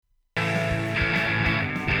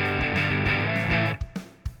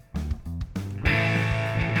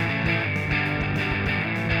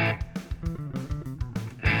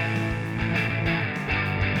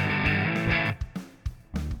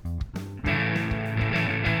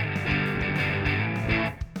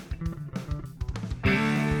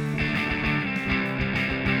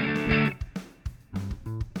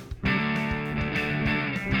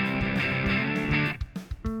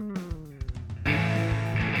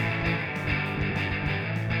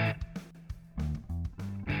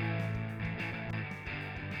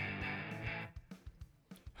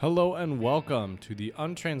Hello and welcome to the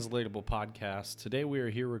Untranslatable Podcast. Today we are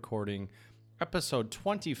here recording episode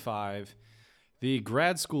 25, the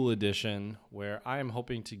grad school edition, where I am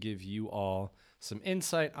hoping to give you all some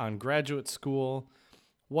insight on graduate school,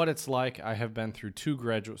 what it's like. I have been through 2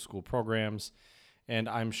 graduate school programs, and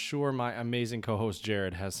I'm sure my amazing co-host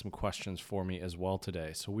Jared has some questions for me as well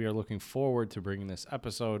today. So we are looking forward to bringing this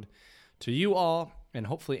episode to you all and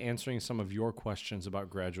hopefully answering some of your questions about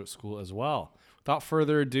graduate school as well. Without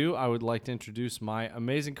further ado, I would like to introduce my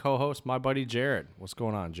amazing co-host, my buddy Jared. What's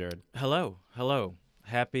going on, Jared? Hello.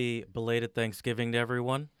 Happy belated Thanksgiving to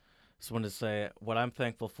everyone. Just wanted to say what I'm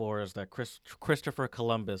thankful for is that Christopher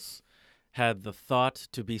Columbus had the thought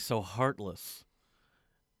to be so heartless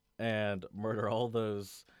and murder all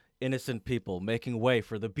those innocent people, making way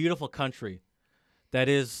for the beautiful country that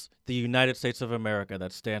is the United States of America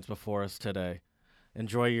that stands before us today.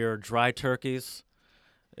 Enjoy your dry turkeys.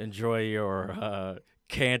 Enjoy your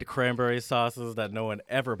canned cranberry sauces that no one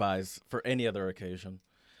ever buys for any other occasion.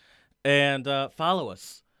 And follow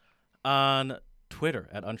us on Twitter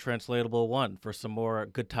at Untranslatable1 for some more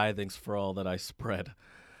good tithings for all that I spread.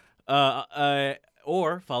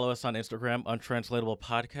 Or follow us on Instagram, Untranslatable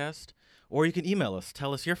Podcast. Or you can email us.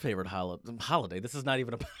 Tell us your favorite holiday. This is not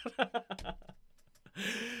even a...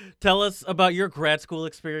 Tell us about your grad school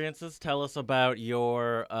experiences. Tell us about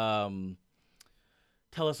your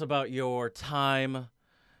time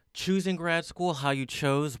choosing grad school, how you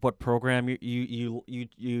chose, what program you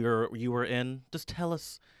were in. Just tell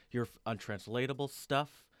us your untranslatable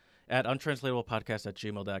stuff at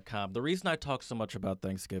untranslatablepodcast@gmail.com. The reason I talk so much about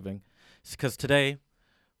Thanksgiving is because today,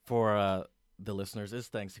 for the listeners, is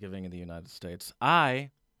Thanksgiving in the United States.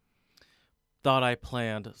 I thought I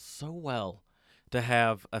planned so well to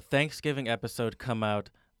have a Thanksgiving episode come out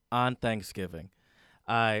on Thanksgiving.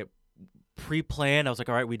 I pre-planned. I was like,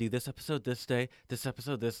 all right, we do this episode this day, this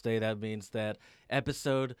episode this day. That means that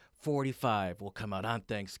episode 45 will come out on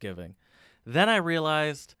Thanksgiving. Then I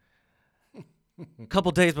realized a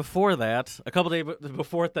couple days before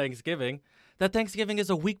Thanksgiving, that Thanksgiving is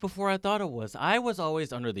a week before I thought it was. I was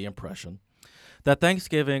always under the impression that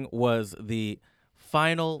Thanksgiving was the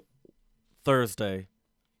final Thursday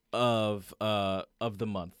of the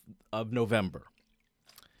month of November.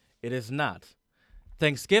 It is not.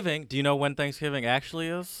 Thanksgiving, do you know when Thanksgiving actually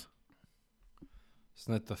is?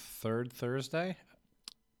 Isn't it the 3rd Thursday?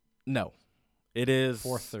 No. It is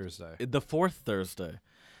 4th Thursday. The 4th Thursday.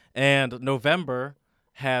 And November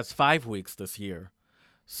has 5 weeks this year.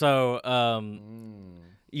 So,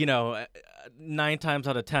 9 times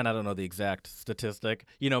out of 10, I don't know the exact statistic.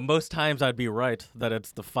 Most times I'd be right that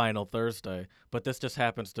it's the final Thursday, but this just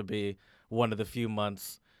happens to be one of the few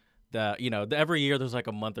months that, every year there's like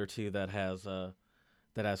a month or two that has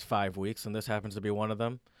 5 weeks, and this happens to be one of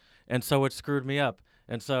them. And so it screwed me up.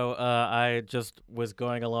 And so I just was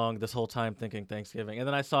going along this whole time thinking Thanksgiving. And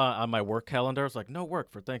then I saw on my work calendar, it's like, no work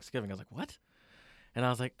for Thanksgiving. I was like, what? And I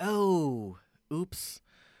was like, oh, oops.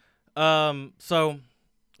 So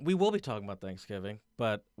we will be talking about Thanksgiving,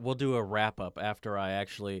 but we'll do a wrap-up after I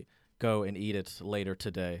actually go and eat it later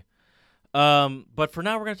today. But for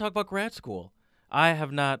now, we're going to talk about grad school. I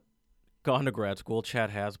have not gone to grad school. Chad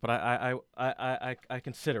has, but I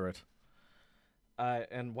consider it.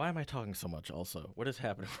 And why am I talking so much? Also, what is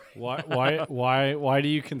happening? Why do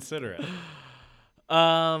you consider it?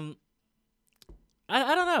 I don't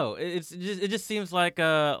know. It just seems like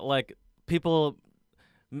people,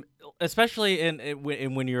 especially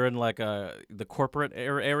when you're in like the corporate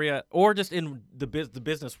area or just in the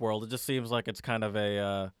business world, it just seems like it's kind of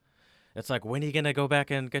a. It's like, when are you going to go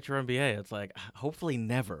back and get your MBA? It's like, hopefully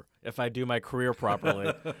never. If I do my career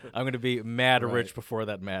properly, I'm going to be mad rich before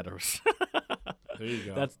that matters. There you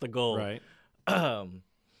go. That's the goal. Right. I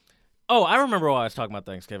remember why I was talking about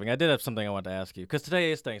Thanksgiving. I did have something I wanted to ask you, because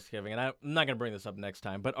today is Thanksgiving, and I'm not going to bring this up next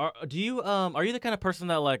time. But are you the kind of person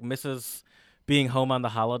that like misses being home on the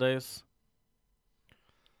holidays?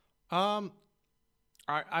 I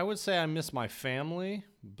would say I miss my family,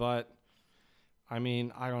 but I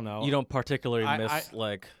mean, I don't know. You don't particularly miss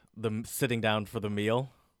like the sitting down for the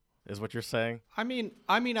meal, is what you're saying? I mean,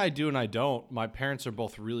 I do and I don't. My parents are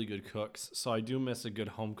both really good cooks, so I do miss a good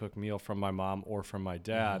home cooked meal from my mom or from my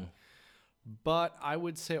dad. But I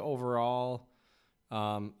would say overall,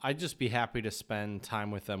 I'd just be happy to spend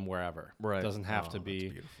time with them wherever. Right. It doesn't have to be.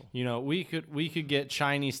 Beautiful. We could get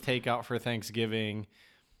Chinese takeout for Thanksgiving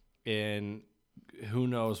in who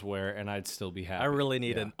knows where, and I'd still be happy. I really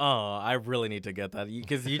need to get that,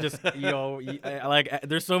 because you just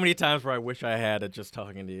there's so many times where I wish I had it just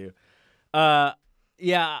talking to you. I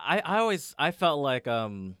felt like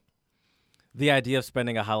the idea of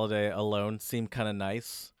spending a holiday alone seemed kind of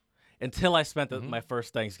nice. until I spent my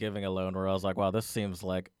first Thanksgiving alone, where I was like, wow, this seems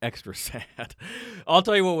like extra sad. I'll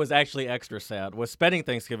tell you what was actually extra sad was spending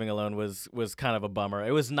Thanksgiving alone was kind of a bummer.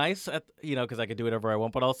 It was nice because I could do whatever I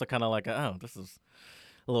want, but also kind of like, oh, this is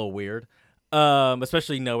a little weird.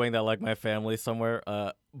 Especially knowing that like my family's somewhere.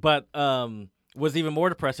 But was even more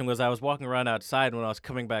depressing was I was walking around outside, and when I was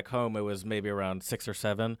coming back home, it was maybe around 6 or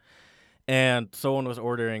 7, and someone was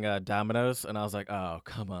ordering Domino's, and I was like, oh,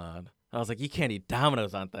 come on. I was like, you can't eat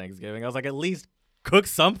Domino's on Thanksgiving. I was like, at least cook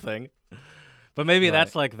something. But maybe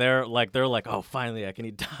that's like they're like, oh, finally I can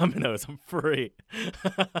eat Domino's. I'm free.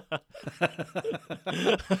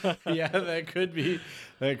 Yeah, that could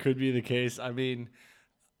be the case. I mean,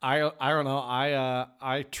 I don't know.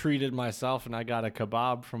 I treated myself and I got a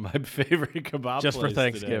kebab from my favorite kebab just for place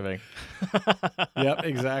Thanksgiving. Yep,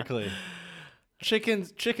 exactly.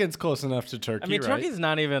 Chicken's close enough to turkey. I mean, right? turkey's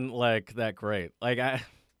not even like that great. Like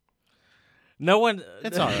no one,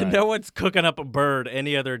 it's all right. No one's cooking up a bird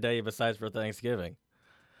any other day besides for Thanksgiving.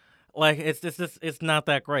 Like it's not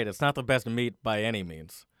that great. It's not the best meat by any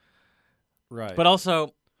means. Right. But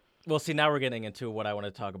also, well, see, now we're getting into what I want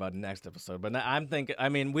to talk about next episode. But now I'm thinking, I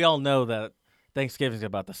mean, we all know that Thanksgiving's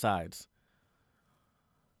about the sides.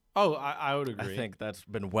 Oh, I would agree. I think that's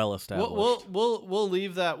been well established. We'll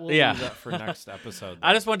leave that. We'll leave that for next episode.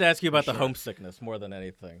 I just wanted to ask you about the homesickness more than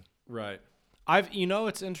anything. Right.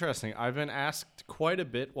 It's interesting. I've been asked quite a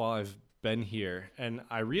bit while I've been here, and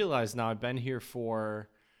I realize now I've been here for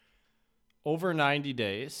over 90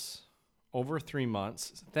 days, over 3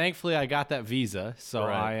 months. Thankfully, I got that visa, so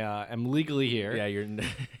I am legally here. Yeah, you're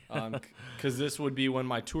because this would be when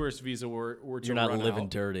my tourist visa were to you're not run living out.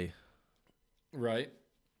 dirty, right?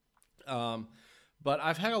 But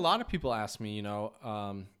I've had a lot of people ask me,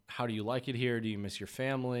 how do you like it here? Do you miss your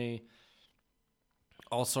family?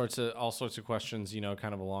 All sorts of questions,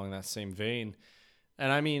 kind of along that same vein.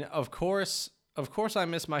 And I mean, of course I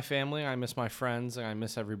miss my family, I miss my friends, and I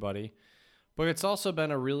miss everybody. But it's also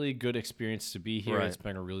been a really good experience to be here. Right. It's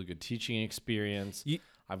been a really good teaching experience.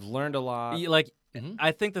 I've learned a lot.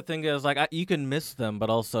 I think the thing is, you can miss them, but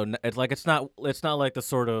also it's not like the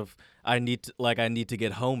sort of I need to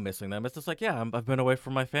get home missing them. It's just like, yeah, I've been away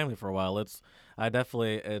from my family for a while. It's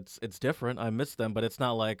different. I miss them, but it's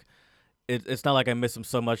not like I miss them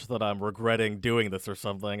so much that I'm regretting doing this or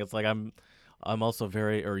something. It's like I'm also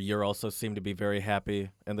you're also seem to be very happy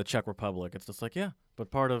in the Czech Republic. It's just like, yeah,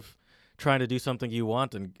 but part of trying to do something you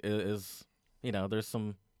want and is, there's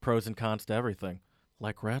some pros and cons to everything,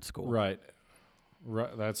 like grad school. Right.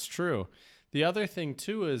 That's true. The other thing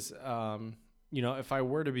too is, if I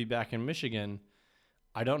were to be back in Michigan,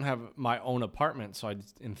 I don't have my own apartment, so I'd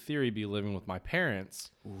in theory be living with my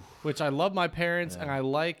parents, which I love my parents and I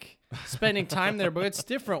like spending time there, but it's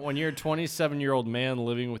different when you're a 27-year-old man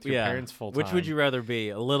living with your parents full time. Which would you rather be,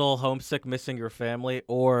 a little homesick missing your family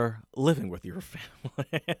or living with your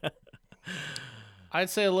family?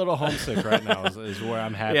 I'd say a little homesick right now is where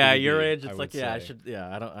I'm happy. Yeah, to your be, age, it's like, I should.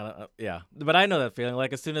 Yeah, I don't. Yeah, but I know that feeling.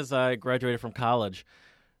 Like as soon as I graduated from college,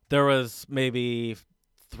 there was maybe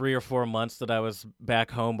 3 or 4 months that I was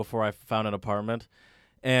back home before I found an apartment,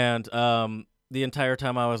 and the entire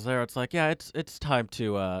time I was there, it's like, yeah, it's time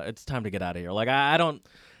to get out of here. Like I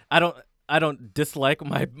don't dislike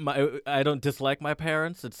my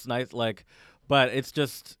parents. It's nice, like, but it's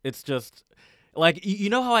just like,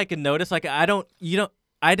 how I can notice, like, I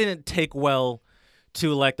didn't take well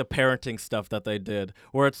to like the parenting stuff that they did,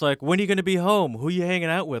 where it's like, when are you going to be home? Who are you hanging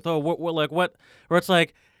out with? Oh, what? Or it's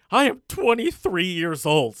like, I am 23 years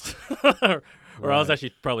old. Or I was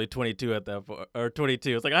actually probably 22 at that point, or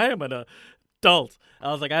 22. It's like, I am an adult. I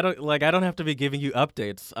was like, I don't have to be giving you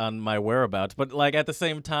updates on my whereabouts. But like at the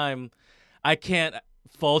same time, I can't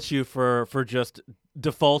fault you for just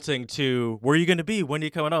defaulting to, where are you going to be? When are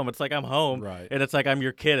you coming home? It's like, I'm home. Right. And it's like, I'm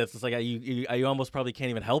your kid. It's just like, you almost probably can't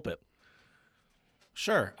even help it.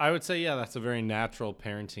 Sure. I would say, yeah, that's a very natural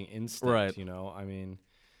parenting instinct, right. I mean,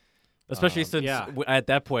 especially since at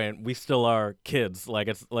that point we still are kids. Like,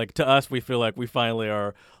 it's like, to us, we feel like we finally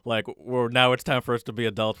are like, now it's time for us to be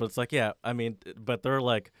adults. But it's like, yeah, I mean, but they're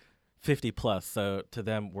like 50 plus, so to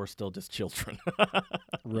them we're still just children.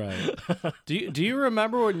 Right. Do you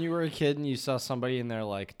remember when you were a kid and you saw somebody in their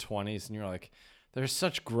like 20s and you're like, they're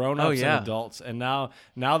such grown-ups and adults, and now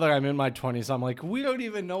that I'm in my 20s, I'm like, we don't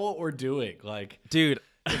even know what we're doing. Like, dude,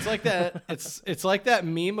 it's like that. It's like that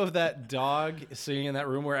meme of that dog sitting in that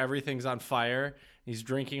room where everything's on fire. He's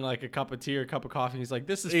drinking like a cup of tea or a cup of coffee. And he's like,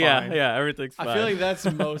 "This is fine." Yeah, everything's fine. I feel like that's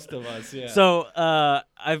most of us. Yeah. So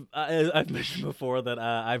I've mentioned before that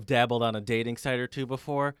I've dabbled on a dating site or two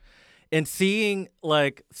before, and seeing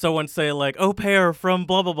like someone say like, "au pair from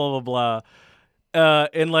blah blah blah blah blah,"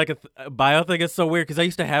 in like a bio thing. It's so weird because I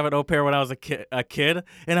used to have an au pair when I was a kid,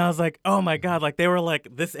 and I was like, oh my god, like they were like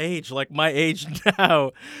this age, like my age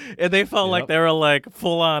now, and they felt like Yep. they were like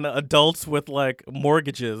full on adults with like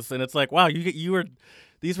mortgages, and it's like, wow, you were.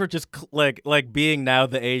 These were just like being now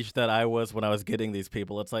the age that I was when I was getting these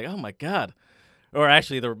people. It's like, oh my god, or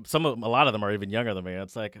actually, a lot of them are even younger than me.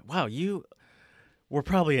 It's like, wow, you were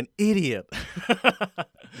probably an idiot.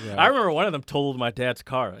 Right. I remember one of them totaled my dad's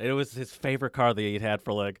car. It was his favorite car that he'd had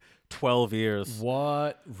for like 12 years.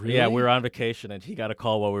 What? Really? Yeah, we were on vacation, and he got a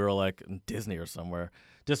call while we were like in Disney or somewhere.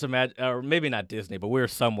 Just imagine, or maybe not Disney, but we were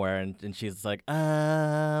somewhere, and she's like,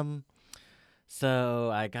 so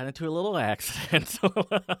I got into a little accident.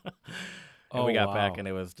 And we got back, and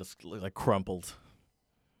it was just like crumpled.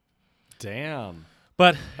 Damn.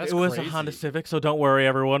 But That's it was crazy. a Honda Civic, so don't worry,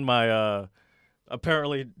 everyone. My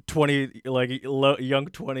apparently 20, like young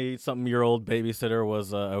 20-something-year-old babysitter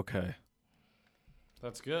was okay.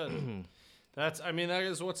 That's good. I mean, that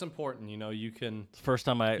is what's important. You know, you can First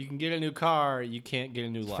time you can get a new car, you can't get a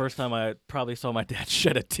new life. First time I probably saw my dad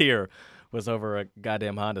shed a tear was over a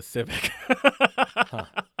goddamn Honda Civic.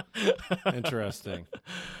 Interesting.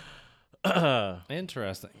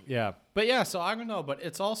 Interesting. Yeah. But yeah, so I don't know, but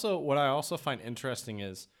it's also what I also find interesting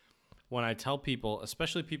is when I tell people,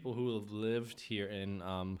 especially people who have lived here in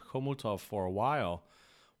Chomutov for a while,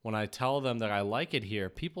 when I tell them that I like it here,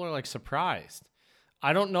 people are like surprised.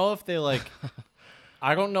 I don't know if they like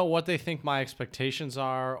I don't know what they think my expectations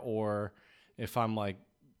are, or if I'm like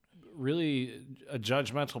really a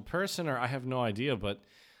judgmental person, or I have no idea, but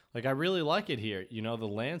like I really like it here. You know, the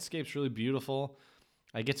landscape's really beautiful.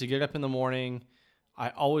 I get to get up in the morning. I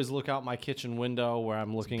always look out my kitchen window where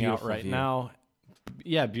I'm looking out right now.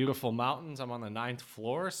 Yeah, beautiful mountains. I'm on the 9th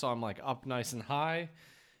floor, so I'm like up nice and high.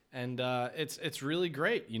 And it's really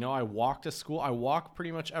great. You know, I walk to school. I walk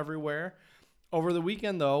pretty much everywhere. Over the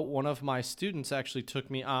weekend, though, one of my students actually took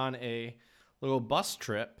me on a little bus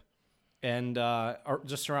trip, and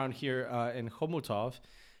just around here in Chomutov.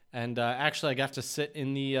 And actually, I got to sit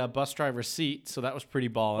in the bus driver's seat, so that was pretty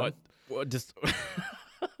ballin'. What just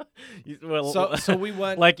So we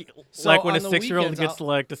went like when a on the 6-year-old weekends, gets to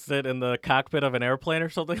like to sit in the cockpit of an airplane or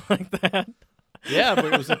something like that. Yeah, but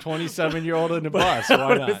it was a 27-year-old in a bus.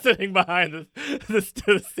 Why not? Sitting behind the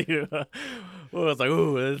seat. I was like,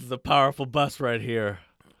 ooh, this is a powerful bus right here.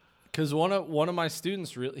 Because one of my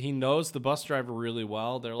students, he knows the bus driver really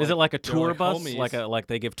well. They're like, is it like a they're tour like bus? homies. Like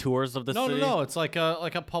they give tours of the city? No. It's like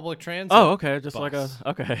a public transit. Oh, okay. Just bus. like a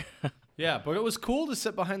okay. Yeah, but it was cool to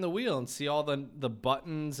sit behind the wheel and see all the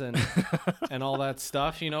buttons and and all that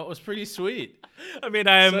stuff. You know, it was pretty sweet. I mean,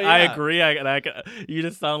 So, I yeah. agree. You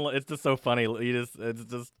just sound like it's just so funny. It's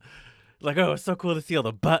just like, oh, it's so cool to see all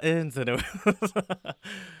the buttons and.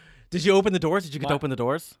 Did you open the doors? Did you get to open the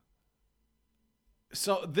doors?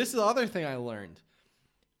 So this is the other thing I learned.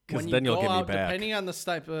 Because When then you you'll go get me out, back. depending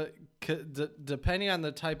on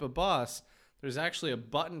the type of bus, there's actually a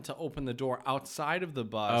button to open the door outside of the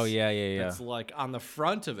bus. Oh yeah. That's like on the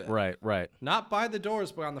front of it. Right. Not by the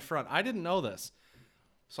doors, but on the front. I didn't know this.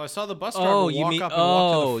 So I saw the bus driver walk up and walk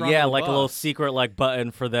to the front yeah, of the like bus. a little secret like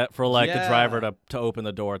button for the Yeah. driver to open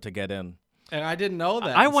the door to get in. And I didn't know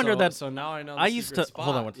that. I wonder so, that- So now I know. I the used secret to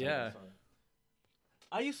hold on spot. one second. Yeah. Sorry.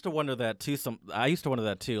 I used to wonder that too.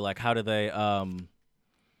 Like how do they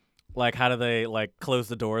like close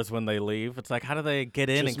the doors when they leave? It's like how do they get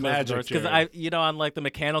in Just and close magic, the doors? Because Jared. on like the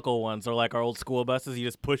mechanical ones or like our old school buses, you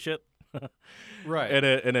just push it. Right.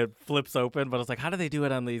 and it flips open, but it's like, how do they do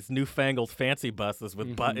it on these newfangled fancy buses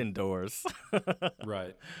with button doors?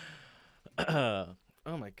 Right. Oh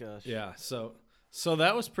my gosh. Yeah. So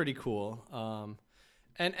that was pretty cool.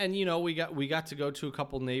 And you know, we got to go to a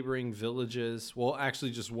couple neighboring villages. Well,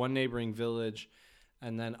 actually just one neighboring village,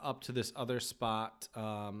 and then up to this other spot.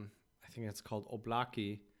 I think it's called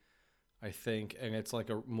Oblaki, I think, and it's like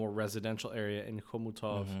a more residential area in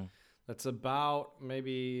Chomutov. That's about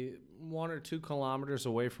maybe 1 or 2 kilometers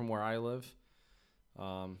away from where I live.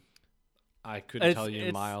 I couldn't tell you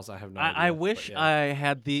in miles. I have no idea. I wish but yeah. I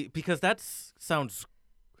had because that sounds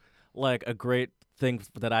like a great thing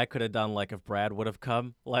that I could have done. Like if Brad would have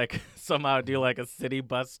come, like somehow do like a city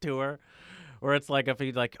bus tour, where it's like if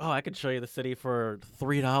he'd like, oh, I could show you the city for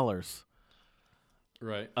 $3.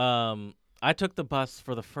 Right. I took the bus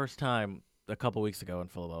for the first time a couple weeks ago in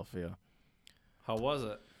Philadelphia. How was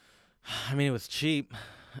it? I mean, it was cheap.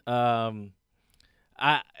 It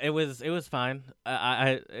was fine.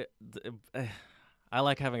 I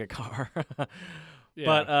like having a car, Yeah.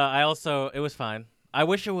 but it was fine. I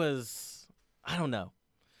wish it was. I don't know.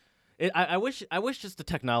 I wish just the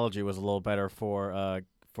technology was a little better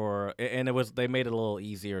and they made it a little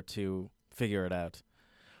easier to figure it out.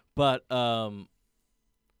 But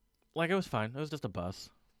like it was fine. It was just a bus.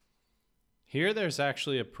 Here, there's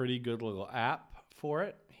actually a pretty good little app for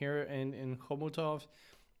it here in Chomutov,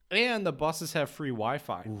 and the buses have free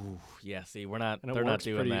Wi-Fi. Ooh, yeah. See, they're not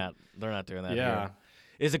doing that. They're not doing that. Yeah. Here.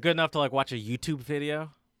 Is it good enough to like watch a YouTube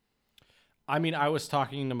video? I mean, I was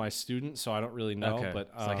talking to my student, so I don't really know. Okay. But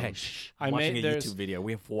It's like, hey, shh, I I'm watching made a there's YouTube video.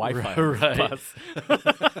 We have Wi-Fi Right. on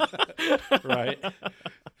the bus. right.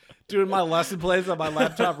 Doing my lesson plans on my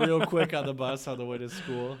laptop real quick on the bus on the way to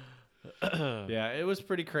school. Yeah, it was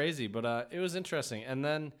pretty crazy, but it was interesting. And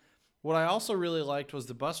then what I also really liked was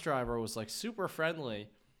the bus driver was like super friendly,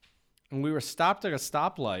 and we were stopped at a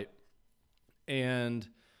stoplight, and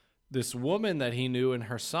this woman that he knew and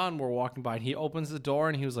her son were walking by, and he opens the door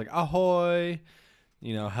and he was like, "Ahoy,"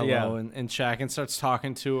 hello, Yeah. and Jack, and starts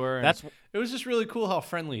talking to her. And it was just really cool how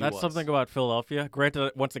friendly he was. That's something about Philadelphia.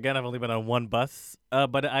 Granted, once again, I've only been on one bus,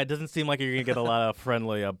 but it doesn't seem like you're gonna get a lot of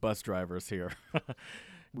friendly bus drivers here.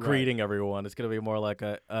 Greeting everyone. It's gonna be more like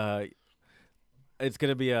it's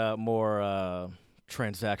gonna be a more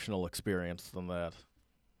transactional experience than that.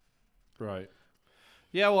 Right.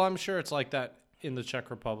 Yeah, well, I'm sure it's like that in the Czech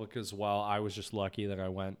Republic as well. I was just lucky that I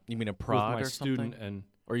went You mean in with Prague my or student, something? and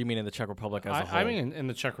Or you mean in the Czech Republic as a whole? I mean in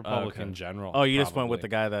the Czech Republic okay. in general. Oh, you just went with the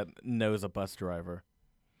probably. guy that knows a bus driver.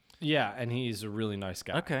 Yeah, and he's a really nice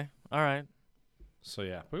guy. Okay, all right. So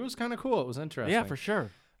yeah, but it was kind of cool. It was interesting. Yeah, for sure.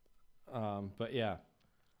 But yeah,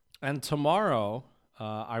 and tomorrow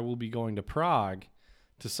I will be going to Prague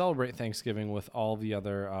to celebrate Thanksgiving with all the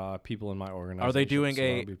other people in my organization. Are they doing so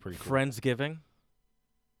a that'll be pretty cool. Friendsgiving?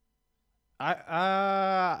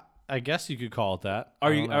 I guess you could call it that.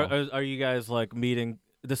 Are I you don't know. are you guys like meeting?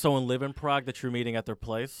 Does someone live in Prague that you're meeting at their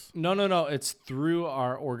place? No. It's through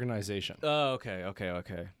our organization. Oh, okay.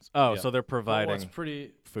 Oh, Yeah. so they're But providing what's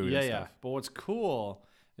pretty food. Yeah, and yeah. stuff. But what's cool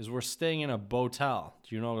is we're staying in a botel.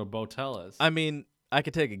 Do you know what a botel is? I mean, I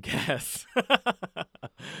could take a guess.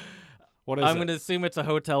 What is I'm it? going to assume it's a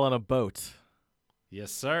hotel on a boat.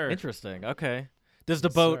 Yes, sir. Interesting. Okay. Does the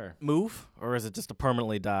Yes, boat sir. move, or is it just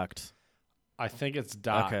permanently docked? I think it's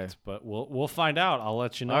docked, Okay. but we'll find out. I'll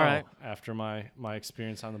let you know All right. after my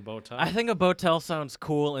experience on the botel. I think a botel sounds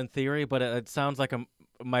cool in theory, but it sounds like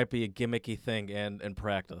might be a gimmicky thing in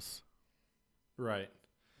practice. Right.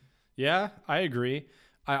 Yeah, I agree.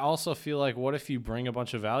 I also feel like, what if you bring a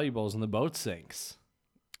bunch of valuables and the boat sinks?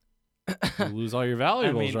 You lose all your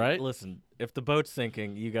valuables, right? Listen, if the boat's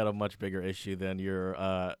sinking, you got a much bigger issue than your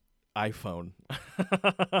iPhone.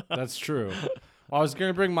 That's true. Well, I was going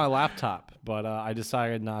to bring my laptop, but I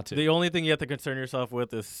decided not to. The only thing you have to concern yourself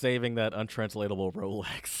with is saving that untranslatable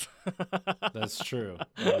Rolex. That's true.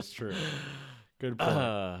 That's true. Good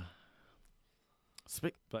point.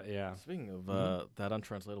 But yeah. speaking of that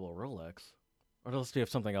untranslatable Rolex, or else do you have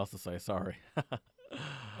something else to say? Sorry.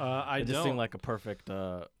 I It just don't. seemed like a perfect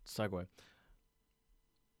segue.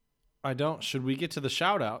 I don't. Should we get to the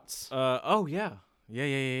shout-outs? Oh, yeah.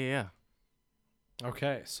 Yeah.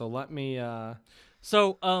 Okay, so let me...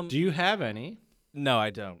 So, do you have any? no, I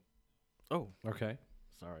don't. Oh, Okay,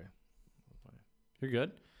 sorry. you're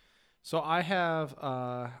good. So I have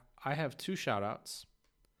two shout-outs.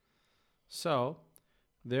 So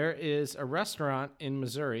there is a restaurant in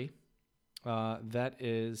Missouri that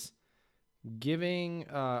is giving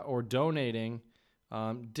or donating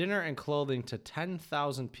dinner and clothing to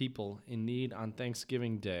 10,000 people in need on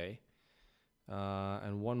Thanksgiving Day.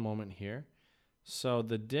 And one moment here. So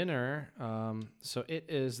the dinner, so it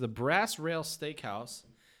is the Brass Rail Steakhouse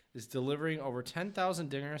is delivering over 10,000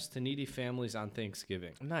 dinners to needy families on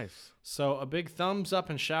Thanksgiving. Nice. So a big thumbs up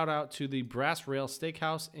and shout out to the Brass Rail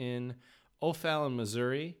Steakhouse in O'Fallon,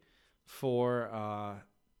 Missouri for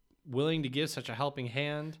willing to give such a helping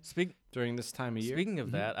hand during this time of year. Speaking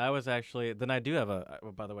of that, I was actually, then I do have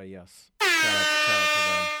by the way, yes. Shout out to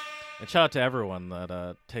them. And shout out to everyone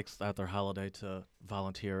that takes out their holiday to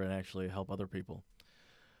volunteer and actually help other people.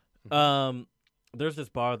 There's this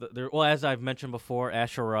bar well, as I've mentioned before,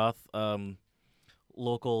 Asher Roth,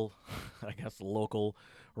 local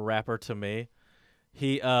rapper to me.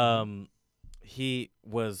 He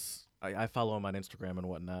was I follow him on Instagram and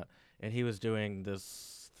whatnot, and he was doing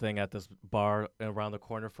this thing at this bar around the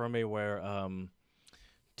corner from me where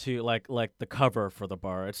to like the cover for the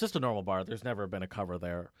bar. It's just a normal bar. There's never been a cover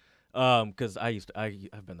there. Because I've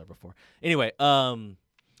been there before. Anyway,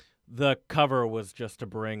 the cover was just to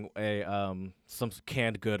bring a some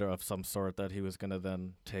canned good of some sort that he was gonna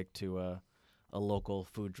then take to a local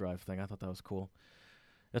food drive thing. I thought that was cool.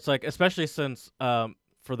 It's like, especially since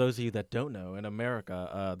for those of you that don't know, in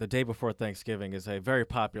America, the day before Thanksgiving is a very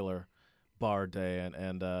popular bar day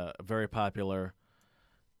and a very popular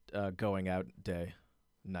going out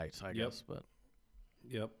night, I guess. But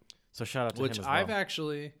Yep. so shout out to Which him as I've well.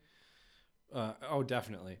 actually,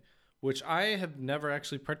 definitely. Which I have never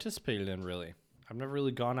actually participated in, really. I've never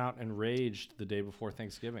really gone out and raged the day before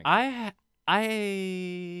Thanksgiving. I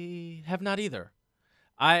have not either.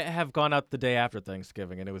 I have gone out the day after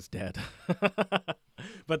Thanksgiving and it was dead.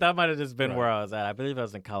 But that might have just been where I was at. I believe I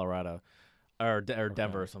was in Colorado or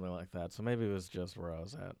Denver or something like that. So maybe it was just where I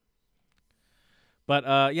was at.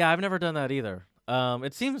 But yeah, I've never done that either.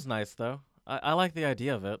 It seems nice though. I like the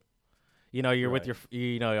idea of it. You know, you're with your,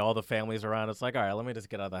 all the families around. It's like, all right, let me just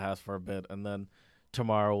get out of the house for a bit, and then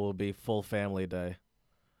tomorrow will be full family day.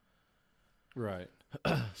 Right.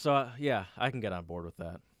 So yeah, I can get on board with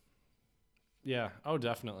that. Yeah. Oh,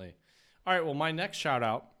 definitely. All right. Well, my next shout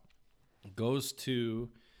out goes to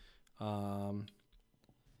a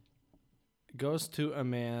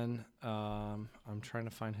man. I'm trying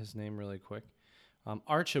to find his name really quick.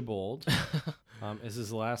 Archibald is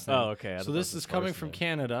his last name. Oh, okay. So this is coming from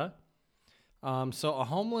Canada. So a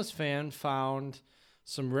homeless fan found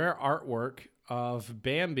some rare artwork of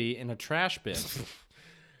Bambi in a trash bin.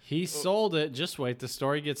 He sold it. Just wait, the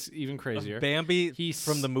story gets even crazier. Bambi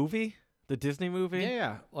from the movie, the Disney movie.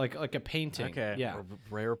 Yeah, like a painting. Okay. Yeah, a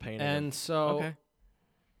rare painting. And so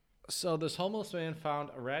this homeless man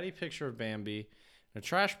found a ratty picture of Bambi in a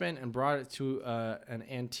trash bin and brought it to an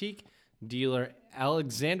antique dealer,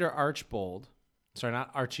 Alexander Archbold. Sorry,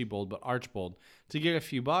 not Archibald, but Archbold, to get a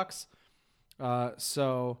few bucks.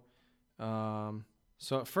 So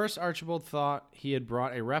at first Archibald thought he had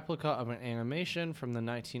brought a replica of an animation from the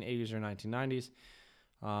 1980s or 1990s.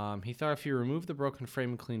 He thought if he removed the broken frame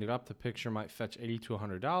and cleaned it up, the picture might fetch $80 to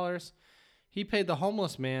 $100. He paid the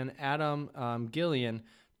homeless man, Adam Gillian,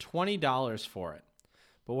 $20 for it.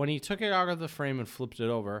 But when he took it out of the frame and flipped it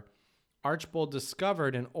over, Archbold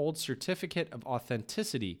discovered an old certificate of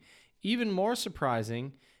authenticity. Even more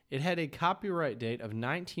surprising, it had a copyright date of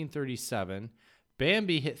 1937.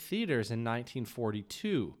 Bambi hit theaters in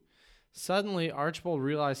 1942. Suddenly, Archibald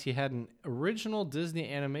realized he had an original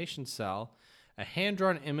Disney animation cell, a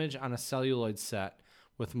hand-drawn image on a celluloid set,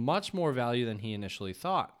 with much more value than he initially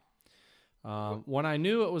thought. When I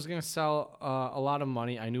knew it was going to sell a lot of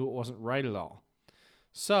money, I knew it wasn't right at all.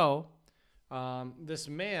 So, this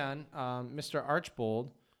man, Mr.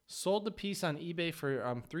 Archbold, sold the piece on eBay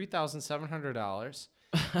for $3,700.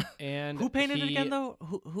 And who painted it again, though?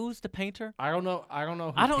 Who's the painter? I don't know. I don't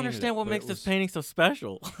understand what makes this painting so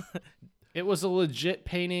special. It was a legit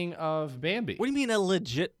painting of Bambi. What do you mean a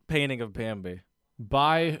legit painting of Bambi?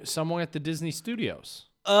 By someone at the Disney Studios.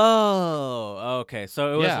 Oh, okay.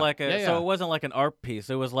 So it was so it wasn't like an art piece.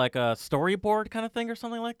 It was like a storyboard kind of thing or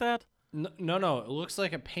something like that? No. It looks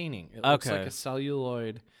like a painting. It looks like a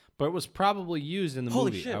celluloid, but it was probably used in the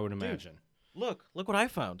movie, shit, I would imagine. Dude, look what I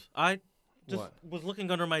found. I just was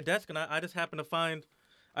looking under my desk and I just happened to find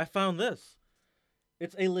this.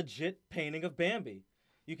 It's a legit painting of Bambi.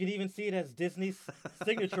 You can even see it has Disney's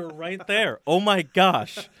signature right there. Oh my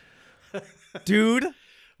gosh. Dude,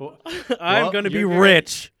 I'm going to be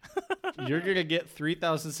rich. You're going to get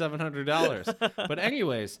 $3,700. But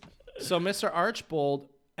anyways, so Mr. Archbold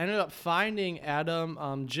ended up finding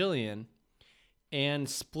Adam Gillian and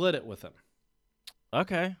split it with him.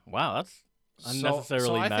 Okay. Wow, that's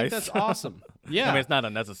unnecessarily nice. I think that's awesome. Yeah. I mean, it's not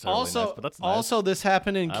unnecessarily nice, but that's nice. Also, this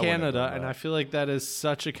happened in Canada, and I feel like that is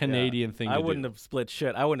such a Canadian thing to do. I wouldn't have split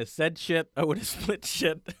shit. I wouldn't have said shit. I would have split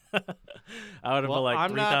shit. I would have been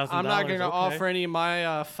like $3,000. I'm not going to offer any of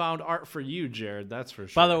my found art for you, Jared. That's for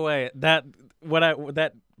sure. By the way, that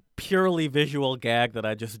purely visual gag that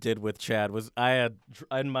I just did with Chad was I had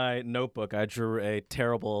in my notebook. I drew a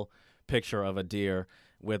terrible picture of a deer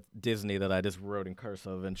with Disney that I just wrote in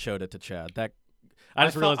cursive and showed it to Chad. I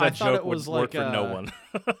just realized that joke would work for no one.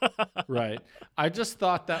 Right. I just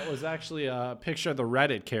thought that was actually a picture of the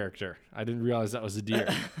Reddit character. I didn't realize that was a deer.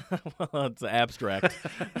 Well, it's abstract.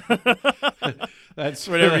 That's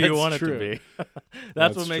whatever you want it to be.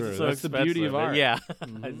 That's what makes it so expensive. That's the beauty of art. Yeah.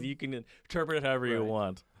 You can interpret it however you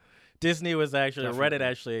want. Disney was actually, Reddit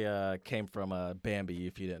actually came from Bambi,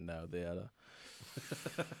 if you didn't know. They had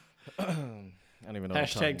I don't even know.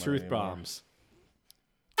 Hashtag truth bombs.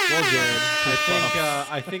 Well, Jared,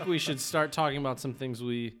 I think we should start talking about some things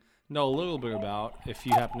we know a little bit about, if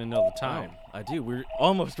you happen to know the time. Oh, I do. We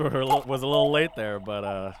almost was a little late there,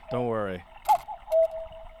 but don't worry.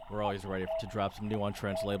 We're always ready to drop some new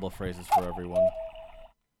untranslatable phrases for everyone.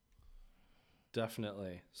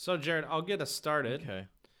 Definitely. So, Jared, I'll get us started. Okay.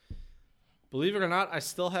 Believe it or not, I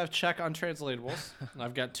still have Czech untranslatables.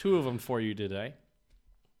 I've got 2 of them for you today.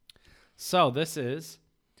 So, this is...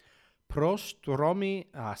 I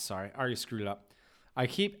already screwed it up. I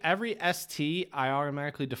keep every ST. I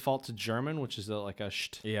automatically default to German, which is like a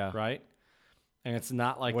sht, Yeah. right? And it's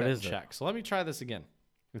not like What that is in it? Czech. So let me try this again.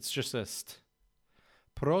 It's just a st.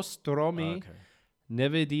 Prostromi Okay.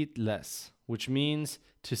 nevidit les, which means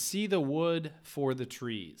to see the wood for the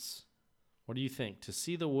trees. What do you think? To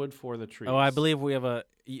see the wood for the trees. Oh, I believe we have a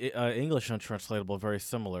English untranslatable very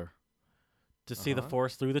similar. To see the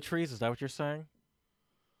forest through the trees. Is that what you're saying?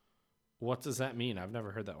 What does that mean? I've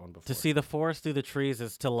never heard that one before. To see the forest through the trees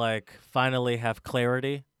is to like finally have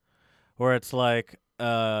clarity, where it's like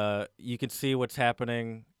you can see what's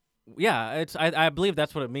happening. Yeah, it's I believe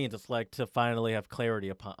that's what it means. It's like to finally have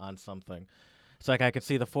clarity on something. It's like I can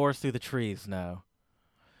see the forest through the trees now,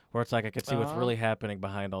 where it's like I can see what's really happening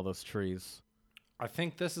behind all those trees. I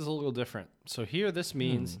think this is a little different. So here, this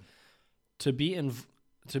means to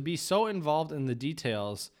be so involved in the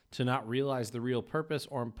details to not realize the real purpose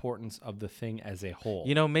or importance of the thing as a whole.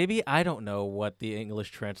 You know, maybe I don't know what the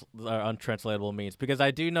English untranslatable means, because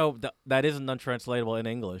I do know that isn't untranslatable in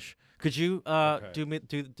English. Could you do me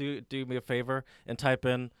a favor and type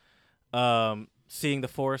in seeing the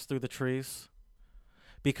forest through the trees?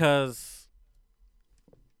 Because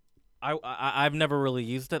I've never really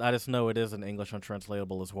used it. I just know it is an English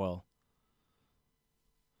untranslatable as well.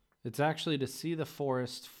 It's actually to see the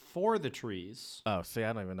forest for the trees. Oh, see,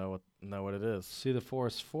 I don't even know what it is. See the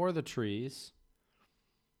forest for the trees.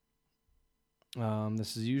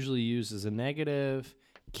 This is usually used as a negative.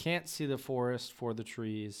 Can't see the forest for the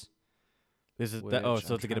trees. Is it that? Oh,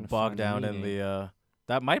 so to get it bogged down in the.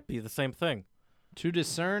 That might be the same thing. To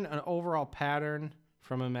discern an overall pattern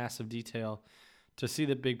from a massive detail. To see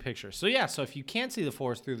the big picture. So yeah, so if you can't see the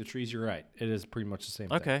forest through the trees, you're right. It is pretty much the same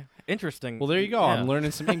thing. Okay, interesting. Well, there you go. Yeah. I'm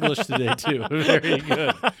learning some English today too. Very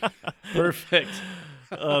good. Perfect.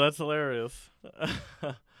 Oh, that's hilarious.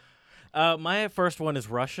 My first one is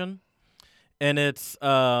Russian, and it's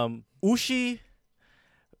Ushi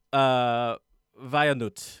Vayanut.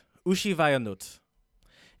 Ushi Vayanut.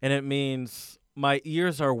 And it means my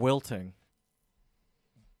ears are wilting.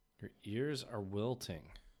 Your ears are wilting.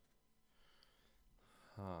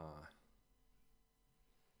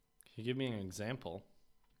 Can you give me an example?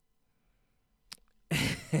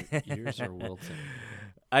 Ears are wilting.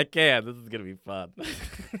 I can. This is gonna be fun.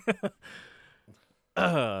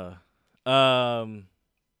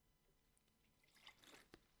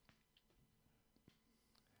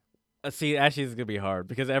 See, actually, it's gonna be hard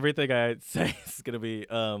because everything I say is gonna be.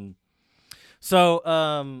 I'm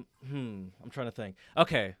trying to think.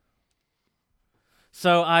 Okay.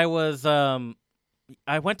 So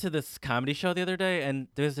I went to this comedy show the other day, and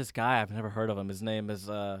there's this guy, I've never heard of him. His name is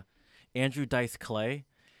Andrew Dice Clay,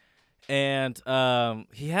 and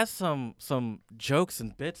he has some jokes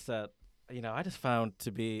and bits that I just found to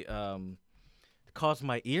be caused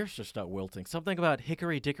my ears to start wilting. Something about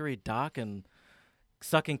hickory dickory dock and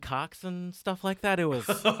sucking cocks and stuff like that. It was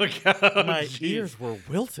my ears were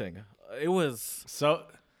wilting. It was so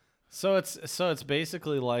it's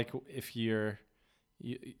basically like if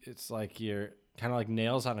it's like you're kind of like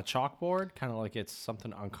nails on a chalkboard, kind of like it's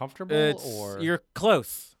something uncomfortable. Or you're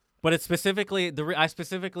close, but it's specifically I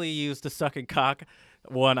specifically used the sucking cock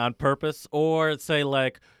one on purpose, or say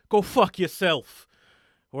like go fuck yourself,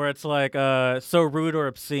 where it's like so rude or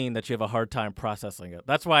obscene that you have a hard time processing it.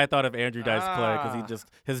 That's why I thought of Andrew Dice Clay, because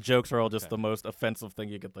his jokes are all just the most offensive thing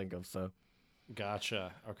you could think of. So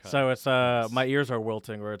gotcha. Okay. So it's my ears are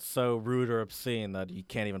wilting, where it's so rude or obscene that you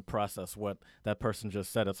can't even process what that person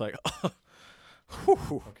just said. It's like,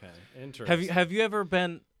 okay, interesting. Have you ever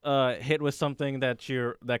been hit with something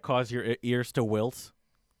that caused your ears to wilt?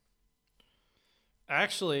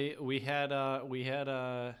 Actually, we had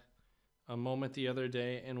a moment the other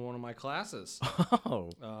day in one of my classes. Oh.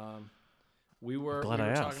 We were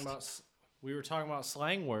talking about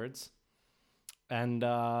slang words, and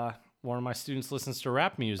one of my students listens to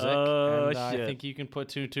rap music, and I think you can put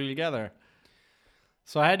two and two together.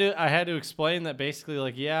 So I had to explain that basically,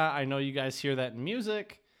 like, yeah, I know you guys hear that in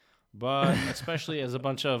music, but especially as it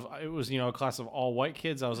was a class of all white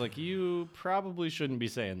kids, I was like, you probably shouldn't be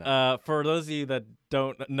saying that. For those of you that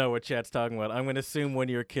don't know what Chat's talking about, I'm going to assume one of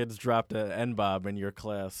your kids dropped an N-bomb in your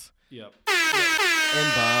class. Yep.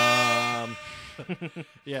 N-bomb.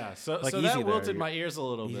 Yeah, so like that there. wilted my ears a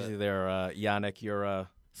little bit. Easy there, Yannick. You're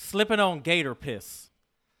slipping on gator piss.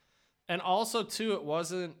 And also, too, it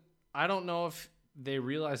wasn't... I don't know if they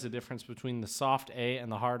realized the difference between the soft A and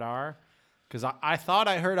the hard R. Because I thought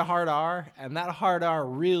I heard a hard R, and that hard R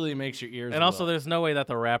really makes your ears And also, there's no way that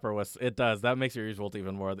the rapper was... It does. That makes your ears wilt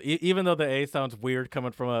even more. Even though the A sounds weird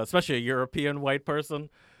coming from especially a European white person.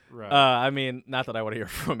 Right. I mean, not that I want to hear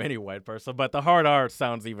from any white person, but the hard R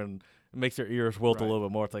sounds even It makes your ears wilt a Right. little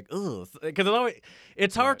bit more. It's like, ugh. Because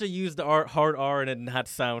it's hard to use the hard R and it not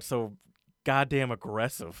sound so goddamn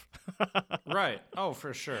aggressive. Right. Oh,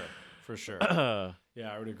 for sure. For sure.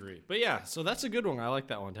 Yeah, I would agree. But yeah, so that's a good one. I like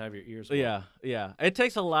that one, to have your ears wilt. Yeah. It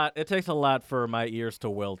takes a lot. It takes a lot for my ears to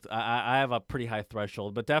wilt. I have a pretty high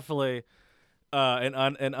threshold, but definitely an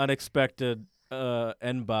unexpected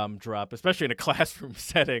N-bomb drop, especially in a classroom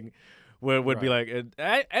setting, would be like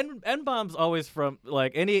N-bombs always from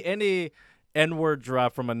like any N-word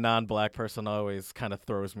drop from a non-black person always kind of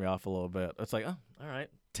throws me off a little bit. It's like, oh, all right,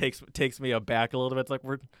 takes me aback a little bit. It's like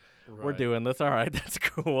we're doing this. All right, that's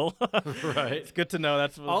cool. Right. It's good to know.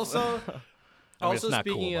 That's Also, I mean, it's not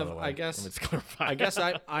speaking cool, by the of, way. I guess, Let me just clarify. I guess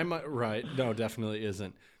I'm right. No, definitely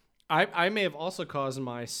isn't. I may have also caused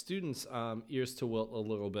my students' ears to wilt a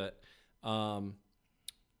little bit.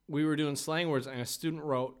 We were doing slang words, and a student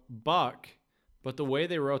wrote "buck," but the way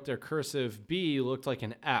they wrote their cursive B looked like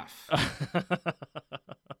an F.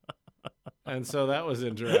 And so that was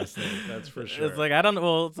interesting. That's for sure. It's like, I don't know.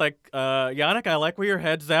 Well, it's like, Yannick, I like where your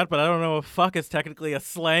head's at, but I don't know if fuck is technically a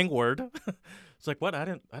slang word. It's like, what? I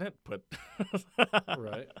didn't put.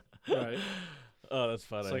 Right. Oh, that's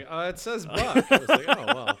funny. It's like, it says buck. I was like, oh,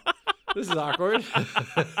 well, this is awkward.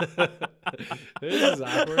 This is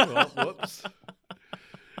awkward. Well, whoops.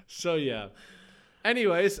 So, yeah.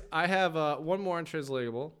 Anyways, I have one more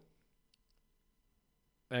untranslatable.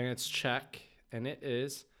 And it's Czech. And it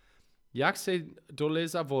is Jak se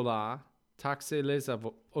doleza volá, tak se leza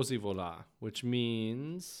ozývolá, which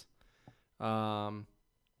means,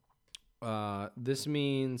 this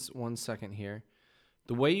means, one second here,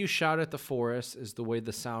 the way you shout at the forest is the way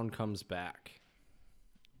the sound comes back.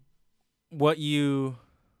 What you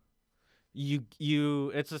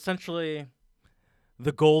it's essentially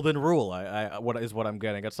the golden rule. What I'm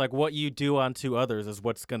getting. It's like what you do unto others is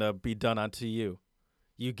what's gonna be done unto you.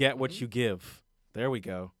 You get what you give. There we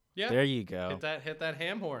go. Yeah. There you go. Hit that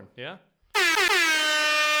ham horn. Yeah.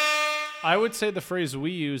 I would say the phrase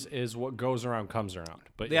we use is what goes around comes around.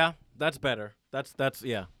 But yeah, that's better. That's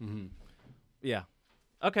yeah. Mm-hmm. Yeah.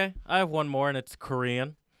 Okay, I have one more, and it's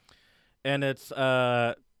Korean, and it's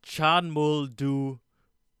Chanmul Du.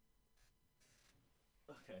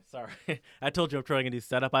 Okay, sorry. I told you I'm trying a new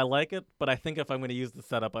setup. I like it, but I think if I'm going to use the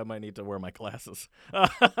setup, I might need to wear my glasses.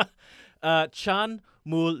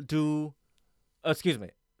 Chanmul Du. Excuse me.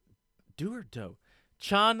 Do or do?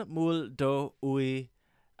 Chanmul Do Ui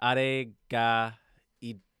Arega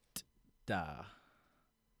Ida.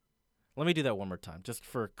 Let me do that one more time, just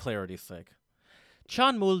for clarity's sake.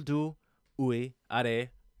 Chanmul Du Ui Arega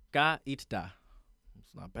Ida.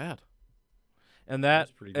 It's not bad. And that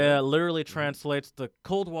literally translates to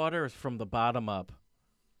cold water is from the bottom up.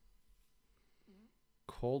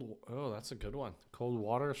 Oh, that's a good one. Cold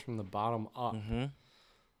water is from the bottom up. Mm-hmm.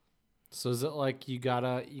 So is it like you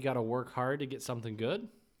gotta work hard to get something good?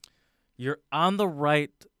 You're on the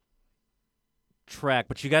right track,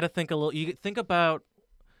 but you got to think a little. You think about.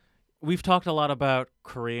 We've talked a lot about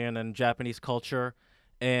Korean and Japanese culture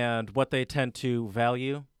and what they tend to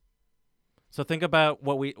value. So think about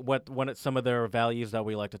some of their values that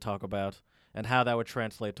we like to talk about and how that would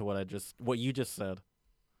translate to what you just said.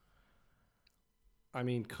 I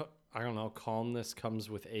mean, I don't know. Calmness comes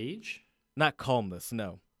with age. Not calmness,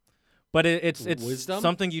 no. But it's wisdom?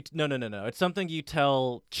 Something you no. It's something you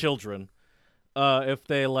tell children, if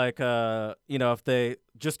they if they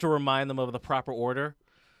just to remind them of the proper order.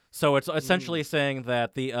 So it's essentially saying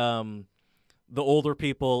that the older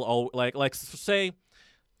people say,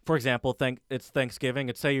 for example, it's Thanksgiving.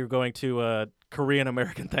 It's say you're going to a Korean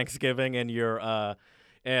American Thanksgiving and you're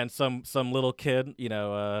and some little kid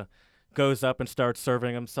goes up and starts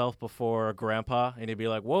serving himself before grandpa, and he'd be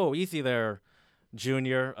like, "Whoa, easy there,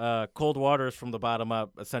 Junior. Cold water is from the bottom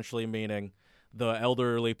up," essentially meaning the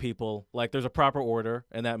elderly people, like there's a proper order,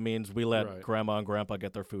 and that means we let grandma and grandpa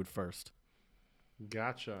get their food first.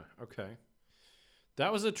 Gotcha. Okay.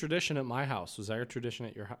 That was a tradition at my house. Was that a tradition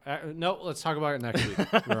at your house? No, let's talk about it next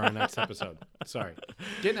week or our next episode. Sorry.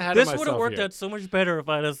 Getting ahead of myself. This would have worked out so much better if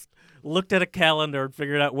I just looked at a calendar and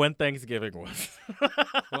figured out when Thanksgiving was.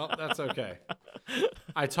 Well, that's okay.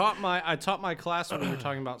 I taught my class when we were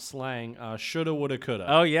talking about slang, shoulda, woulda, coulda.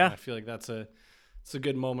 Oh, yeah. And I feel like it's a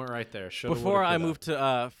good moment right there. Shoulda, Before woulda, I coulda. moved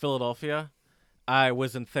to Philadelphia, I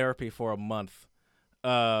was in therapy for a month.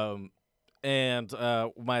 And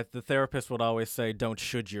the therapist would always say, "Don't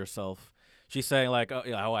should yourself." She's saying like,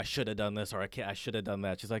 "Oh, I should have done this," or I should have done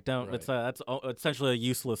that." She's like, "Don't." Right. That's essentially a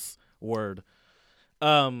useless word.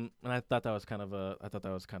 And I thought that was kind of a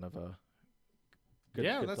good.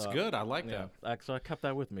 Yeah, that's thought. good. I like that. So I kept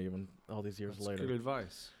that with me even all these years later. Good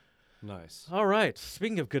advice. Nice. All right.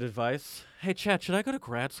 Speaking of good advice, hey, Chad, should I go to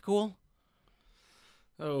grad school?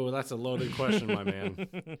 Oh, that's a loaded question, my man.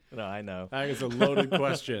 No, I know. That is a loaded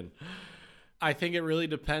question. I think it really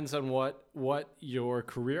depends on what your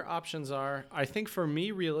career options are. I think for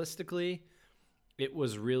me, realistically, it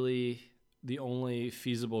was really the only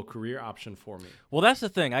feasible career option for me. Well, that's the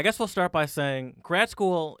thing. I guess we'll start by saying grad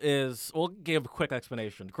school is, we'll give a quick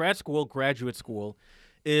explanation. Grad school, graduate school,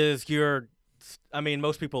 is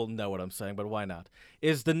most people know what I'm saying, but why not?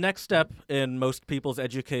 Is the next step in most people's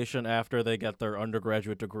education after they get their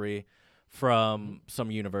undergraduate degree from some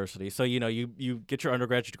university. So, you get your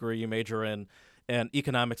undergraduate degree, you major in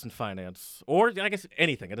economics and finance, or I guess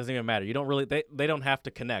anything. It doesn't even matter. You don't really, they don't have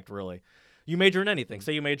to connect, really. You major in anything.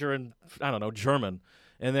 Say you major in, I don't know, German,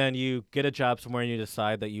 and then you get a job somewhere and you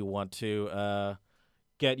decide that you want to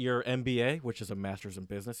get your MBA, which is a master's in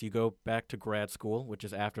business. You go back to grad school, which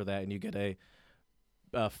is after that, and you get a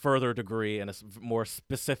further degree in a more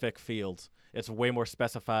specific field. It's way more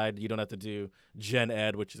specified. You don't have to do gen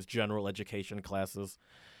ed, which is general education classes,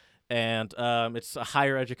 and it's a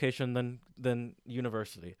higher education than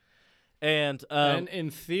university. And in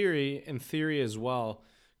theory as well,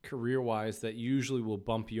 career-wise, that usually will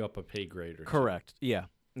bump you up a pay grade or correct. Yeah.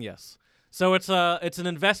 Yes. So it's an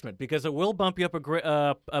investment because it will bump you up a grade.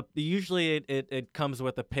 Usually it comes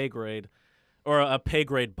with a pay grade or a pay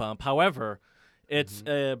grade bump. However, it's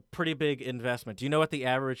a pretty big investment. Do you know what the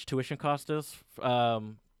average tuition cost is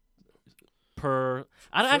for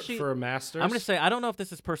a master's? I'm going to say I don't know if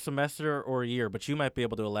this is per semester or a year, but you might be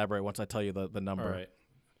able to elaborate once I tell you the number. All right.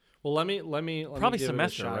 Well, let me probably give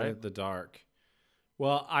semester, it a shot right? at the dark.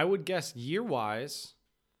 Well, I would guess year-wise,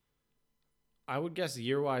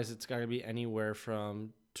 it's got to be anywhere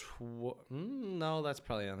from no, that's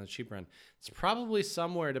probably on the cheaper end. It's probably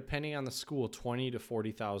somewhere, depending on the school, $20,000 to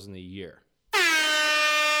 $40,000 a year.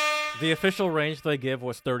 The official range they give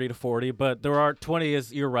was 30 to 40, but there are 20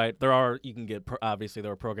 is, you're right. You can get, obviously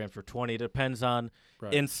there are programs for 20. It depends on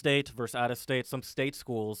in-state versus out-of-state. Some state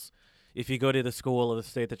schools, if you go to the school of the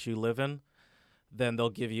state that you live in, then they'll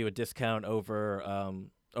give you a discount over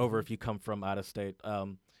if you come from out-of-state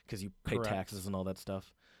because you pay taxes and all that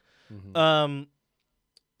stuff. Mm-hmm.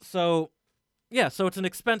 So it's an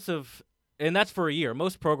expensive, and that's for a year.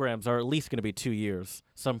 Most programs are at least going to be 2 years.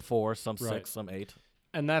 Some 4, some 6, some 8.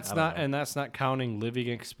 And that's not counting living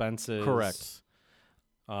expenses. Correct.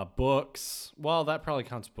 Books. Well, that probably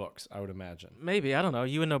counts books, I would imagine. Maybe. I don't know.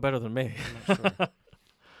 You would know better than me. I'm not sure.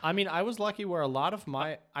 I mean, I was lucky where a lot of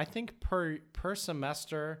I think per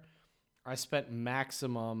semester, I spent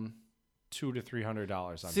maximum $200 to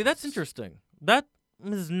 $300 on. See, that's interesting. That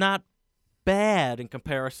is not bad in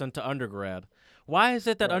comparison to undergrad. Why is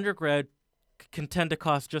it that undergrad can tend to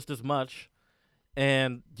cost just as much,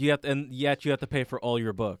 and yet you have to pay for all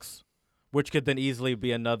your books, which could then easily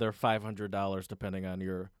be another $500 depending on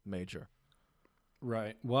your major?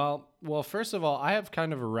 Right. Well, first of all, I have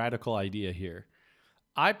kind of a radical idea here.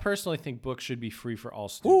 I personally think books should be free for all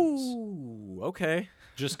students. Ooh, okay.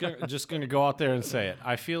 Just gonna go out there and say it.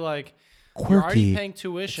 I feel like you're already paying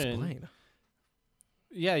tuition. Explain.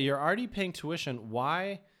 Yeah, you're already paying tuition.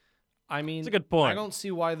 Why? I mean, it's a good point. I don't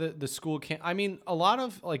see why the school can't. I mean, a lot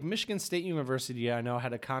of like Michigan State University, I know,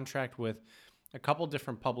 had a contract with a couple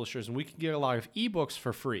different publishers, and we could get a lot of ebooks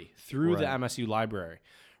for free through the MSU library,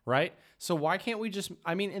 right? So why can't we just?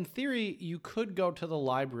 I mean, in theory, you could go to the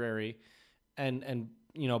library and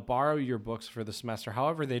borrow your books for the semester.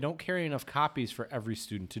 However, they don't carry enough copies for every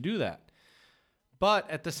student to do that.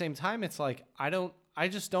 But at the same time, it's like I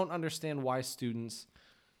just don't understand why students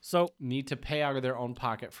need to pay out of their own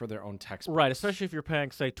pocket for their own textbooks. Right, especially if you're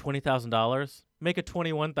paying, say, $20,000, make it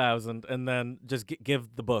 $21,000, and then just give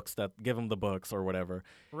them the books or whatever.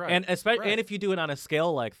 Right. And and if you do it on a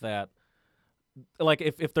scale like that, like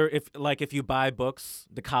if you buy books,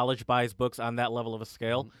 the college buys books on that level of a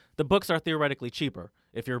scale, the books are theoretically cheaper.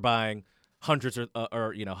 If you're buying hundreds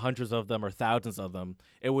hundreds of them or thousands of them,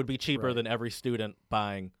 it would be cheaper than every student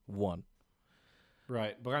buying one.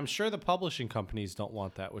 Right, but I'm sure the publishing companies don't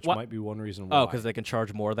want that, which might be one reason why. Oh, because they can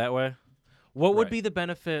charge more that way? What would be the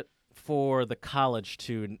benefit for the college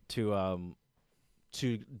to do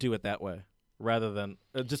it that way rather than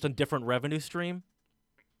just a different revenue stream?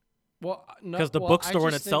 Well, no, because the bookstore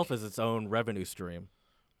in itself is its own revenue stream.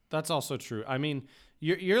 That's also true. I mean,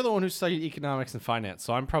 you're the one who studied economics and finance,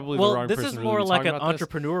 so I'm probably the wrong person. Well, this is more like an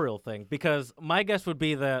entrepreneurial thing, because my guess would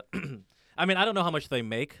be that I mean, I don't know how much they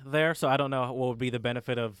make there, so I don't know what would be the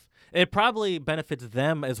benefit of it. Probably benefits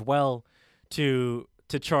them as well to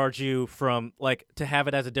charge you from, like, to have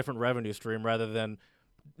it as a different revenue stream rather than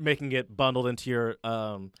making it bundled into your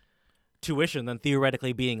tuition than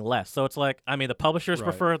theoretically being less. So it's like, I mean, the publishers Right.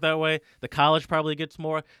 prefer it that way. The college probably gets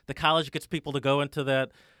more. The college gets people to go into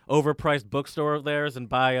that overpriced bookstore of theirs and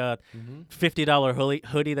buy a $50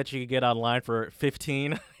 hoodie that you can get online for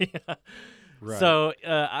 $15. Right. So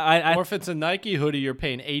I or if it's a Nike hoodie, you're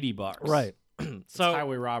paying $80. right. So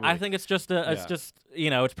highway robbery. I think it's just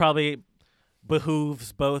it's probably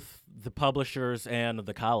behooves both the publishers and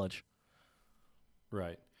the college.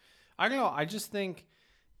 Right. I don't know. I just think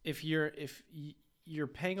if you're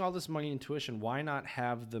paying all this money in tuition, why not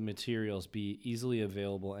have the materials be easily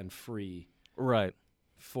available and free Right.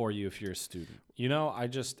 for you if you're a student? You know,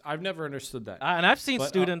 I've never understood that. And I've seen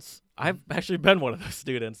students, I've actually been one of those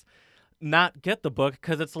students, not get the book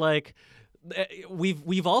because it's like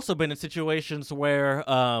we've also been in situations where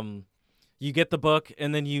you get the book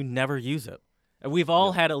and then you never use it. And we've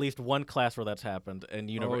all had at least one class where that's happened in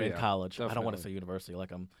college. Definitely. I don't want to say university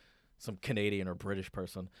like I'm some Canadian or British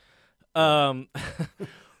person.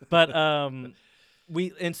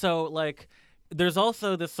 There's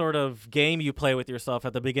also this sort of game you play with yourself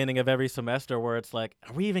at the beginning of every semester where it's like,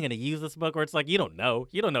 are we even going to use this book? Or it's like, you don't know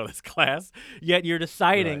this class, yet you're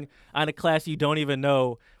deciding on a class you don't even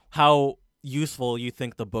know how useful you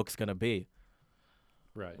think the book's going to be.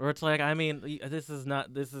 Right. Or it's like, I mean,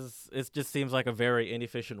 it just seems like a very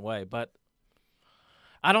inefficient way. But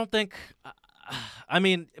I don't think, I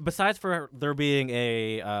mean, besides for there being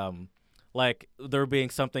there being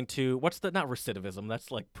something to, not recidivism,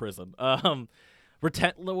 that's like prison.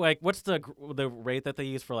 What's the rate that they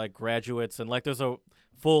use for like graduates, and like there's a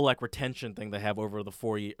full like retention thing they have over the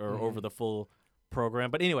 4 year or over the full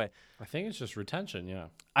program. But anyway, I think it's just retention. Yeah.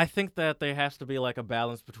 I think that there has to be like a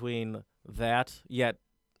balance between that, yet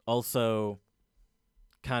also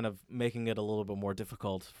kind of making it a little bit more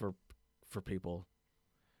difficult for people.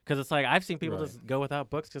 Because it's like I've seen people just go without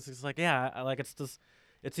books because it's like,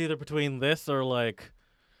 it's either between this or like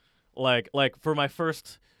for my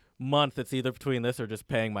first month, it's either between this or just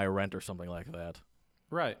paying my rent or something like that.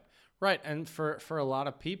 Right. And for a lot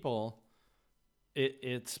of people,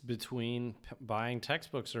 it's between buying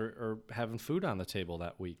textbooks or having food on the table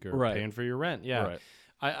that week or paying for your rent. Yeah, right.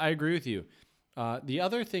 I agree with you. The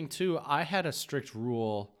other thing too, I had a strict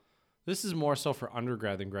rule. This is more so for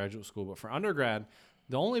undergrad than graduate school, but for undergrad,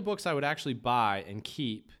 the only books I would actually buy and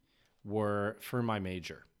keep were for my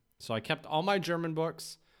major. So I kept all my German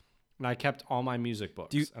books and I kept all my music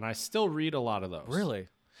books. And I still read a lot of those. Really?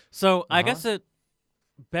 So I guess it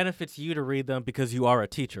benefits you to read them because you are a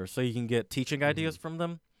teacher, so you can get teaching ideas from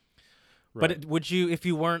them. Right. But would you, if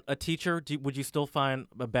you weren't a teacher, would you still find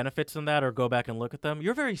benefits in that or go back and look at them?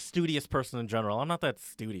 You're a very studious person in general. I'm not that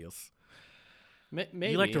studious.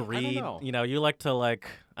 Maybe. You like to read, I don't know. You like to I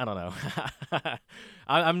don't know.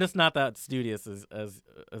 I'm just not that studious as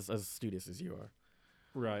studious as you are.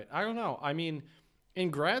 Right. I don't know. I mean, in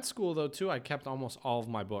grad school though too, I kept almost all of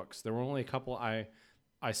my books. There were only a couple I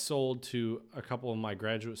sold to a couple of my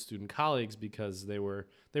graduate student colleagues because they were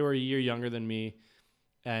a year younger than me,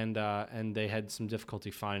 and they had some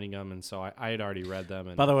difficulty finding them, and so I had already read them.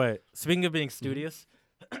 And by the way, speaking of being studious.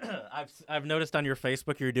 I've noticed on your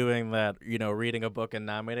Facebook you're doing that, reading a book and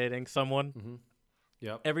nominating someone. Mm-hmm.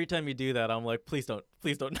 Yep. Every time you do that, I'm like, please don't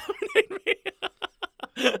nominate me.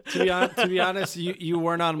 To be honest, you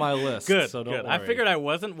weren't on my list. Good. So don't good. worry. I figured I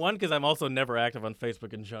wasn't, one, because I'm also never active on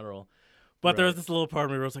Facebook in general. But there was this little part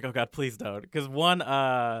of me where I was like, oh God, please don't. Because one,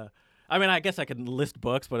 I mean, I guess I could list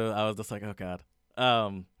books, but I was just like, oh God.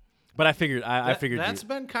 But I figured that's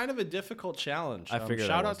been kind of a difficult challenge. I figured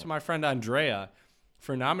shout out to my friend Andrea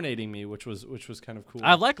for nominating me, which was kind of cool.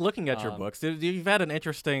 I like looking at your books. You've had an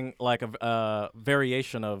interesting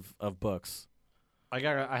variation of books. I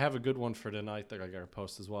have a good one for tonight that I got to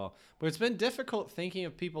post as well. But it's been difficult thinking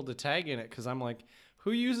of people to tag in it because I'm like,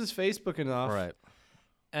 who uses Facebook enough? Right.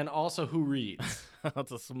 And also, who reads?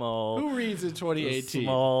 That's a small. Who reads in 2018?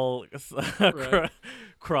 Small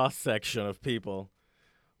cross section of people.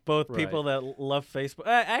 Both people that love Facebook.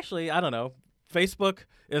 Actually, I don't know. Facebook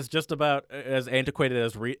is just about as antiquated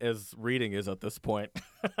as reading is at this point.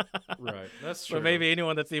 Right, that's true. Or maybe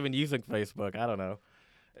anyone that's even using Facebook, I don't know.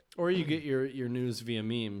 Or you get your news via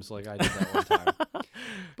memes, like I did that one time.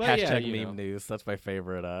 But hashtag meme news. That's my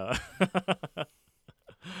favorite.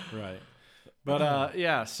 Right.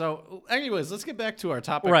 But so anyways, let's get back to our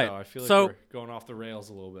topic right. though. I feel like we're going off the rails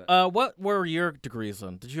a little bit. What were your degrees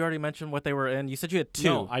in? Did you already mention what they were in? You said you had 2.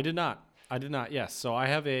 No, I did not. Yes. So I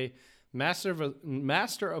have a Master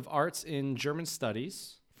of Arts in German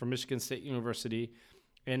Studies from Michigan State University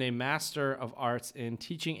and a Master of Arts in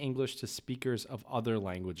Teaching English to Speakers of Other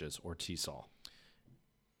Languages, or TESOL.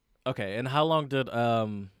 Okay, and how long did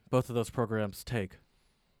both of those programs take?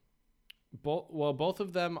 both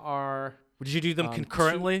of them are. Did you do them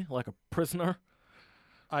concurrently, like a prisoner?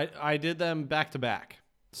 I did them back to back.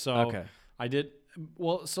 So Okay. I did.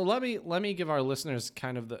 Well, so let me give our listeners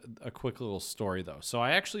kind of a quick little story though. So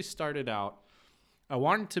I actually started out. I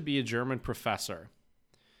wanted to be a German professor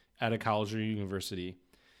at a college or university,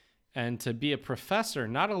 and to be a professor,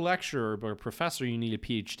 not a lecturer, but a professor, you need a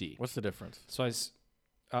PhD. What's the difference? So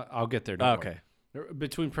I'll get there. Don't Okay. worry.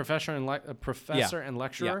 Between professor and and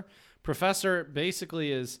lecturer, professor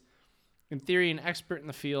basically is, in theory, an expert in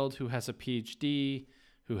the field who has a PhD,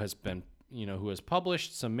 who has been, who has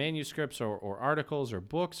published some manuscripts or articles or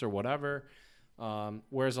books or whatever.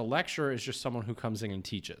 Whereas a lecturer is just someone who comes in and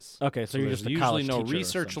teaches. Okay, so you're just a usually college no teacher,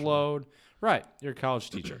 research load. Right, you're a college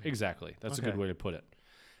teacher. Exactly. That's a good way to put it.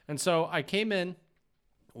 And so I came in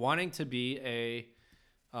wanting to be a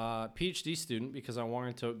PhD student because I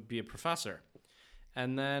wanted to be a professor.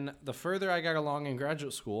 And then the further I got along in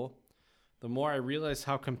graduate school, the more I realized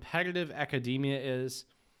how competitive academia is,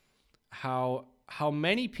 how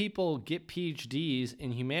many people get PhDs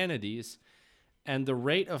in humanities, and the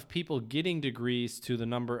rate of people getting degrees to the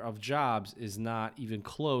number of jobs is not even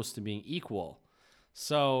close to being equal.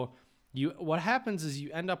 So what happens is you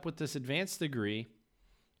end up with this advanced degree,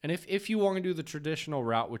 and if you want to do the traditional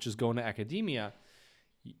route, which is going to academia,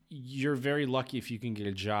 you're very lucky if you can get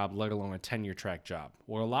a job, let alone a tenure track job.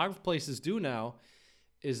 What a lot of places do now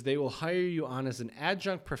is they will hire you on as an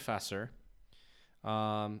adjunct professor,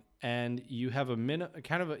 and you have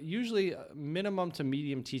usually a minimum to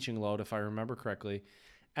medium teaching load, if I remember correctly,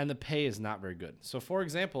 and the pay is not very good. So, for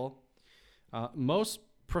example, most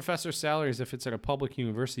professor salaries, if it's at a public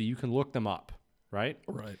university, you can look them up, right?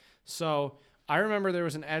 Right. So I remember there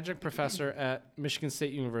was an adjunct professor at Michigan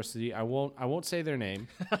State University. I won't say their name.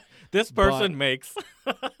 This person makes.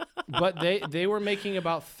 But they were making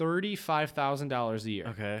about $35,000 a year.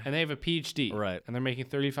 Okay. And they have a PhD. Right. And they're making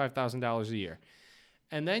 $35,000 a year.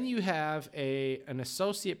 And then you have an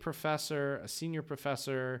associate professor, a senior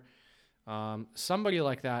professor, somebody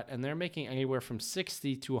like that, and they're making anywhere from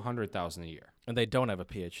 $60,000 to $100,000 a year. And they don't have a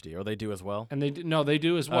PhD, or they do as well? And they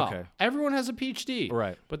do as well. Okay. Everyone has a PhD.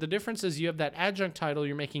 Right. But the difference is you have that adjunct title,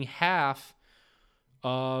 you're making half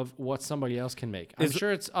of what somebody else can make. I'm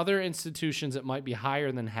sure it's other institutions it might be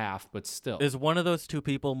higher than half, but still. Is one of those two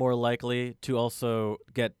people more likely to also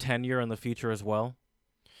get tenure in the future as well?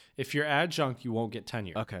 If you're adjunct, you won't get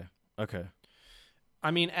tenure. Okay.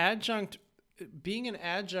 I mean, being an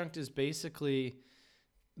adjunct is basically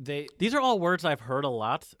These are all words I've heard a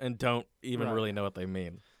lot and don't even really know what they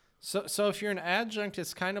mean. So if you're an adjunct,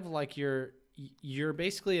 it's kind of like you're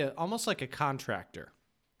basically almost like a contractor,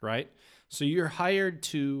 right? So you're hired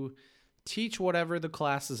to teach whatever the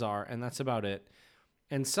classes are, and that's about it.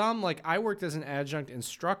 And some, like I worked as an adjunct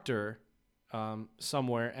instructor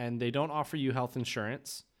somewhere, and they don't offer you health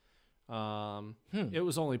insurance. It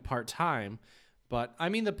was only part-time, but I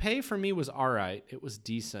mean, the pay for me was all right. It was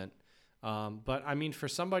decent. But I mean, for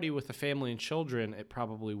somebody with a family and children, it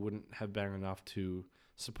probably wouldn't have been enough to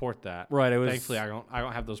support that. Right. Thankfully, I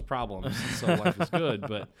don't have those problems, so life is good.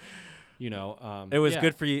 But it was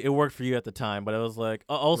good for you. It worked for you at the time, but it was like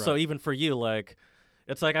also even for you, like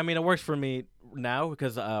it's like, I mean, it works for me now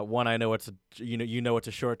because one, I know it's it's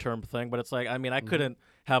a short-term thing, but it's like, I mean, I couldn't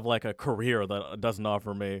have like a career that doesn't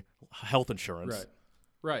offer me health insurance.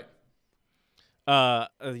 Right. I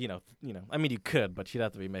mean, you could, but you'd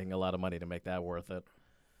have to be making a lot of money to make that worth it.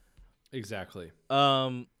 Exactly.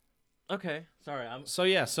 Okay.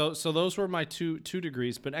 Sorry. So those were my two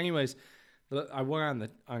degrees. But anyways, I went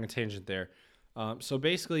on a tangent there. So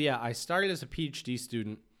basically, I started as a PhD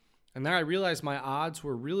student, and then I realized my odds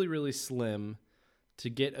were really, really slim to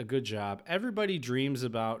get a good job. Everybody dreams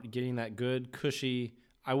about getting that good, cushy.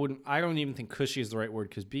 I don't even think cushy is the right word,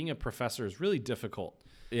 because being a professor is really difficult.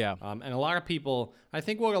 Yeah. And a lot of people, I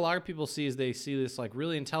think what a lot of people see is they see this like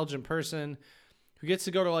really intelligent person who gets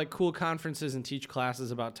to go to like cool conferences and teach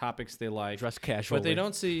classes about topics they like. Dress casually. But they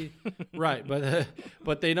don't see, right.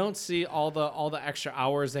 But they don't see all the extra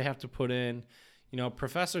hours they have to put in.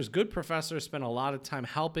 Good professors spend a lot of time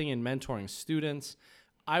helping and mentoring students.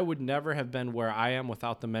 I would never have been where I am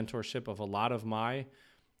without the mentorship of a lot of my,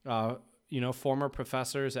 former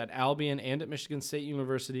professors at Albion and at Michigan State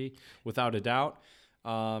University, without a doubt.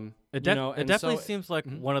 It definitely seems like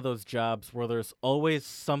one of those jobs where there's always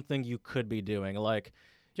something you could be doing. Like,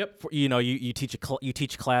 yep, you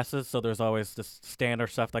teach classes, so there's always this standard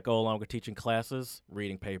stuff that go along with teaching classes,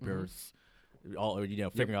 reading papers,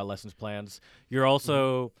 figuring out lessons plans. You're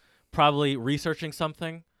also probably researching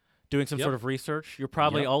something, doing some sort of research. You're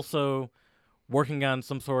probably also working on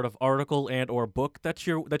some sort of article and or book that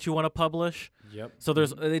you want to publish. Yep. So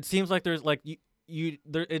it seems like there's like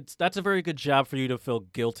that's a very good job for you to feel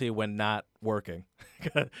guilty when not working,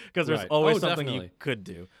 because there's Right. always Oh, something definitely. you could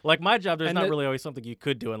do. Like my job, there's And not really always something you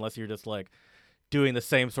could do unless you're just like doing the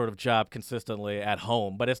same sort of job consistently at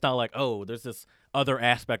home. But it's not like, oh, there's this other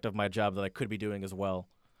aspect of my job that I could be doing as well.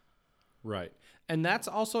 Right. And that's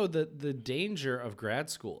also the danger of grad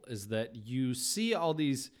school, is that you see all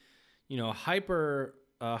these, hyper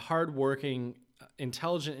hardworking,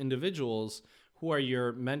 intelligent individuals who are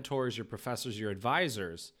your mentors, your professors, your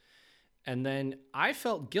advisors. And then I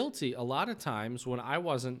felt guilty a lot of times when I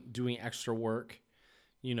wasn't doing extra work,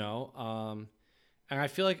 and I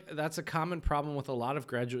feel like that's a common problem with a lot of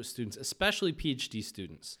graduate students, especially PhD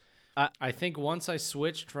students. I think once I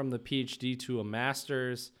switched from the PhD to a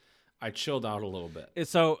master's, I chilled out a little bit.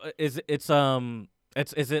 So is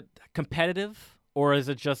it competitive, or is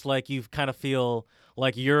it just like you kind of feel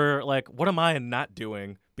like you're like, what am I not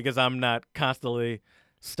doing because I'm not constantly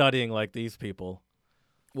studying like these people?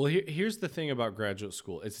 Well, here's the thing about graduate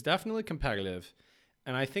school. It's definitely competitive,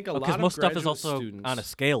 and I think a lot of most stuff is graduate also students, on a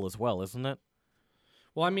scale as well, isn't it?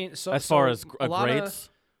 well, I mean, so As far so as a lot grades,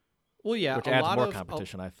 well, yeah, which a adds lot more of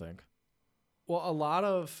competition, I think. well, a lot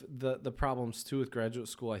of the problems too with graduate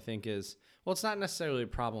school, I think, is, well, it's not necessarily a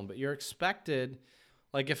problem, but you're expected.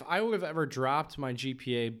 Like, if I would have ever dropped my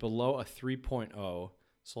GPA below a 3.0,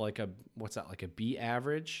 so like what's that, like a B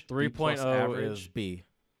average? 3.0 average? is B.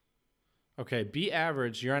 Okay, B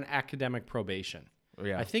average, you're on academic probation.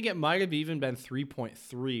 Yeah. I think it might have even been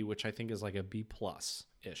 3.3, which I think is like a B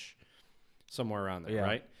plus-ish, somewhere around there, Yeah.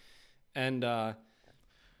 right? And But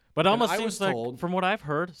it almost I seems was like, told- from what I've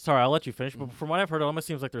heard, sorry, I'll let you finish, but from what I've heard, it almost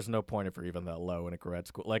seems like there's no point if you're even that low in a grad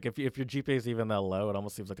school. Like, if your GPA is even that low, it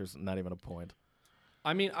almost seems like there's not even a point.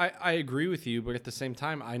 I mean, I agree with you, but at the same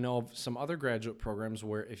time, I know of some other graduate programs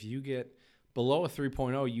where if you get below a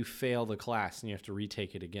 3.0, you fail the class and you have to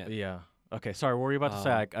retake it again. Yeah. Okay, sorry, what were you about to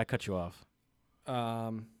say? I cut you off.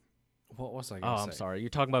 What was I going to say? I'm sorry. You're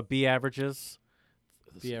talking about B averages?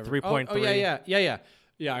 The average- 3.3? Oh,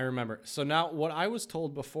 yeah, I remember. So now what I was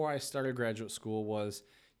told before I started graduate school was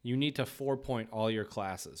you need to 4-point all your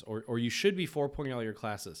classes, or you should be 4-pointing all your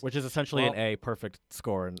classes. Which is essentially an A, perfect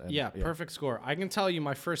score. And Yeah, perfect score. I can tell you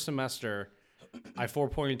my first semester, I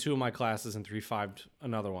 4-pointed 2 of my classes and 3-5'd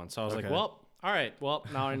another one. So I was like, Okay. well, all right. Well,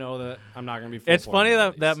 now I know that I'm not going to be 4-pointing. It's funny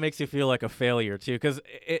all that these. makes you feel like a failure, too, because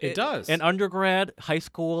It does. In undergrad, high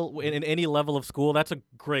school, in any level of school, that's a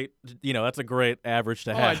great, average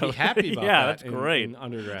to have. I'd be happy about yeah, that. that's great. In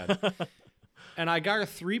undergrad. And I got a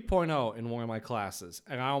 3.0 in one of my classes,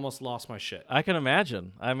 and I almost lost my shit. I can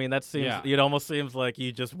imagine. I mean, that seems. Yeah. It almost seems like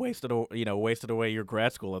you just wasted away your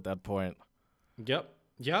grad school at that point. Yep.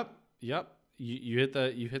 You hit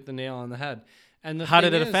the nail on the head. And the How thing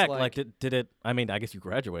did it is, affect? like did it? I mean, I guess you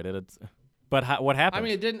graduated. But what happened? I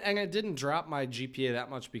mean, it didn't drop my GPA that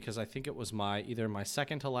much because I think it was either my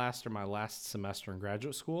second to last or my last semester in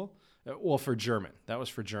graduate school. Well, for German. That was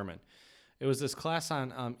for German. It was this class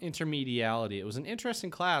on intermediality. It was an interesting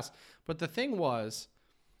class, but the thing was,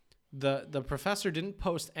 the professor didn't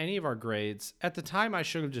post any of our grades. At the time, I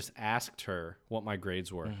should have just asked her what my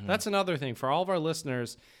grades were. Mm-hmm. That's another thing for all of our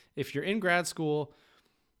listeners. If you're in grad school,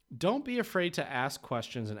 don't be afraid to ask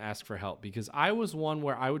questions and ask for help, because I was one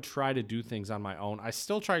where I would try to do things on my own. I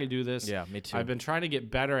still try to do this. Yeah, me too. I've been trying to get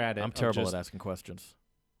better at it. I'm terrible at asking questions.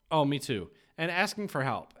 Oh, me too. And asking for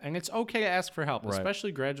help. And it's okay to ask for help, Right.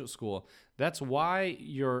 especially graduate school. That's why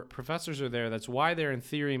your professors are there. That's why they're, in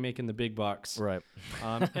theory, making the big bucks. Right.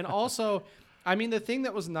 And also, I mean, the thing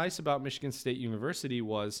that was nice about Michigan State University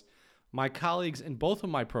was my colleagues in both of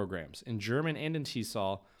my programs, in German and in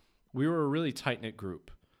TESOL, we were a really tight-knit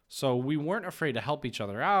group. So we weren't afraid to help each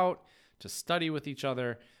other out, to study with each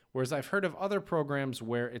other, whereas I've heard of other programs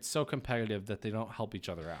where it's so competitive that they don't help each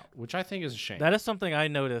other out, which I think is a shame. That is something I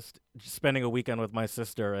noticed spending a weekend with my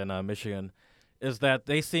sister in Michigan, is that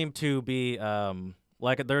they seem to be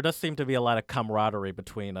there does seem to be a lot of camaraderie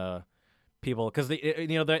between people, because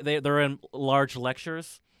they're in large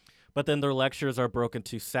lectures, but then their lectures are broken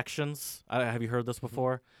into sections. Have you heard this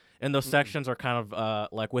before? And those sections are kind of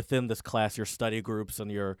like within this class, your study groups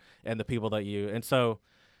and the people that and so.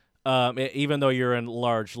 Even though you're in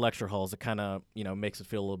large lecture halls, it kind of makes it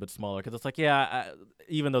feel a little bit smaller, because it's like,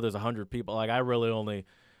 even though there's 100 people, like I really only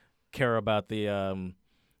care about the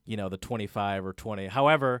the 25 or 20.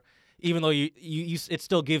 However, even though you it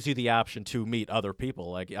still gives you the option to meet other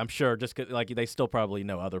people. Like, I'm sure just like they still probably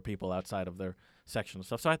know other people outside of their section and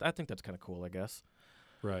stuff. So I think that's kind of cool, I guess.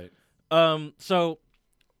 Right. So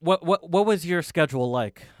what was your schedule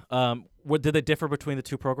like? Did they differ between the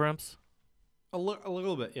two programs? A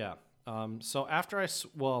little bit, yeah. So after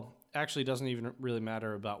well, actually, it doesn't even really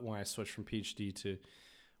matter about when I switched from PhD to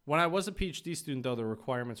when I was a PhD student. Though the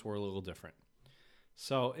requirements were a little different.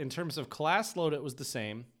 So in terms of class load, it was the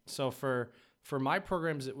same. So for my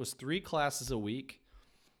programs, it was 3 classes a week,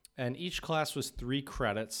 and each class was 3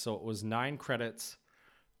 credits. So it was 9 credits,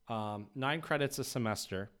 9 credits a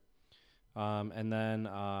semester, and then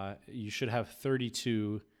you should have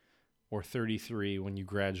 32 or 33 when you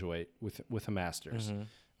graduate with a master's.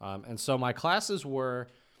 And so my classes were,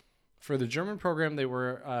 for the German program, they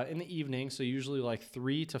were in the evening, so usually like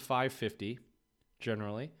 3 to 5:50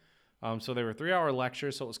 generally. So they were 3-hour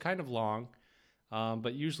lectures, so it was kind of long,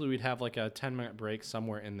 but usually we'd have like a 10-minute break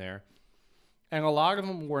somewhere in there. And a lot of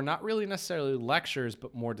them were not really necessarily lectures,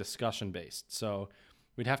 but more discussion-based. So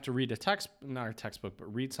we'd have to read not a textbook,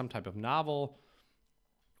 but read some type of novel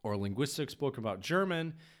or linguistics book about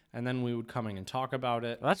German, and then we would come in and talk about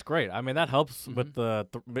it. Well, that's great. I mean, that helps with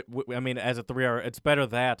I mean, as a 3-hour, it's better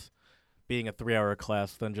that being a 3-hour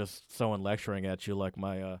class than just someone lecturing at you like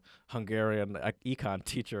my Hungarian econ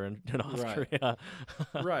teacher in Austria.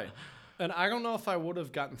 Right. And I don't know if I would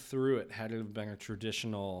have gotten through it had it been a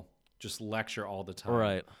traditional just lecture all the time.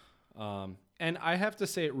 Right. And I have to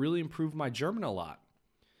say it really improved my German a lot.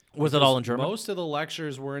 Was it all in German? Most of the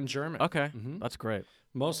lectures were in German. Okay. That's great.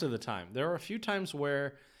 Most of the time. There were a few times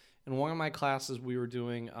where in one of my classes we were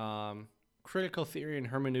doing critical theory and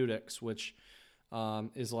hermeneutics, which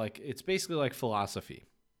is like, it's basically like philosophy,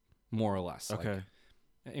 more or less. Okay.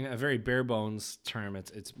 Like, in a very bare bones term,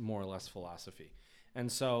 it's more or less philosophy.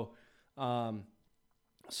 And so,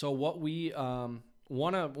 what we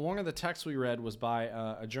one of the texts we read was by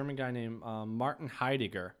a German guy named Martin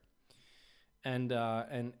Heidegger, and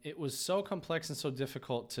it was so complex and so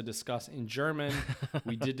difficult to discuss in German.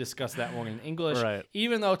 We did discuss that one in English, right?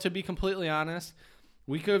 Even though, to be completely honest,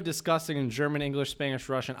 we could have discussed it in German, English, Spanish,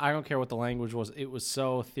 Russian. I don't care what the language was. It was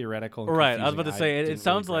so theoretical and right. confusing. I was about to say it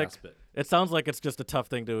sounds really like it sounds like it's just a tough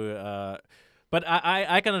thing to. But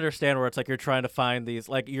I can understand where it's like you're trying to find these,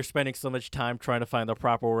 like you're spending so much time trying to find the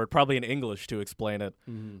proper word, probably in English to explain it,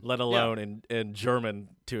 let alone in German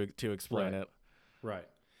to explain it. Right.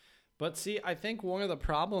 But see, I think one of the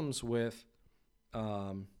problems with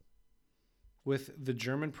the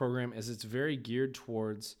German program is it's very geared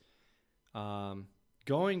towards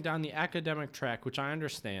going down the academic track, which I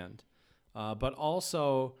understand, but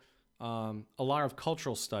also a lot of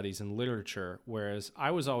cultural studies and literature, whereas I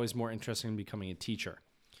was always more interested in becoming a teacher.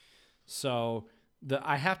 So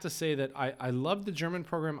I have to say that I loved the German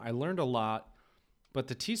program. I learned a lot, but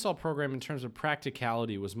the TESOL program in terms of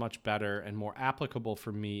practicality was much better and more applicable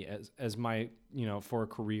for me as my, for a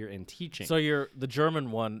career in teaching. So the German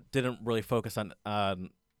one didn't really focus on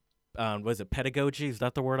was it pedagogy? Is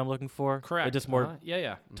that the word I'm looking for? Correct. It just more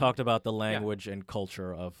talked about the language and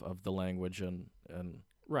culture of the language and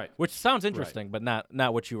right. Which sounds interesting, but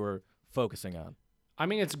not what you were focusing on. I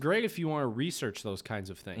mean, it's great if you want to research those kinds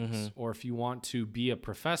of things, or if you want to be a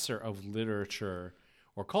professor of literature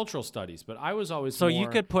or cultural studies. But I was always you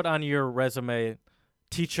could put on your resume,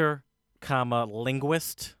 teacher,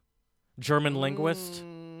 linguist, German linguist.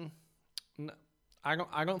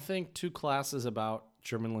 I don't think 2 classes about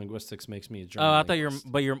German linguistics makes me a German. Oh, I thought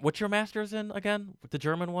linguist. what's your master's in again? The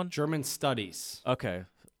German one? German studies. Okay.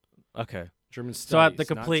 German studies. So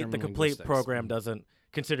the complete program doesn't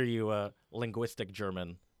consider you a linguistic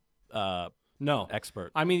German no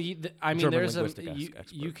expert. I mean German there's expert.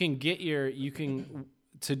 you can get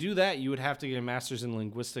to do that you would have to get a master's in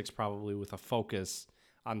linguistics, probably with a focus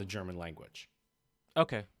on the German language.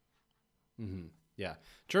 Okay. Yeah.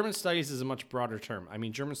 German studies is a much broader term. I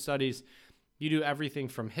mean, German studies, you do everything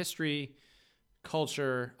from history,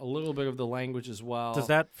 culture, a little bit of the language as well. Does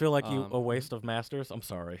that feel like a waste of masters? I'm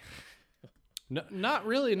sorry. No, not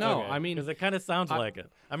really, no. Okay. I mean, because it kind of sounds like it.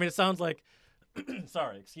 I mean, it sounds like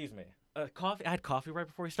sorry, excuse me. Coffee. I had coffee right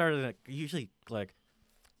before we started, and it usually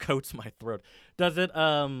coats my throat. Does it?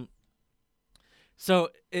 So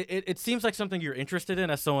it seems like something you're interested in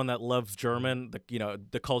as someone that loves German,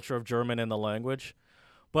 the culture of German and the language.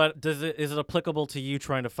 But is it applicable to you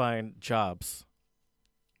trying to find jobs?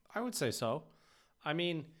 I would say so. I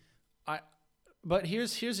mean, but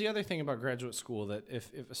here's the other thing about graduate school, that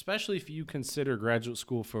especially if you consider graduate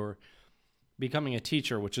school for becoming a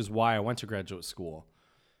teacher, which is why I went to graduate school,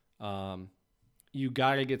 you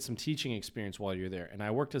got to get some teaching experience while you're there. And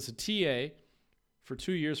I worked as a TA for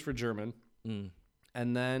 2 years for German.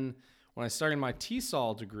 And then when I started my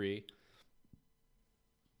TESOL degree,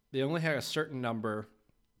 they only had a certain number.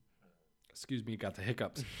 Excuse me, got the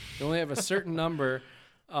hiccups. They only have a certain number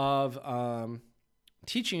of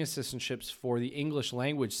teaching assistantships for the English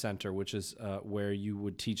Language Center, which is where you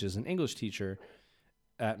would teach as an English teacher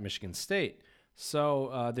at Michigan State.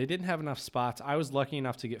 So they didn't have enough spots. I was lucky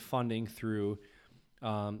enough to get funding through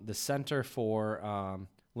the Center for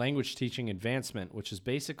Language Teaching Advancement, which is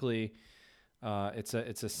basically it's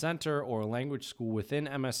a center or a language school within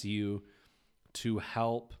MSU to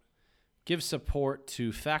help give support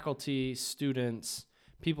to faculty, students,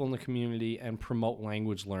 people in the community, and promote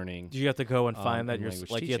language learning. Do you have to go and find that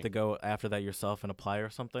language you have to go after that yourself and apply or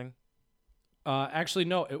something? Actually,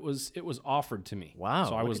 no. It was offered to me. Wow,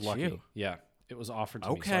 So I look was at lucky. you. Yeah, it was offered to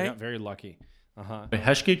me. So I Okay. got very lucky. Uh-huh.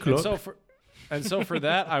 Club. And so for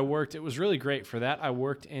that, I worked. It was really great. For that, I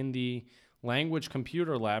worked in the language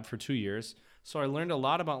computer lab for 2 years. So I learned a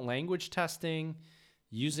lot about language testing,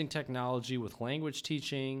 using technology with language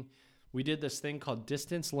teaching. We did this thing called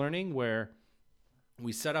distance learning where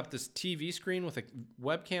we set up this TV screen with a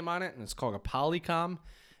webcam on it, and it's called a Polycom.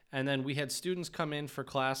 And then we had students come in for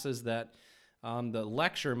classes that the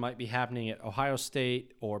lecture might be happening at Ohio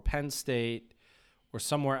State or Penn State or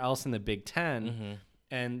somewhere else in the Big Ten,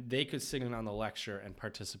 and they could sit in on the lecture and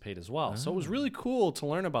participate as well. So it was really cool to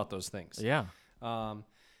learn about those things. Yeah. And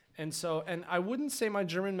I wouldn't say my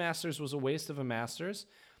German master's was a waste of a master's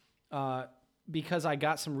because I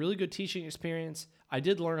got some really good teaching experience. I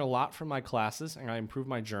did learn a lot from my classes, and I improved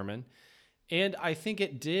my German. And I think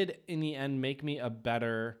it did, in the end, make me a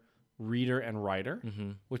better reader and writer,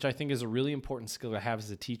 which I think is a really important skill to have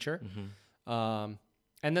as a teacher.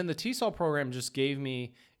 And then the TESOL program just gave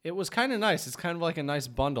me, it was kind of nice. It's kind of like a nice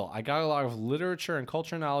bundle. I got a lot of literature and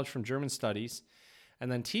culture knowledge from German studies.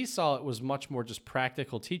 And then TESOL, it was much more just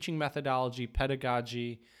practical teaching methodology,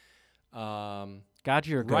 pedagogy,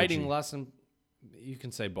 Gaji or writing Goji? lesson. You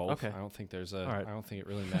can say both. Okay. I don't think there's All right. I don't think it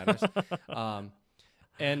really matters.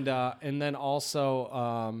 And then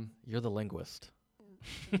also, You're the linguist.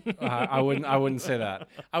 I wouldn't say that.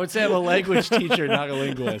 I would say I'm a language teacher, not a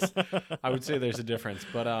linguist. I would say there's a difference,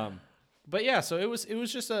 but yeah. So it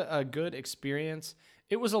was just a good experience.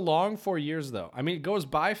 It was a long 4 years though. I mean, it goes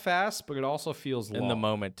by fast, but it also feels long. In the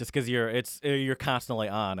moment, just because you're constantly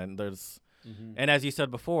on, and there's, and as you said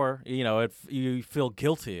before, you feel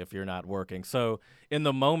guilty if you're not working. So in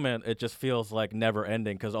the moment, it just feels like never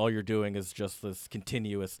ending because all you're doing is just this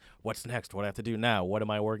continuous. What's next? What do I have to do now? What am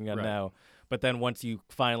I working on now? But then once you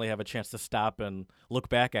finally have a chance to stop and look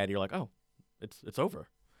back at it, you're like, oh, it's over.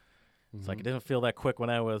 It's like it didn't feel that quick when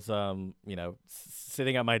I was,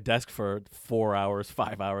 sitting at my desk for 4 hours,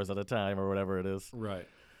 5 hours at a time, or whatever it is. Right.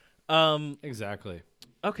 Exactly.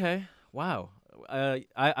 Okay. Wow.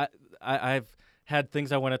 I've had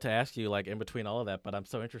things I wanted to ask you like in between all of that, but I'm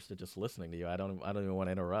so interested just listening to you. I don't even want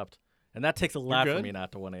to interrupt, and that takes a lot for good? me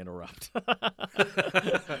not to want to interrupt.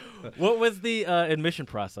 What was the admission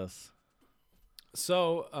process?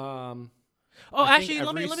 So, Oh, I think actually, let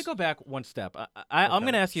every me go back one step. I'm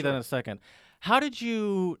going to ask you that in a second. How did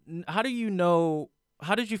you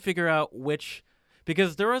figure out which?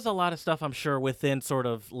 Because there is a lot of stuff I'm sure within sort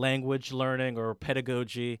of language learning or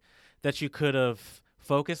pedagogy that you could have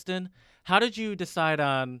focused in. How did you decide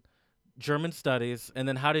on German studies, and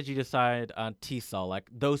then how did you decide on TESOL? Like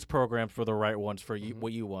those programs were the right ones for you,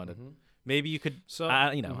 what you wanted. Maybe you could. So,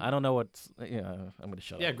 I don't know what's. I'm going to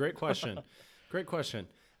shut up. yeah, great question. Great question.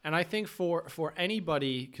 And I think for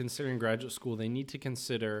anybody considering graduate school, they need to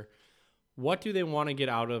consider what do they want to get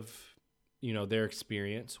out of, their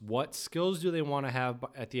experience? What skills do they want to have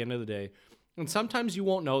at the end of the day? And sometimes you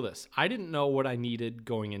won't know this. I didn't know what I needed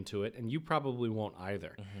going into it, and you probably won't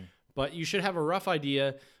either. But you should have a rough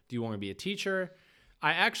idea. Do you want to be a teacher?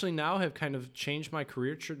 I actually now have kind of changed my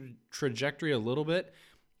career trajectory a little bit.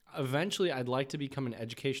 Eventually, I'd like to become an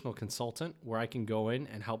educational consultant where I can go in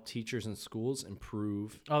and help teachers in schools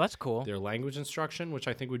improve Oh, that's cool. their language instruction, which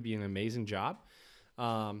I think would be an amazing job.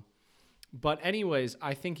 But anyways,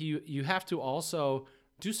 I think you have to also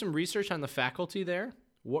do some research on the faculty there,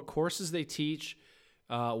 what courses they teach,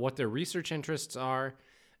 what their research interests are.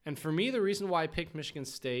 And for me, the reason why I picked Michigan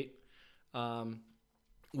State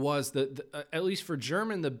was that, at least for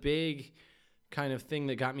German, the big kind of thing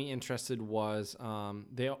that got me interested was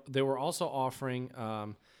they were also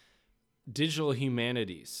offering digital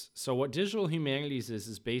humanities. So what digital humanities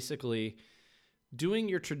is basically doing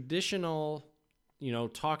your traditional,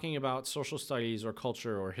 talking about social studies or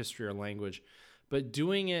culture or history or language, but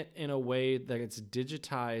doing it in a way that it's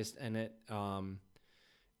digitized, and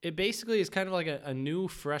it basically is kind of like a new,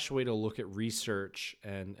 fresh way to look at research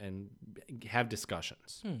and have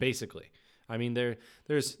discussions, basically. I mean,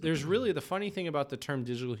 there's really, the funny thing about the term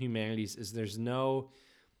digital humanities is there's no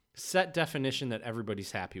set definition that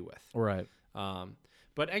everybody's happy with. Right.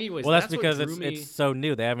 But anyways, Well, that's what because drew me. it's so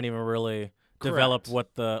new. They haven't even really developed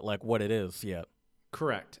what it is yet.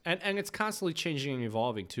 Correct. And it's constantly changing and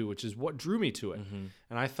evolving too, which is what drew me to it. Mm-hmm.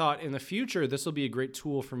 And I thought in the future, this will be a great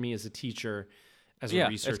tool for me as a teacher, as a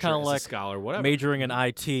researcher, it's kind of as like a scholar, whatever. majoring in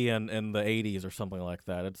IT in the 80s or something like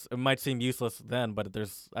that. It might seem useless then, but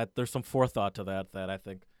there's some forethought to that I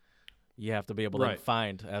think you have to be able to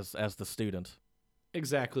find as the student.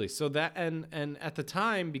 Exactly. So that and at the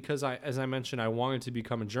time, because as I mentioned, I wanted to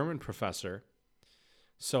become a German professor.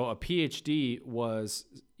 So a PhD was,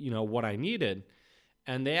 what I needed.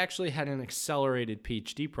 And they actually had an accelerated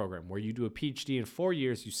PhD program where you do a PhD in 4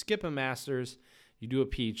 years, you skip a master's, you do a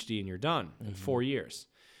PhD, and you're done in 4 years.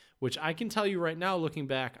 Which I can tell you right now, looking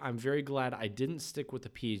back, I'm very glad I didn't stick with the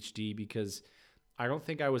PhD because I don't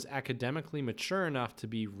think I was academically mature enough to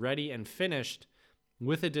be ready and finished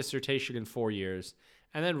with a dissertation in 4 years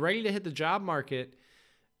and then ready to hit the job market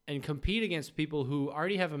and compete against people who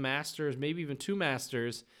already have a master's, maybe even 2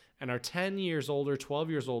 masters, and are 10 years older, 12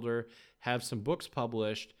 years older, have some books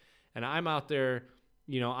published, and I'm out there,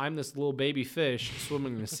 I'm this little baby fish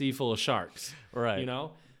swimming in a sea full of sharks. Right.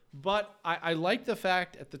 But I liked the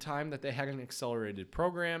fact at the time that they had an accelerated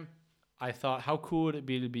program. I thought, how cool would it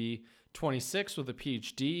be to be 26 with a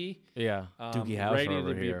PhD? Yeah, Doogie Howser ready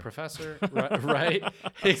over to be here. a professor, right?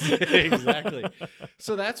 Exactly.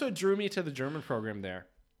 So that's what drew me to the German program there.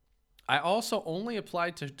 I also only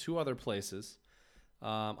applied to 2 other places.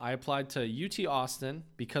 I applied to UT Austin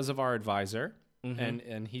because of our advisor,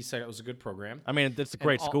 and he said it was a good program. I mean, it's a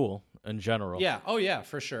great school in general. Yeah. Oh, yeah,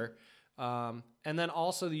 for sure. And then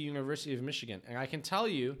also the University of Michigan. And I can tell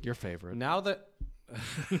you... Your favorite. Now that...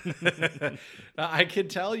 I can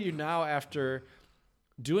tell you now after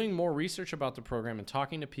doing more research about the program and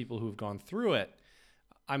talking to people who have gone through it,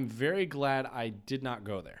 I'm very glad I did not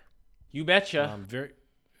go there. You betcha. I'm very,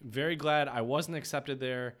 very glad I wasn't accepted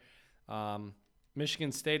there.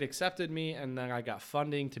 Michigan State accepted me, and then I got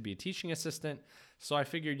funding to be a teaching assistant. So I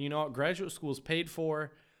figured, graduate school is paid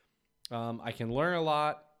for. I can learn a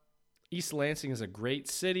lot. East Lansing is a great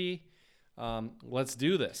city. Let's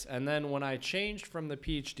do this. And then when I changed from the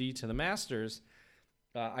PhD to the master's,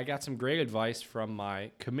 I got some great advice from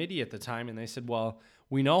my committee at the time, and they said, well,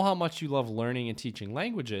 we know how much you love learning and teaching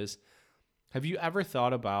languages. Have you ever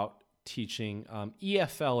thought about teaching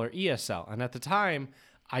EFL or ESL? And at the time,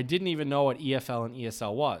 I didn't even know what EFL and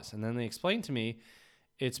ESL was. And then they explained to me,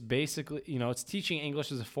 it's basically, it's teaching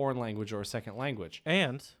English as a foreign language or a second language.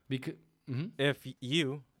 And if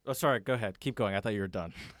you... Oh, sorry, go ahead. Keep going. I thought you were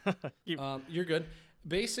done. You're good.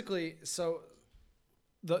 Basically, so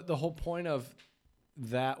the whole point of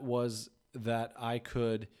that was that I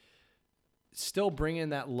could still bring in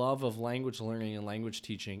that love of language learning and language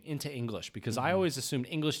teaching into English, because I always assumed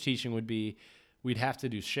English teaching would be we'd have to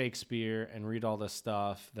do Shakespeare and read all this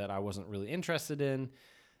stuff that I wasn't really interested in.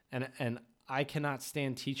 And I cannot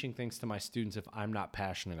stand teaching things to my students if I'm not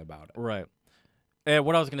passionate about it. Right. And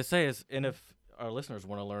what I was going to say is, and if our listeners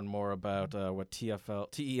want to learn more about what TEFL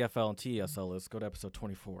and TESL is, go to episode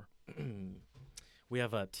 24. We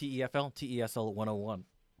have a TEFL, TESL 101.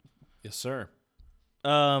 Yes, sir.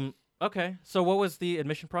 Okay. So what was the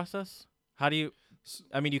admission process? How do you...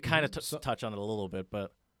 I mean, you kind of touch on it a little bit,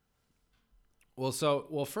 but...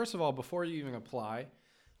 Well, first of all, before you even apply,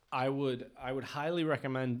 I would highly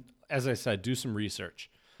recommend, as I said, do some research.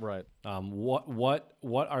 Right. What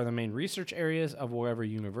are the main research areas of whatever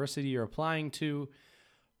university you're applying to?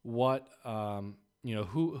 What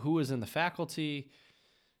who is in the faculty?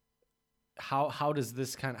 How does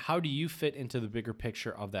this how do you fit into the bigger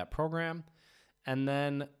picture of that program? And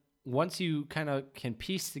then once you kind of can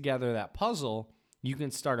piece together that puzzle, you can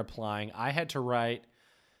start applying. I had to write,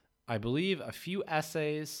 I believe, a few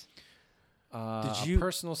essays. Did you a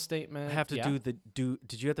personal statement? Have to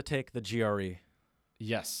Did you have to take the GRE?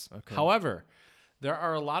 Yes. Okay. However, there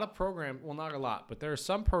are a lot of programs. Well, not a lot, but there are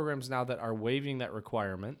some programs now that are waiving that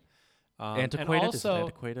requirement. Antiquated? And also, is it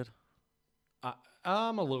antiquated?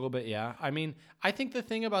 A little bit, yeah. I mean, I think the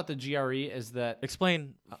thing about the GRE is that...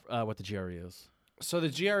 Explain what the GRE is. So the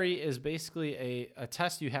GRE is basically a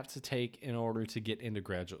test you have to take in order to get into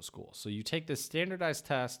graduate school. So you take this standardized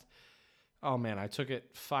test. Oh, man, I took it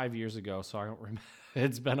 5 years ago, so I don't remember.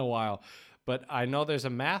 It's been a while. But I know there's a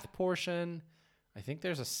math portion. I think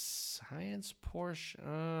there's a science portion.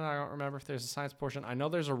 I don't remember if there's a science portion. I know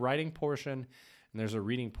there's a writing portion and there's a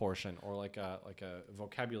reading portion, or like a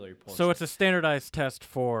vocabulary portion. So it's a standardized test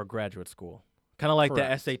for graduate school, kind of like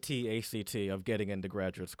Correct. the SAT, ACT of getting into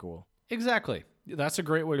graduate school. Exactly. That's a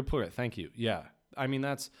great way to put it. Thank you. Yeah. I mean,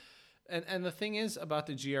 that's and the thing is about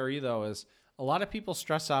the GRE though is a lot of people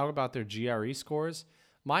stress out about their GRE scores.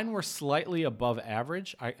 Mine were slightly above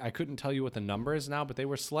average. I couldn't tell you what the number is now, but they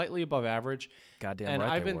were slightly above average. Goddamn and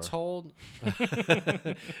right I've they been were. told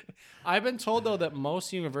I've been told though that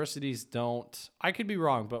most universities don't. I could be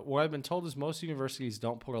wrong, but what I've been told is most universities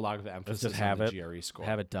don't put a lot of Let's emphasis just on have the it. GRE score.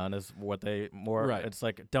 Have it done is what they more. Right. It's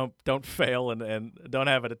like don't fail and don't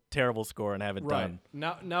have a terrible score and have it Right.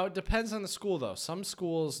 done. Now it depends on the school though. Some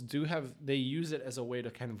schools they use it as a way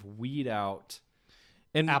to kind of weed out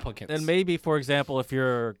applicants. And maybe, for example, if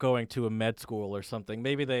you're going to a med school or something,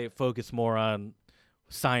 maybe they focus more on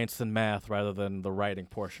science and math rather than the writing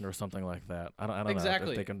portion or something like that. I don't Exactly.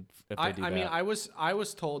 know if they do that. mean, I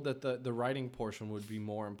was told that the writing portion would be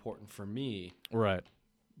more important for me Right.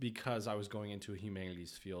 because I was going into a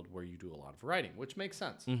humanities field where you do a lot of writing, which makes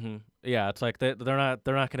sense. Mm-hmm. Yeah, it's like they're not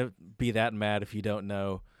going to be that mad if you don't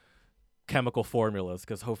know chemical formulas,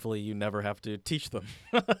 because hopefully you never have to teach them.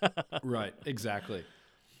 Right, exactly.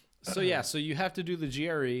 So you have to do the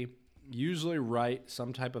GRE, usually write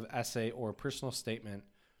some type of essay or personal statement,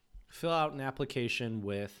 fill out an application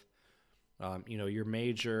with, your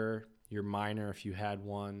major, your minor if you had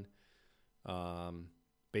one,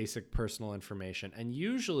 basic personal information, and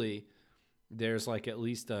usually there's like at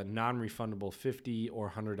least a non-refundable $50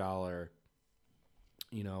 or $100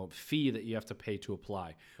 fee that you have to pay to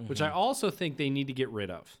apply, which I also think they need to get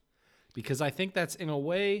rid of, because I think that's in a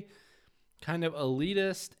way kind of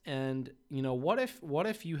elitist. And what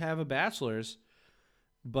if you have a bachelor's,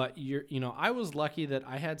 but I was lucky that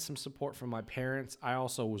I had some support from my parents. I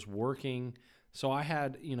also was working, so I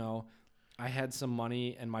had some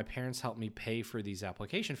money, and my parents helped me pay for these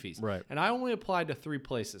application fees. Right. And I only applied to 3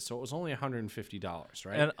 places, so it was only $150,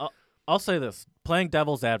 right? And I'll say this, playing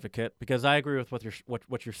devil's advocate, because I agree with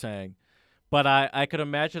what you're saying, but I could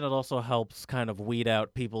imagine it also helps kind of weed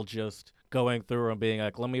out people just going through and being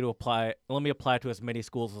like, let me apply to as many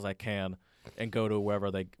schools as I can and go to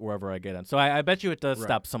wherever I get in. So I bet you it does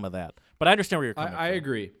stop some of that. But I understand where you're coming from. I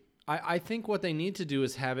agree. I think what they need to do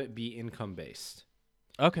is have it be income based.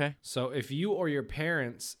 Okay. So if you or your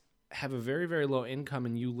parents have a very, very low income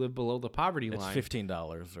and you live below the poverty line, it's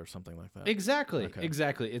 $15 or something like that. Exactly. Okay.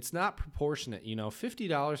 Exactly. It's not proportionate.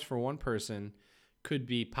 $50 for one person could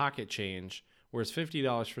be pocket change, whereas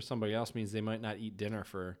 $50 for somebody else means they might not eat dinner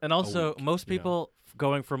for And also, a week, most people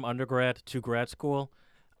going from undergrad to grad school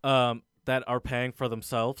that are paying for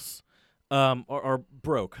themselves are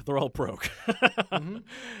broke. They're all broke. Mm-hmm.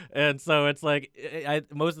 And so it's like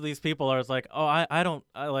most of these people are like, oh, I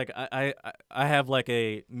have like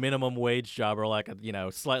a minimum wage job, or like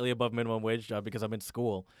a slightly above minimum wage job because I'm in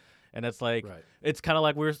school. And it's like It's kind of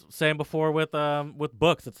like we were saying before with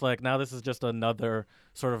books. It's like now this is just another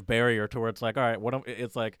sort of barrier to where it's like, all right,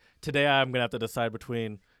 it's like today I'm gonna have to decide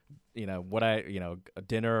between a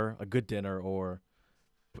good dinner or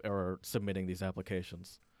submitting these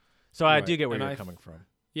applications. So I do get where you're coming from.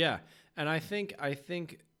 Yeah, and I think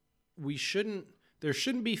there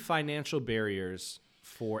shouldn't be financial barriers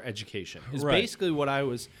for education. Is basically what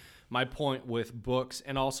my point with books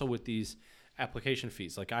and also with these application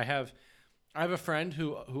fees. Like I have a friend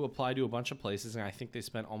who applied to a bunch of places, and I think they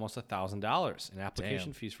spent almost $1,000 in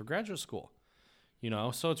application fees for graduate school.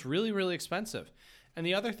 So it's really, really expensive. And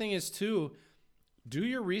the other thing is too, do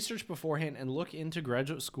your research beforehand and look into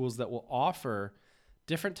graduate schools that will offer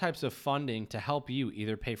different types of funding to help you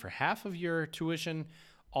either pay for half of your tuition,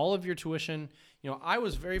 all of your tuition. I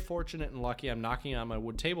was very fortunate and lucky. I'm knocking on my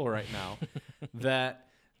wood table right now that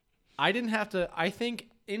I didn't have to. I think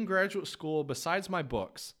in graduate school, besides my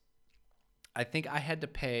books, I think I had to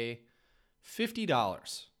pay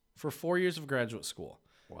 $50 for 4 years of graduate school.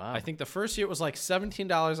 Wow. I think the first year it was like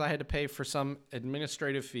 $17 I had to pay for some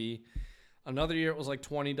administrative fee. Another year it was like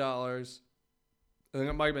 $20. I think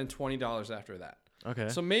it might have been $20 after that. Okay.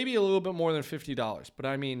 So maybe a little bit more than $50, but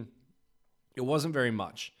I mean, it wasn't very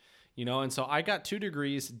much, and so I got 2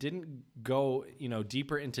 degrees, didn't go,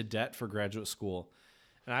 deeper into debt for graduate school.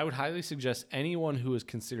 And I would highly suggest anyone who is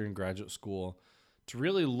considering graduate school to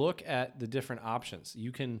really look at the different options.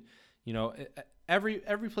 You can,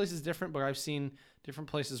 every place is different, but I've seen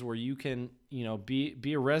different places where you can,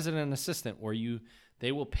 be a resident assistant where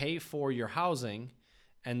they will pay for your housing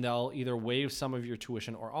and they'll either waive some of your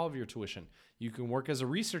tuition or all of your tuition. You can work as a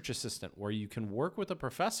research assistant where you can work with a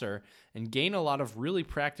professor and gain a lot of really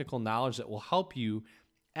practical knowledge that will help you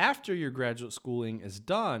after your graduate schooling is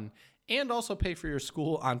done, and also pay for your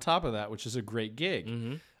school on top of that, which is a great gig.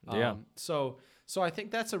 Mm-hmm. Yeah. So I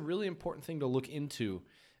think that's a really important thing to look into.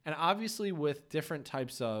 And obviously with different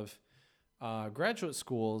types of graduate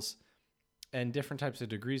schools and different types of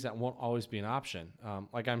degrees, that won't always be an option.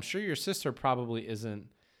 Like I'm sure your sister probably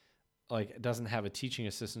doesn't have a teaching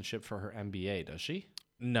assistantship for her MBA, does she?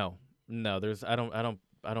 No, there's I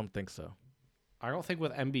don't think so. I don't think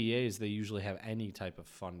with MBAs they usually have any type of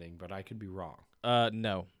funding, but I could be wrong.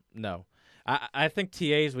 No. I think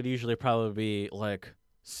TAs would usually probably be like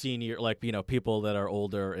senior, like people that are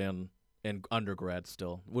older in undergrad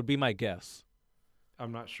still would be my guess.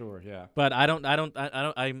 I'm not sure. Yeah. But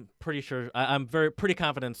I'm pretty sure. I'm pretty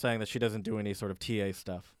confident in saying that she doesn't do any sort of TA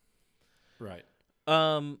stuff. Right.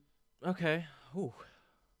 Okay. Ooh.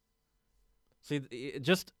 See,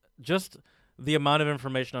 just the amount of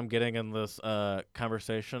information I'm getting in this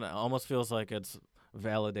conversation almost feels like it's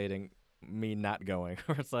validating me not going.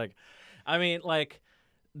 It's like, I mean, like,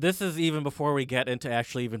 this is even before we get into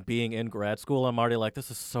actually even being in grad school. I'm already like,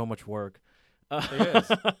 this is so much work. It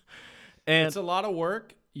is. And it's a lot of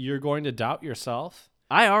work. You're going to doubt yourself.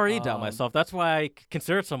 I already doubt myself. That's why I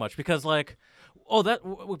consider it so much, because like,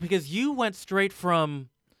 because you went straight from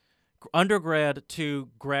undergrad to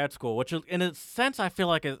grad school, which in a sense I feel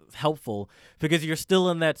like is helpful because you're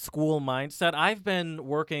still in that school mindset. I've been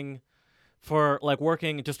working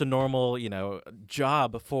just a normal,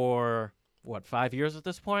 job for 5 years at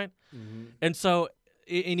this point. Mm-hmm. And so,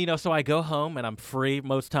 so I go home and I'm free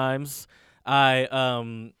most times. I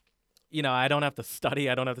don't have to study.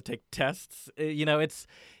 I don't have to take tests.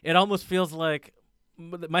 It almost feels like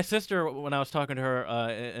my sister, when I was talking to her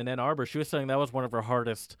in Ann Arbor, she was saying that was one of her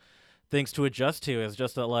hardest things to adjust to, is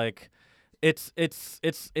just that, like, it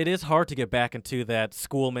is hard to get back into that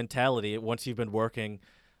school mentality once you've been working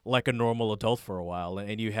like a normal adult for a while,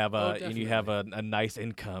 and you have a nice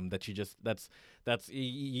income that you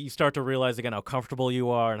start to realize again how comfortable you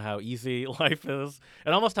are and how easy life is,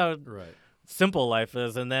 and almost how simple life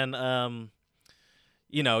is. And then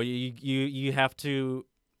you have to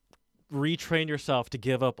retrain yourself to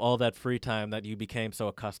give up all that free time that you became so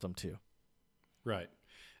accustomed to. Right.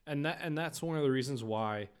 And that's one of the reasons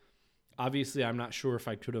why, obviously, I'm not sure if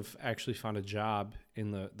I could have actually found a job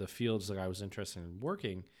in the fields that I was interested in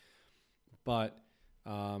working, but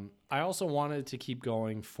I also wanted to keep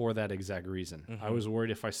going for that exact reason. Mm-hmm. I was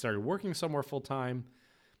worried if I started working somewhere full time,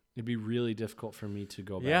 it'd be really difficult for me to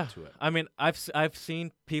go back to it. I mean, I've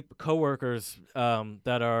seen coworkers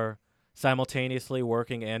that are simultaneously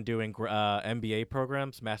working and doing MBA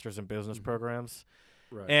programs, Masters in Business programs.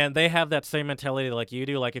 Right. And they have that same mentality like you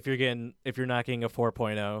do. Like if you're not getting a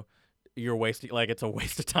 4.0, you're wasting, like, it's a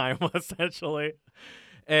waste of time essentially.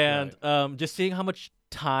 And just seeing how much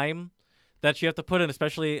time that you have to put in,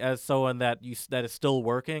 especially as someone that is still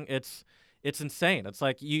working, it's insane. It's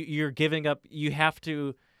like you're giving up. You have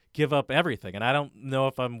to give up everything, and I don't know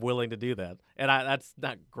if I'm willing to do that. And that's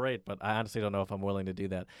not great, but I honestly don't know if I'm willing to do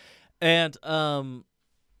that. And I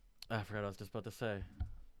forgot what I was just about to say.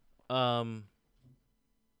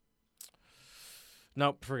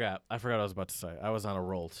 Nope, forgot. I forgot what I was about to say. I was on a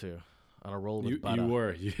roll too. On a roll with butter. You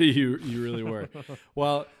were. You really were.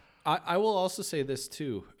 Well, I will also say this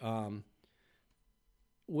too. And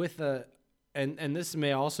this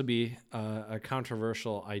may also be a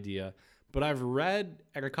controversial idea, but I've read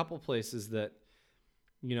at a couple places that,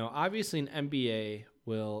 obviously an MBA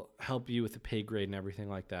will help you with the pay grade and everything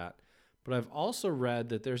like that. But I've also read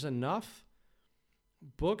that there's enough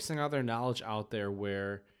books and other knowledge out there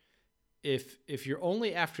where if you're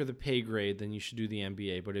only after the pay grade, then you should do the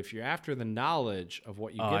MBA. But if you're after the knowledge of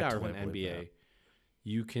what you get out of an MBA,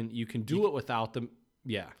 you can do it without them.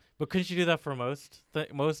 Yeah. But couldn't you do that for most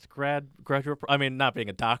graduate? I mean, not being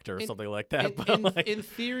a doctor or something like that. But in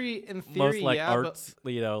theory, most like yeah, arts,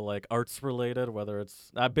 like arts related. Whether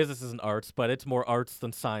it's business isn't arts, but it's more arts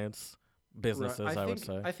than science businesses. Right. I would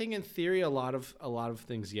say. I think in theory, a lot of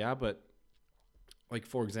things, yeah. But like,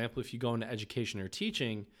 for example, if you go into education or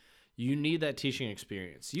teaching, you need that teaching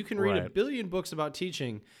experience. You can read a billion books about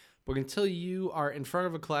teaching, but until you are in front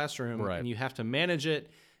of a classroom and you have to manage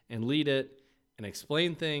it and lead it and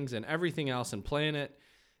explain things and everything else and plan it,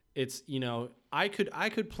 it's, I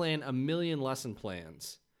could plan a million lesson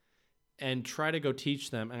plans and try to go teach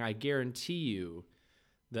them, and I guarantee you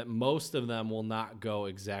that most of them will not go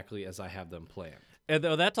exactly as I have them planned. And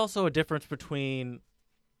that's also a difference between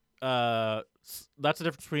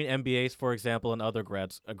MBAs, for example, and other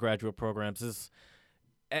graduate programs. Is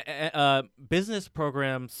business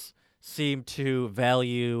programs seem to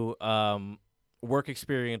value work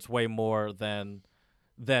experience way more than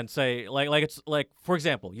say like it's like, for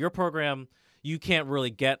example, your program, you can't really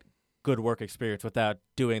get good work experience without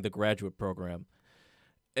doing the graduate program.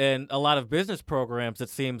 In a lot of business programs, it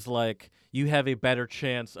seems like you have a better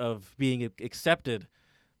chance of being accepted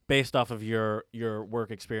based off of your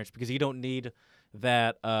work experience, because you don't need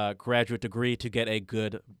that graduate degree to get a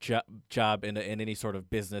good job in any sort of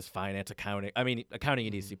business, finance, accounting. I mean, accounting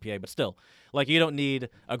you need CPA, but still, like you don't need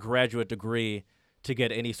a graduate degree to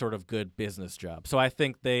get any sort of good business job. So I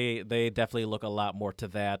think they definitely look a lot more to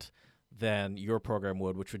that than your program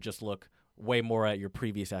would, which would just look way more at your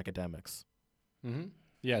previous academics. Mm-hmm.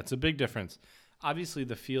 Yeah, it's a big difference. Obviously,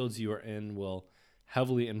 the fields you are in will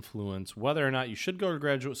heavily influence whether or not you should go to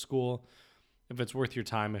graduate school, if it's worth your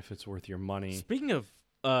time, if it's worth your money. Speaking of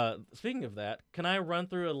that, can I run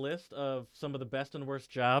through a list of some of the best and worst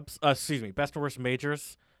jobs? Best and worst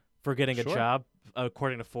majors for getting a job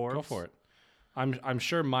according to Forbes. Go for it. I'm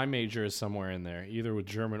sure my major is somewhere in there, either with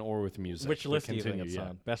German or with music. Which list do you think it's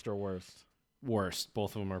on? Best or worst? Worst.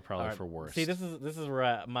 Both of them are probably for worst. See, this is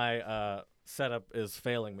where my setup is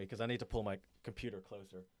failing me because I need to pull my computer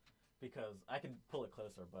closer because I can pull it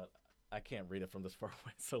closer, but I can't read it from this far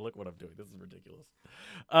away. So look what I'm doing. This is ridiculous.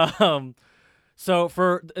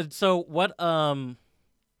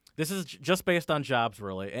 This is just based on jobs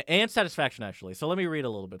really and satisfaction actually. So let me read a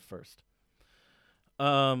little bit first.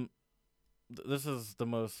 This is the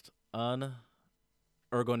most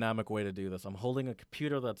unergonomic way to do this. I'm holding a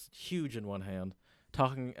computer that's huge in one hand,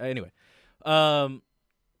 talking. Anyway,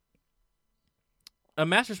 a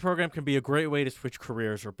master's program can be a great way to switch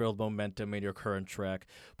careers or build momentum in your current track,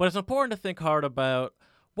 but it's important to think hard about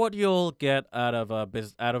what you'll get out of a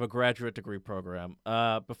graduate degree program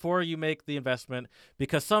before you make the investment,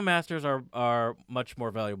 because some masters are much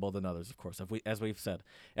more valuable than others. Of course, as we've said,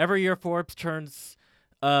 every year Forbes turns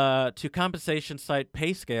to compensation site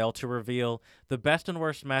PayScale to reveal the best and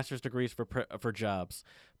worst master's degrees for jobs.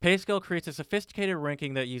 PayScale creates a sophisticated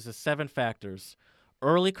ranking that uses 7 factors: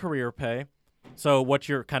 early career pay, so what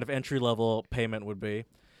your kind of entry-level payment would be,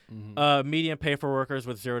 median pay for workers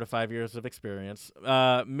with 0 to 5 years of experience,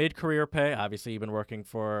 mid-career pay, obviously you've been working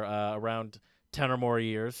for around 10 or more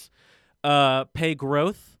years, pay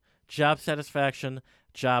growth, job satisfaction,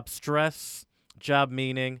 job stress, job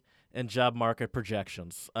meaning, and job market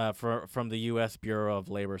projections from the U.S. Bureau of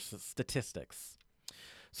Labor Statistics.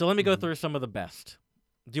 So let me go through some of the best.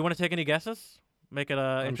 Do you want to take any guesses? Make it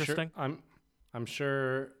interesting. I'm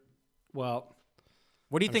sure. Well,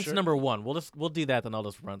 what do you think's number one? We'll do that, then I'll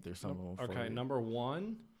just run through some of them. Okay, number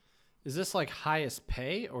one. Is this like highest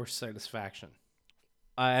pay or satisfaction?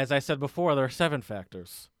 As I said before, there are 7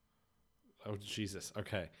 factors. Oh Jesus.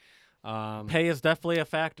 Okay. Pay is definitely a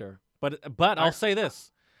factor, but I'll say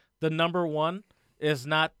this. The number one is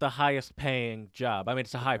not the highest paying job. I mean,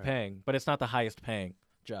 it's a high paying, but it's not the highest paying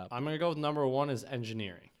job. I'm going to go with number one is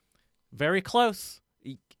engineering. Very close.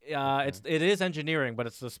 It is engineering, but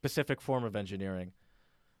it's a specific form of engineering.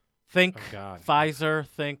 Think Pfizer,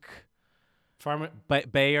 think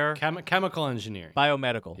Bayer. Chemical engineering.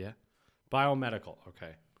 Biomedical. Yeah. Biomedical.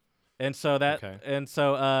 Okay. And so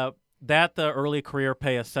the early career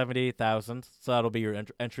pay is $78,000, so that'll be your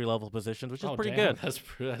entry level positions, which is pretty good. That's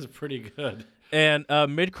pretty good. And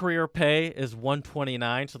mid career pay is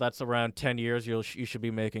 $129,000, so that's around 10 years. You should be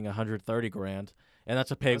making $130,000, and that's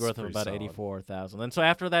a pay growth of about $84,000. And so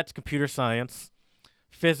after that's computer science,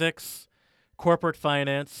 physics, corporate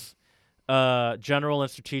finance, general and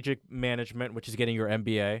strategic management, which is getting your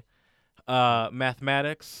MBA,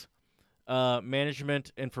 mathematics.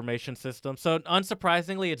 Management information system. So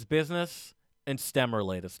unsurprisingly, it's business and STEM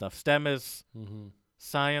related stuff. STEM is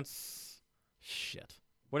science. Shit.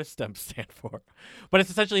 What does STEM stand for? But it's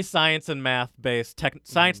essentially science and math based.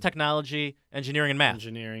 Science, technology, engineering, and math.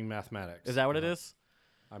 Engineering, mathematics. Is that what it is?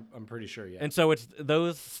 I'm pretty sure, yeah. And so it's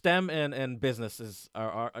those STEM and businesses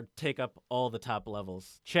are take up all the top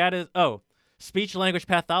levels. Speech language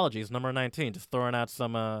pathology is number 19. Just throwing out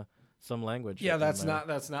some language. Yeah, that's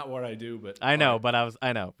not what I do, but I know, but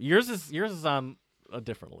I know. Yours is on a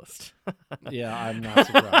different list. Yeah, I'm not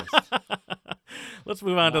surprised. Let's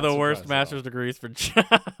move on to the worst master's degrees for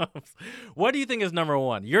jobs. What do you think is number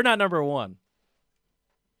one? You're not number one.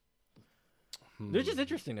 They're just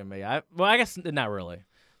interesting to me. I guess not really.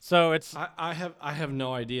 So it's I have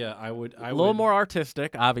no idea. I would a little more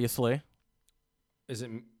artistic, obviously. Is it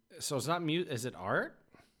so? It's not mute. Is it art?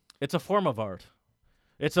 It's a form of art.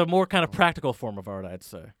 It's a more kind of practical form of art, I'd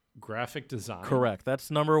say. Graphic design. Correct.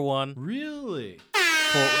 That's number one. Really?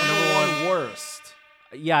 Number one worst.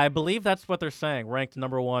 Yeah, I believe that's what they're saying. Ranked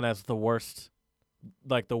number one as the worst,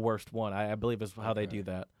 like the worst one. I believe is how they do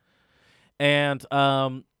that. And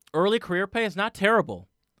early career pay is not terrible.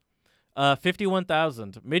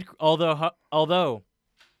 $51,000. Although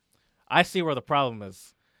I see where the problem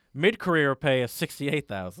is. Mid career pay is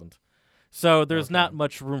 $68,000. So there's not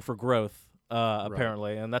much room for growth.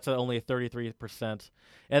 Apparently, and that's only 33%.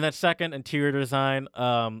 And then second, interior design,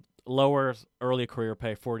 lower early career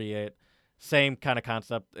pay, 48. Same kind of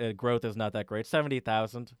concept. Growth is not that great.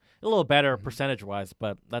 70,000, a little better percentage wise,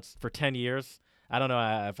 but that's for 10 years. I don't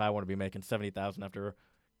know if I want to be making 70,000 after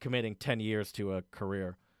committing 10 years to a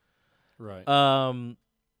career. Right.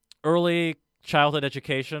 Early childhood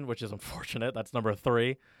education, which is unfortunate. That's number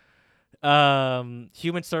 3.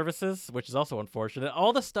 Human services, which is also unfortunate.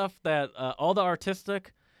 All the stuff that, all the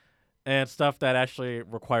artistic and stuff that actually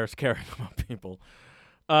requires caring about people.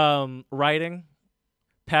 Writing,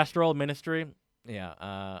 pastoral ministry.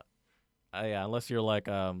 Yeah. Unless you're like,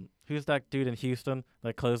 who's that dude in Houston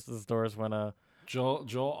that closed his doors when, Joel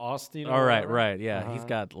Osteen. All right. Yeah. He's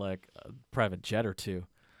got like a private jet or 2.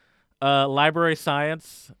 Library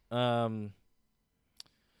science,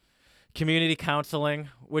 community counseling,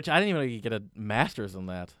 which I didn't even know you get a master's in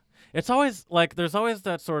that. It's always like there's always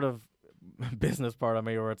that sort of business part of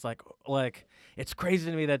me where it's like it's crazy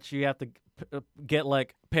to me that you have to get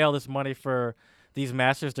like pay all this money for these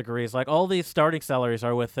master's degrees. Like all these starting salaries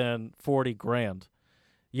are within $40,000.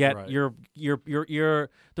 Yet right.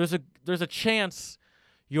 There's a chance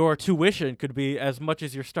your tuition could be as much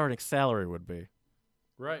as your starting salary would be.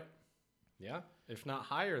 Right. Yeah, if not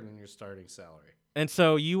higher than your starting salary. And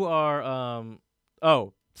so you are,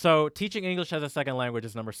 so teaching English as a second language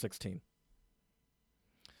is number 16.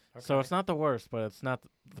 Okay. So it's not the worst, but it's not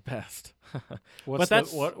the best.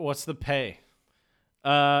 What's the pay?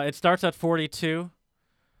 It starts at 42.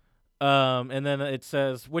 And then it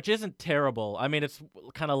says, which isn't terrible. I mean, it's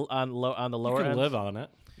kind of on the lower end. You can live on it.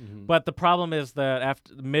 Mm-hmm. But the problem is that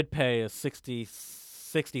after mid pay is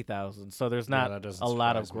 60,000. So there's not a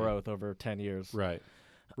lot of growth over 10 years. Right.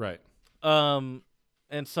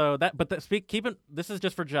 And so this is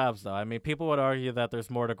just for jobs though. I mean, people would argue that there's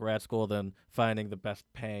more to grad school than finding the best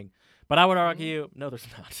paying, but I would argue no, there's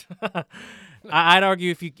not. I'd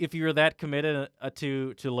argue if you were that committed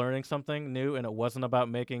to learning something new and it wasn't about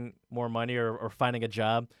making more money or finding a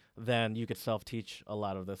job, then you could self-teach a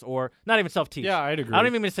lot of this, or not even self-teach. Yeah, I'd agree. I don't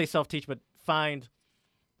even mean to say self-teach, but find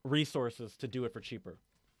resources to do it for cheaper.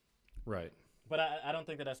 Right. But I don't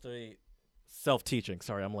think that has to be self-teaching.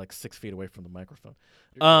 Sorry, I'm like 6 feet away from the microphone.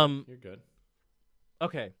 You're good.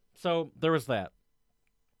 Okay, so there was that.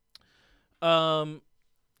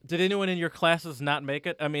 Did anyone in your classes not make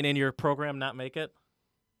it? I mean, in your program not make it?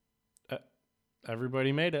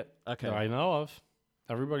 Everybody made it. Okay. That I know of.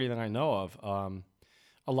 Everybody that I know of.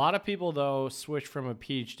 A lot of people, though, switched from a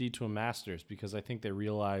PhD to a master's because I think they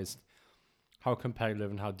realized how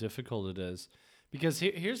competitive and how difficult it is. Because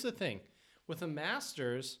here's the thing. With a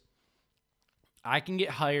master's, I can get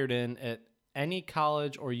hired in at any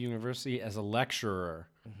college or university as a lecturer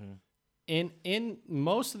in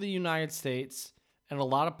most of the United States and a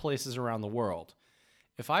lot of places around the world.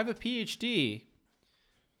 If I have a PhD,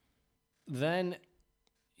 then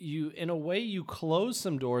in a way, you close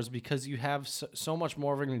some doors because you have so much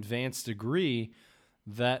more of an advanced degree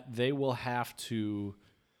that they will have to,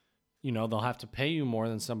 they'll have to pay you more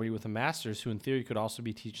than somebody with a master's who in theory could also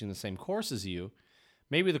be teaching the same course as you.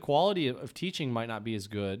 Maybe the quality of teaching might not be as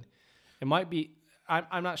good. It might be,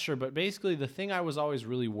 I'm not sure, but basically the thing I was always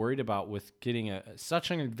really worried about with getting such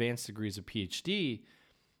an advanced degree as a PhD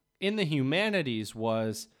in the humanities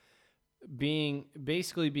was being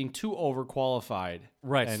too overqualified.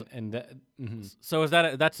 Right. So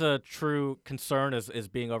that's a true concern is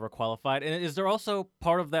being overqualified. And is there also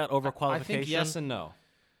part of that overqualification? I think yes and no.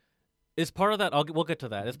 Is part of that, we'll get to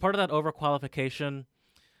that. Is part of that overqualification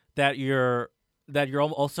that you're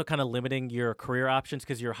also kind of limiting your career options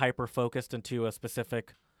because you're hyper-focused into a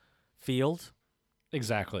specific field?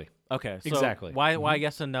 Exactly. Okay. So exactly. Why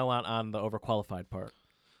yes and no on the overqualified part?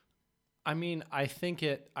 I mean, I think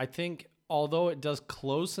although it does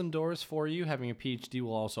close some doors for you, having a PhD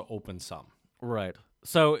will also open some. Right.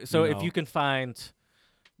 So if you can find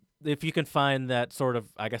that sort of,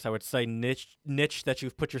 I guess I would say niche that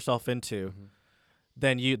you've put yourself into,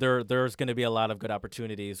 then there's going to be a lot of good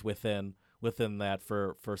opportunities within that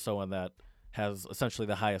for someone that has essentially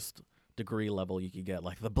the highest degree level you could get,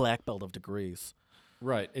 like the black belt of degrees.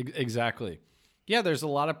 Right. Exactly. Yeah, there's a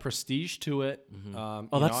lot of prestige to it.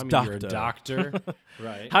 Doctor. You're a doctor.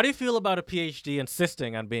 Right. How do you feel about a PhD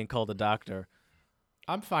insisting on being called a doctor?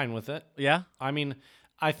 I'm fine with it. Yeah? I mean,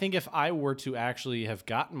 I think if I were to actually have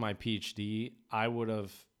gotten my PhD, I would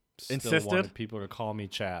have still wanted people to call me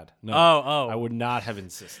Chad. No, I would not have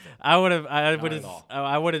insisted. I would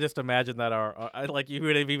have just imagined that you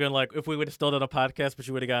would have even if we would have still done a podcast, but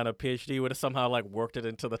you would have gotten a PhD, you would have somehow worked it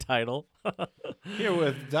into the title. Here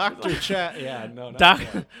with Dr. Chad. Yeah, no,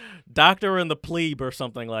 Doctor in the plebe or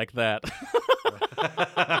something like that.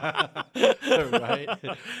 Right,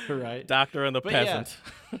 right. Doctor and the But yeah,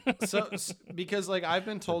 peasant. because like I've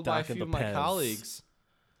been told by a doc and few the of my Pez. colleagues,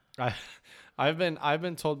 I've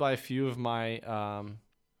been told by a few of my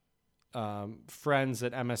friends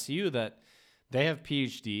at MSU that they have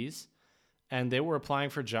PhDs and they were applying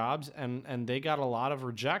for jobs and they got a lot of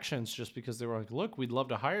rejections just because they were like, look, we'd love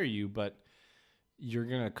to hire you, but you're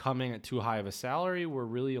going to come in at too high of a salary. We're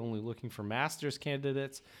really only looking for master's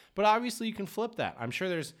candidates. But obviously you can flip that. I'm sure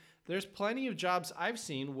there's plenty of jobs I've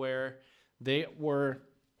seen where they were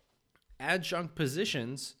adjunct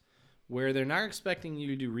positions where they're not expecting you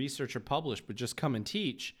to do research or publish, but just come and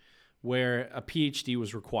teach, where a PhD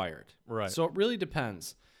was required. Right. So it really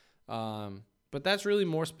depends. But that's really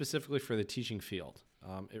more specifically for the teaching field.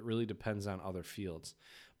 It really depends on other fields.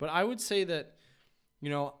 But I would say that,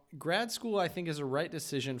 grad school, I think, is a right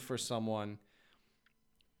decision for someone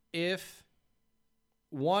if,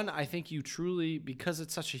 one, I think you truly, because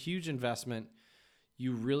it's such a huge investment,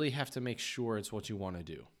 you really have to make sure it's what you want to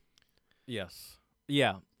do. Yes.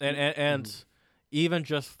 Yeah. And even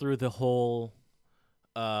just through the whole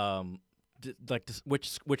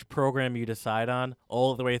which program you decide on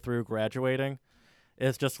all the way through graduating,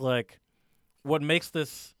 it's just like what makes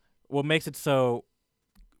it so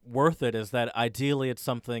worth it is that ideally it's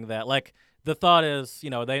something that, like, the thought is,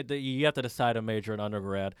 you have to decide a major in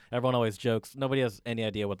undergrad. Everyone always jokes nobody has any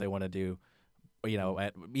idea what they want to do.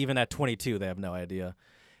 Even at 22 they have no idea.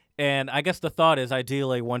 And I guess the thought is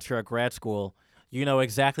ideally once you're at grad school, you know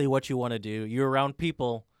exactly what you want to do. You're around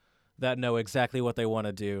people that know exactly what they want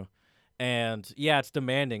to do. And yeah, it's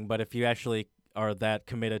demanding, but if you actually are that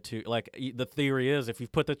committed to, like, the theory is, if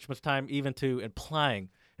you've put that much time even to applying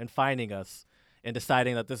and finding us and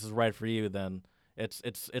deciding that this is right for you, then it's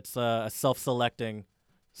a self-selecting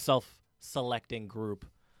group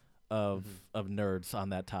of nerds on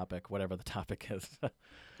that topic, whatever the topic is.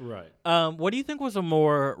 Right. What do you think was a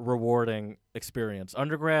more rewarding experience,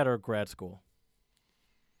 undergrad or grad school?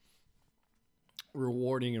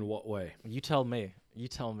 Rewarding in what way? You tell me.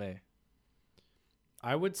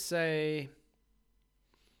 I would say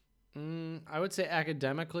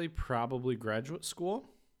academically, probably graduate school,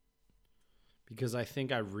 because I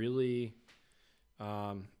think I really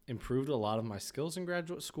improved a lot of my skills in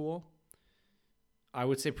graduate school. I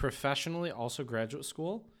would say professionally, also graduate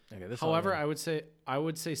school. Okay, However, I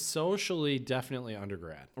would say socially, definitely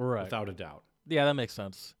undergrad, right, without a doubt. Yeah, that makes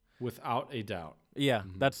sense. Without a doubt. Yeah,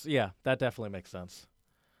 that definitely makes sense.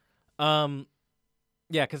 Yeah,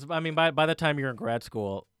 because I mean, by the time you're in grad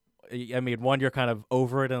school, I mean, one, you're kind of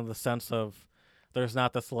over it in the sense of there's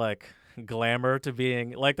not this like glamour to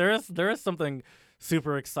being like there is something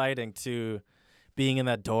super exciting to being in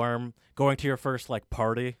that dorm, going to your first like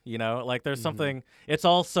party, like there's something. It's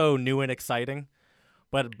all so new and exciting,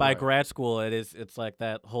 but by grad school, it's like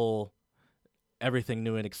that whole everything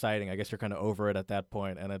new and exciting. I guess you're kind of over it at that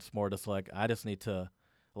point, and it's more just like I just need to,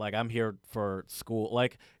 like, I'm here for school.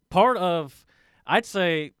 Like part of, I'd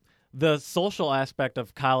say, the social aspect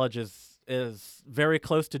of college is very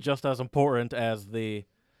close to just as important as the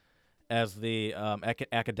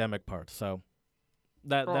academic part. So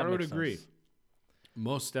that I would makes agree. sense.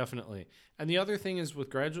 Most definitely. And the other thing is with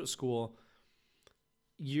graduate school,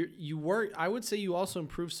 you work. I would say you also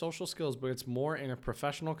improve social skills, but it's more in a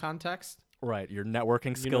professional context. Right, your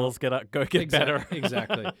networking skills get better.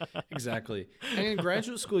 Exactly. And in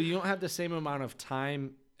graduate school, you don't have the same amount of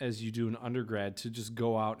time as you do in undergrad to just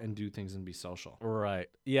go out and do things and be social. Right.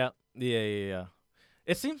 Yeah.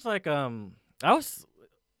 It seems like my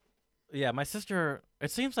sister.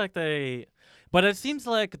 It seems like it seems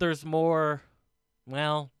like there's more.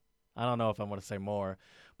 Well, I don't know if I want to say more,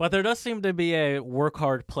 but there does seem to be a work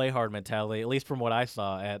hard, play hard mentality, at least from what I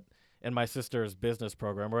saw in my sister's business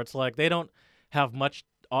program, where it's like they don't have much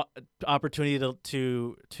opportunity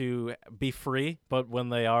to be free, but when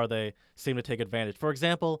they are, they seem to take advantage. For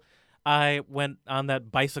example, I went on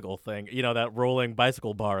that bicycle thing, that rolling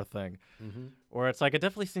bicycle bar thing, where it's like it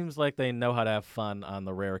definitely seems like they know how to have fun on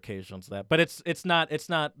the rare occasions but it's not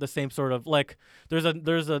the same sort of like there's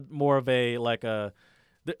a more of a like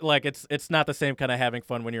it's not the same kind of having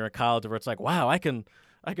fun when you're in college where it's like, wow, I can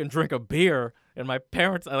drink a beer and my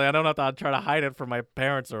parents, I don't have to try to hide it from my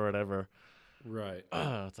parents or whatever. Right.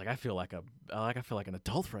 It's like I feel like an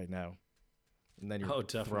adult right now. And then you're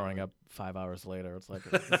throwing up 5 hours later. It's like,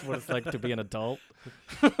 is this what it's like to be an adult?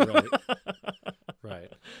 Right. Right.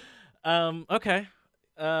 Okay.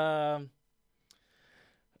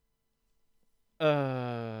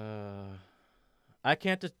 I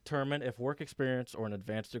can't determine if work experience or an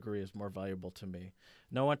advanced degree is more valuable to me.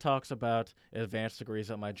 No one talks about advanced degrees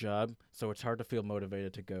at my job, so it's hard to feel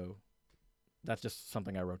motivated to go That's just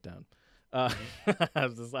something I wrote down. I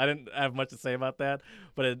didn't have much to say about that,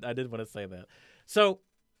 but I did want to say that. So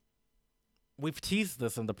we've teased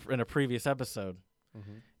this in a previous episode,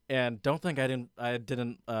 and don't think I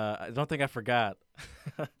don't think I forgot.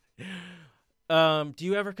 Do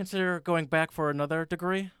you ever consider going back for another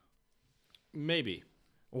degree? Maybe.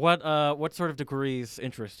 What sort of degrees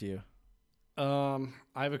interest you? I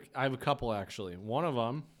have a couple actually. One of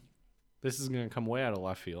them, this is going to come way out of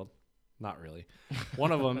left field. Not really.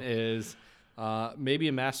 One of them is maybe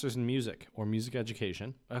a master's in music or music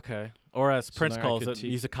education. Okay. Or as Prince then calls it,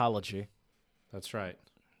 musicology. That's right.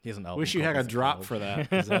 He has an album. Wish you called had a drop Musicology. for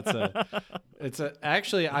that. 'Cause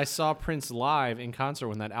actually, I saw Prince live in concert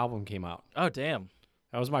when that album came out. Oh, damn.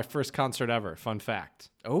 That was my first concert ever. Fun fact.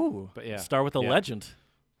 Oh. But yeah. Start with a legend.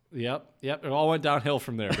 Yep. It all went downhill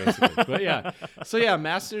from there, basically. But yeah. So yeah,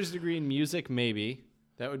 master's degree in music, maybe.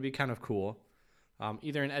 That would be kind of cool.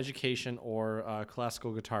 Either in education or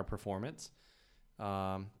classical guitar performance.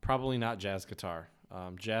 Probably not jazz guitar.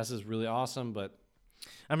 Jazz is really awesome, but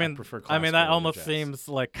I prefer classical that over almost jazz. seems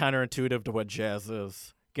like counterintuitive to what jazz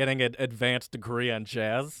is. Getting an advanced degree on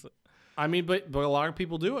jazz. I mean, but a lot of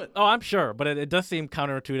people do it. Oh, I'm sure, but it does seem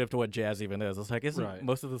counterintuitive to what jazz even is. It's like, isn't Right.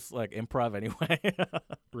 most of this like improv anyway?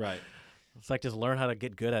 Right. It's like just learn how to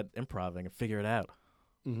get good at improving and figure it out.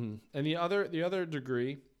 Mm-hmm. And the other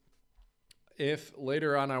degree, if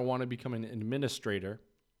later on I want to become an administrator,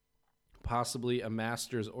 possibly a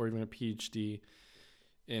master's or even a PhD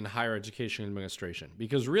in higher education administration.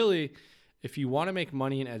 Because really, if you want to make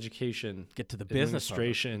money in education, Get to the business of it.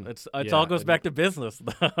 administration, It's all goes back to business.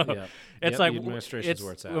 Yeah, It's Yep, like the administration's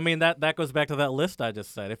where it's at. I mean that goes back to that list I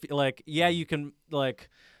just said. If like you can like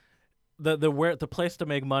the place to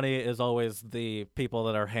make money is always the people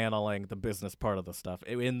that are handling the business part of the stuff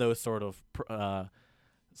in those sort of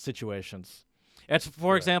situations. It's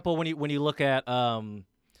for example when you look at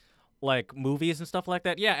like movies and stuff like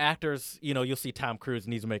that. Yeah, actors, you'll see Tom Cruise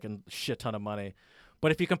and he's making a shit ton of money.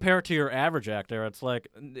 But if you compare it to your average actor, it's like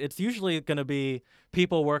it's usually going to be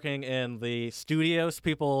people working in the studios,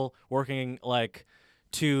 people working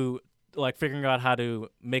figuring out how to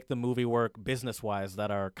make the movie work business-wise that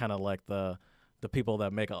are kind of like the people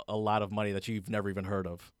that make a lot of money that you've never even heard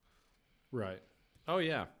of. Right. Oh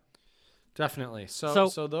yeah, definitely. So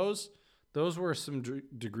those were some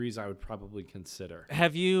degrees I would probably consider.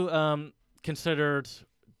 Have you considered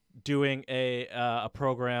doing a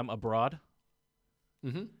program abroad?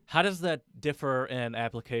 Mm-hmm. How does that differ in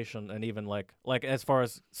application and even like as far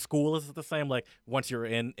as school, is it the same? Like once you're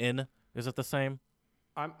in is it the same?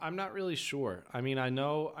 I'm not really sure. I mean, I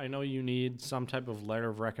know you need some type of letter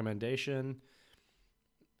of recommendation.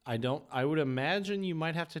 I would imagine you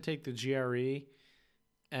might have to take the GRE,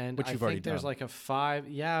 and Which I you've already think there's done. like a 5.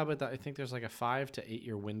 Yeah, but I think there's like a 5 to 8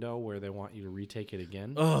 year window where they want you to retake it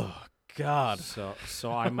again. Oh God. So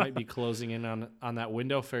I might be closing in on that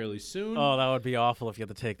window fairly soon. Oh, that would be awful if you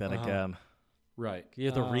had to take that Uh-huh. again. Right. You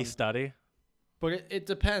have to restudy. But it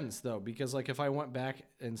depends though, because like if I went back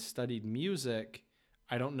and studied music,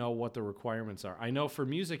 I don't know what the requirements are. I know for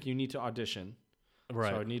music you need to audition.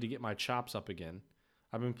 Right. So I need to get my chops up again.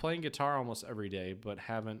 I've been playing guitar almost every day, but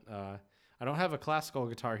haven't. I don't have a classical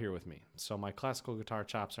guitar here with me, so my classical guitar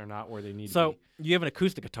chops are not where they need to So be. you have an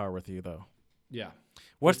acoustic guitar with you though. Yeah.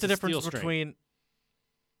 What's It's the a difference steel string. between?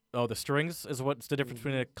 Oh, the strings is what's the difference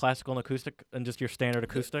between a classical and acoustic and just your standard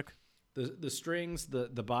acoustic? The strings, the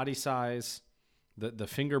body size, the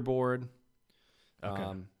fingerboard.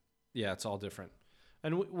 Okay. Yeah, it's all different.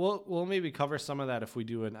 And we'll maybe cover some of that if we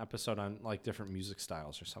do an episode on like different music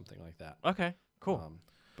styles or something like that. Okay. Cool.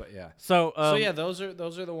 But yeah. So yeah, those are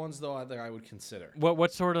the ones though that I would consider.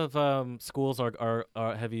 What sort of schools are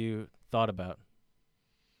have you thought about?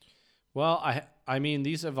 Well, I mean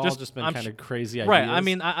these have all just been kind of crazy ideas. Right. I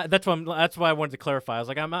mean that's why I wanted to clarify. I was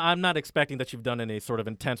like I'm not expecting that you've done any sort of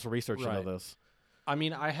intense research into this. I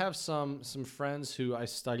mean, I have some friends who I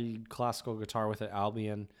studied classical guitar with at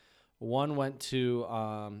Albion. One went to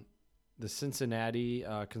the Cincinnati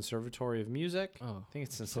Conservatory of Music. Oh, I think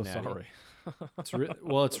it's so Cincinnati. sorry.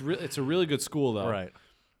 It's a really good school though. Right.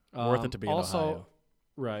 Worth it to be in Ohio.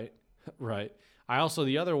 Right. I also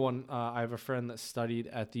the other one. I have a friend that studied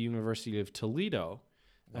at the University of Toledo,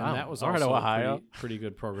 and Wow. that was All right, also Ohio. a pretty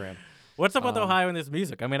good program. What's up with Ohio in this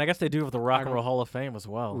music? I mean, I guess they do with the Rock and Roll Hall of Fame as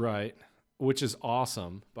well. Right. Which is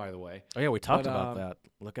awesome, by the way. Oh yeah, we talked about that.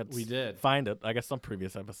 We did. Find it. I guess some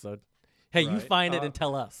previous episode. Hey, you Right. find it and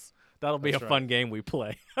tell us. That'll be a That's fun game we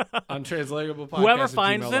play. Untranslatable podcast Whoever at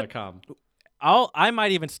finds it, gmail.com. I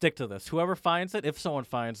might even stick to this. Whoever finds it, if someone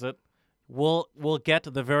finds it, we'll get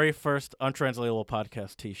the very first Untranslatable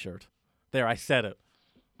podcast T-shirt. There, I said it.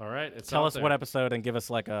 All right. It's Tell out us there. what episode and give us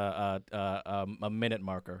like a minute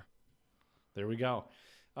marker. There we go.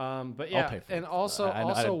 But I'll yeah, pay for and it. also I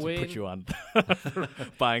also didn't Wayne put you on for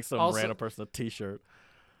buying some Also- random person a T-shirt.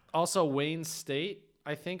 also Wayne State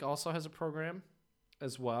I think also has a program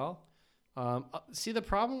as well. See, the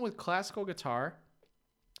problem with classical guitar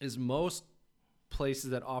is most places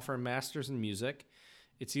that offer a master's in music,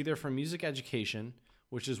 it's either for music education,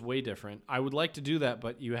 which is way different. I would like to do that,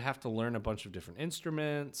 but you have to learn a bunch of different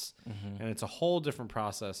instruments, and it's a whole different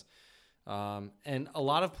process. And a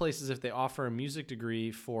lot of places, if they offer a music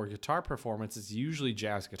degree for guitar performance, it's usually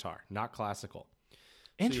jazz guitar, not classical.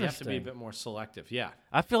 So you have to be a bit more selective. Yeah.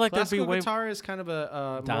 I feel like Classical there'd be way guitar is kind of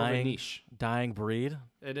a more of a niche. dying breed.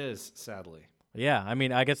 It is, sadly. Yeah, I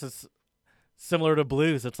mean, I guess it's similar to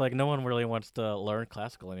blues. It's like no one really wants to learn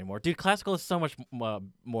classical anymore. Dude, classical is so much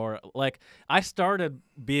more like I started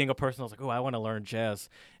being a person. I was like, oh, I want to learn jazz,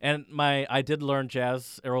 and I did learn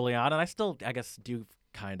jazz early on, and I still, I guess, do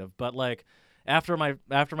kind of. But like after my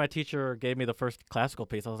teacher gave me the first classical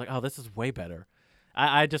piece, I was like, oh, this is way better.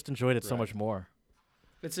 I just enjoyed it so much more.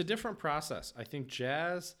 It's a different process. I think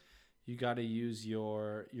jazz, you got to use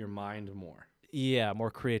your mind more. Yeah,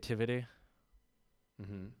 more creativity.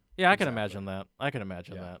 Mm-hmm. Yeah, I can imagine that.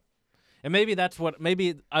 And maybe that's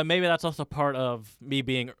maybe that's also part of me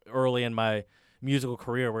being early in my musical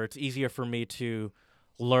career, where it's easier for me to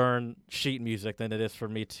learn sheet music than it is for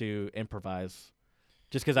me to improvise,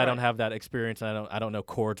 just because I don't have that experience and I don't know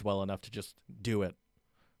chords well enough to just do it.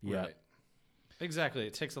 Yeah, right. Exactly.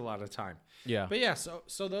 It takes a lot of time. Yeah, but yeah,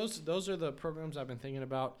 so those are the programs I've been thinking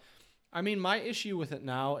about. I mean, my issue with it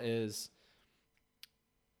now is,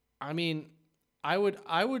 I mean, I would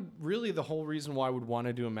really, the whole reason why I would want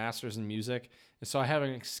to do a master's in music is so I have an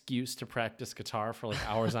excuse to practice guitar for like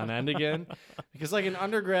hours on end again. Because like in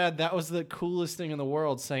undergrad, that was the coolest thing in the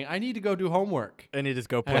world, saying I need to go do homework. And you just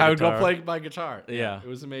go play and I would guitar. go play my guitar. Yeah. It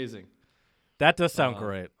was amazing. That does sound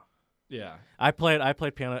great. Yeah. I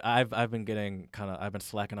played piano. I've been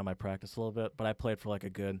slacking on my practice a little bit, but I played for like a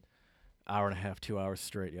good hour and a half, 2 hours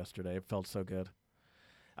straight yesterday. It felt so good.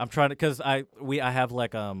 I'm trying to, cause I have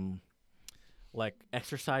like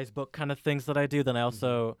exercise book kind of things that I do. Then I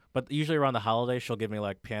also, but usually around the holidays, she'll give me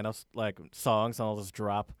like piano like songs, and I'll just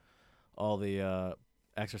drop all the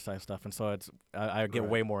exercise stuff. And so I get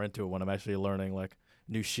way more into it when I'm actually learning like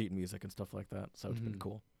new sheet music and stuff like that. So it's been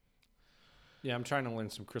cool. Yeah, I'm trying to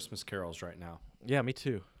learn some Christmas carols right now. Yeah, me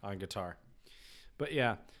too. On guitar. But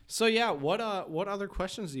yeah. So yeah, what other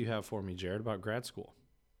questions do you have for me, Jared, about grad school?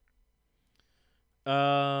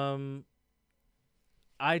 I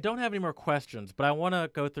don't have any more questions, but I want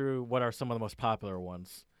to go through what are some of the most popular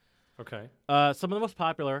ones. Okay. Some of the most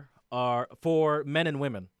popular are for men and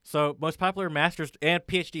women. So most popular masters and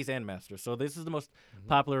PhDs and masters. So this is the most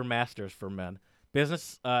popular masters for men.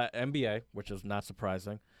 Business, MBA, which is not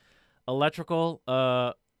surprising. Electrical,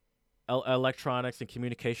 electronics and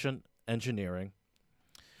communication engineering.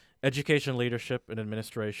 Education, leadership and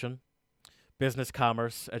administration. Business,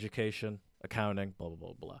 commerce, education, accounting, blah, blah,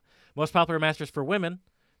 blah, blah. Most popular masters for women,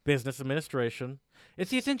 business administration.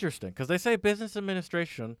 It's interesting because they say business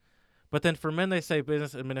administration, but then for men they say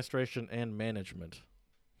business administration and management.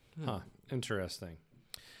 Huh. Interesting.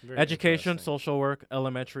 Very Education, interesting. social work,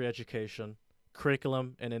 elementary education,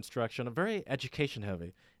 curriculum and instruction. Very education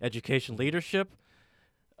heavy. Education leadership,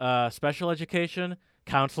 special education,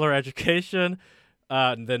 counselor education,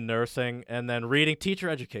 and then nursing, and then reading teacher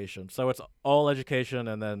education. So it's all education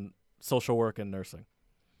and then social work and nursing.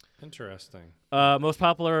 Interesting. Most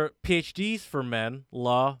popular PhDs for men,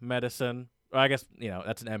 law, medicine, or I guess,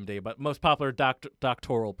 that's an MD, but most popular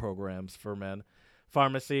doctoral programs for men,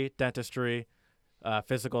 pharmacy, dentistry,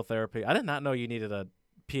 physical therapy. I did not know you needed a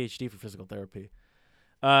PhD for physical therapy.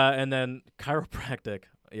 And then chiropractic.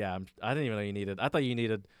 Yeah, I didn't even know you needed. I thought you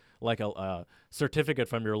needed like a certificate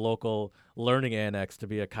from your local learning annex to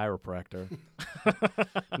be a chiropractor.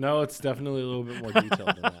 No, it's definitely a little bit more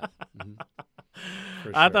detailed than that.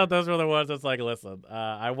 I thought those were the ones that's like, listen,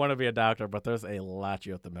 I want to be a doctor, but there's a lot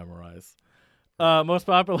you have to memorize. Most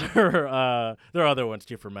popular, there are other ones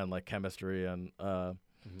too for men, like chemistry and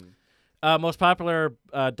most popular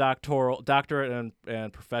doctorate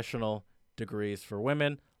and professional degrees for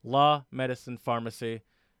women: law, medicine, pharmacy,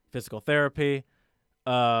 physical therapy,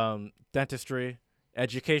 dentistry,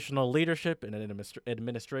 educational leadership and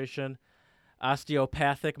administration,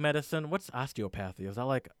 osteopathic medicine. What's osteopathy? Is that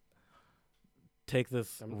like take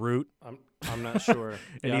this root? I'm not sure.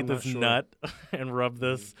 And eat this nut and rub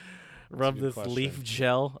this leaf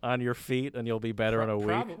gel on your feet and you'll be better in a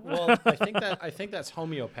week? Well, I think that's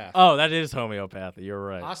homeopathy. Oh, that is homeopathy. You're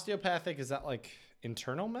right. Osteopathic, is that like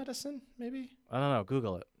internal medicine, maybe? I don't know.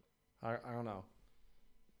 Google it. I don't know.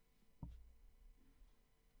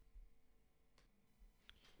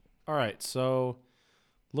 All right, so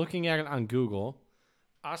looking at it on Google,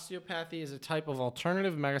 osteopathy is a type of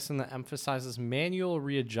alternative medicine that emphasizes manual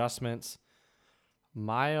readjustments,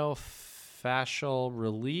 myofascial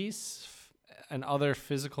release, and other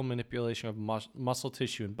physical manipulation of muscle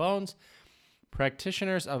tissue and bones.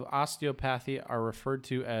 Practitioners of osteopathy are referred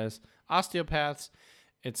to as osteopaths.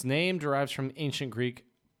 Its name derives from ancient Greek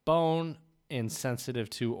bone and sensitive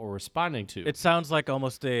to or responding to. It sounds like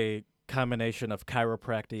almost a combination of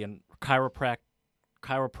chiropractic and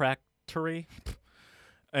chiropractory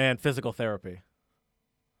and physical therapy.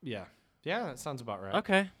 Yeah, that sounds about right.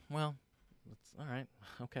 Okay, well, that's all right.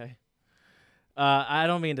 Okay. I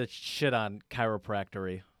don't mean to shit on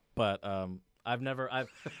chiropractory, but I've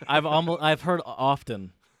heard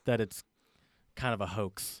often that it's kind of a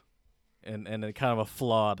hoax and a kind of a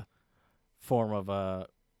flawed form of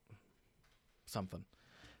something.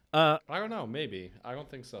 I don't know, maybe. I don't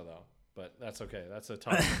think so though, but that's okay. That's a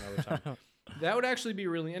topic for another time. That would actually be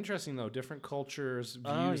really interesting though. Different cultures'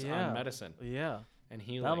 views on medicine. Yeah. And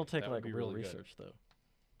healing. That'll take that like real really research good.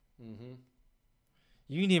 though. Mm-hmm.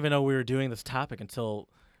 You didn't even know we were doing this topic until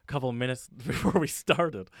a couple of minutes before we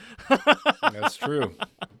started. That's true.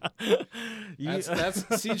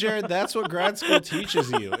 See, Jared, that's what grad school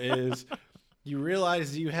teaches you is you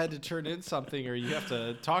realize you had to turn in something or you have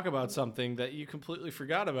to talk about something that you completely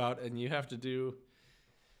forgot about and you have to do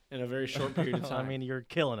in a very short period of time. I mean, you're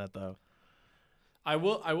killing it though. I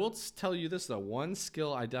will tell you this though. One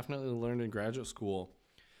skill I definitely learned in graduate school,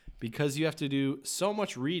 because you have to do so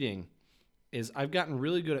much reading, is I've gotten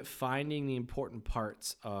really good at finding the important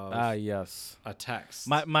parts of yes. a text.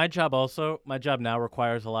 My job now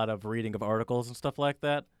requires a lot of reading of articles and stuff like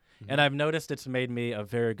that. Mm-hmm. And I've noticed it's made me a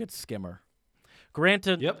very good skimmer.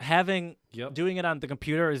 Granted, doing it on the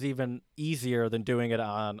computer is even easier than doing it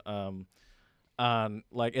on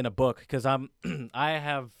like in a book, because I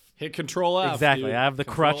have hit Control F. Exactly. Dude. I have the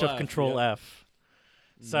crutch of Control F. F.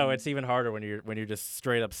 So it's even harder when you're just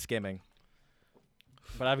straight up skimming.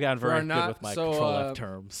 But I've gotten very good with my Control F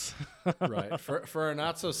terms. Right. For our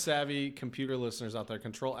not so savvy computer listeners out there,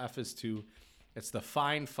 Control F it's the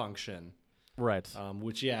find function. Right.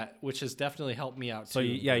 Which has definitely helped me out too. So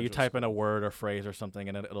you type in a word or phrase or something,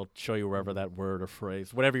 and it'll show you wherever that word or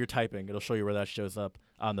phrase, whatever you're typing, it'll show you where that shows up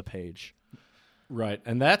on the page. Right.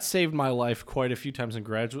 And that saved my life quite a few times in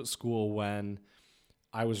graduate school when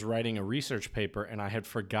I was writing a research paper and I had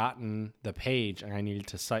forgotten the page and I needed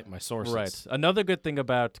to cite my sources. Right. Another good thing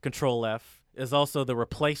about Control F is also the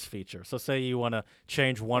replace feature. So say you want to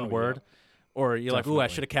change one word, or you're Definitely. like, ooh, I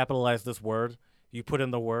should have capitalized this word. You put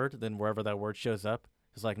in the word, then wherever that word shows up,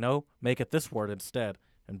 it's like, no, make it this word instead.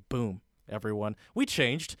 And boom, everyone. We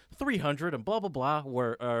changed 300 and blah, blah,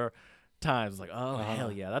 blah times. Like, oh,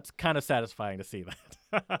 hell yeah. That's kind of satisfying to see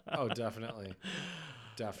that. Oh, definitely.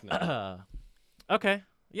 Definitely. Okay.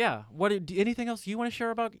 Yeah. Anything else you want to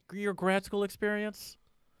share about your grad school experience?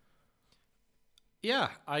 Yeah,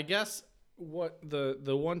 I guess what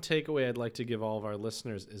the one takeaway I'd like to give all of our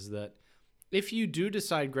listeners is that if you do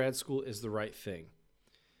decide grad school is the right thing,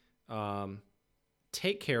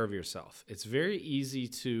 take care of yourself. It's very easy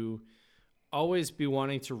to always be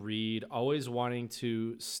wanting to read, always wanting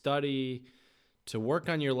to study, to work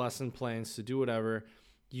on your lesson plans, to do whatever.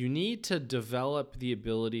 You need to develop the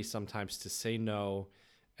ability sometimes to say no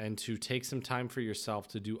and to take some time for yourself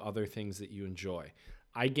to do other things that you enjoy.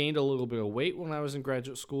 I gained a little bit of weight when I was in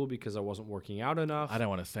graduate school because I wasn't working out enough. I don't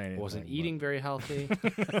want to say anything. I wasn't eating very healthy.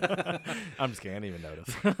 I'm just kidding. I didn't even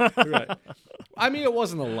notice. Right. I mean, it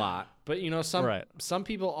wasn't a lot, but some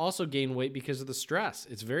people also gain weight because of the stress.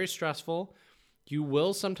 It's very stressful. You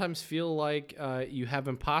will sometimes feel like you have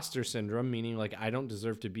imposter syndrome, meaning like I don't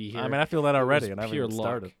deserve to be here. I mean, I feel that already, and I haven't even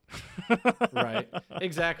started. Right.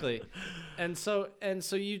 Exactly. And so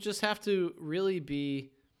you just have to really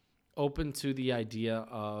be open to the idea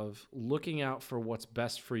of looking out for what's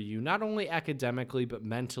best for you, not only academically but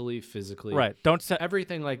mentally, physically. Right.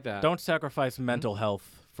 Everything like that. Don't sacrifice mental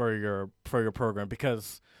health for your program,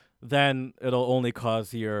 because then it'll only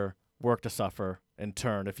cause your work to suffer in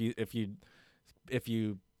turn. If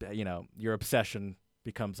you your obsession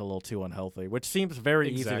becomes a little too unhealthy, which seems very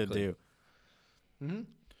easy to do. Mm-hmm.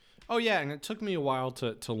 Oh yeah, and it took me a while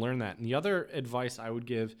to learn that. And the other advice I would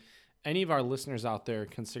give any of our listeners out there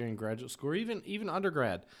considering graduate school or even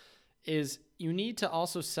undergrad is you need to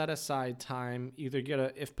also set aside time, either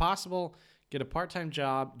if possible, get a part-time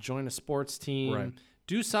job, join a sports team, right.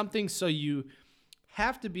 Do something so you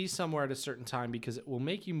have to be somewhere at a certain time because it will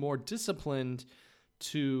make you more disciplined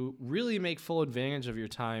to really make full advantage of your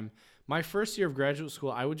time. My first year of graduate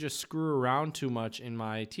school, I would just screw around too much in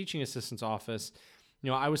my teaching assistant's office.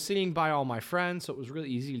 I was sitting by all my friends, so it was really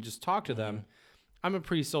easy to just talk to them. I'm a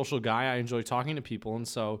pretty social guy. I enjoy talking to people, and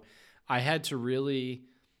so I had to really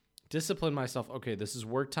discipline myself. Okay, this is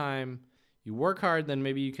work time. You work hard, then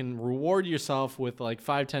maybe you can reward yourself with like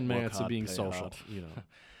 5-10 minutes of being social.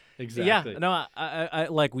 Exactly. Yeah, no, I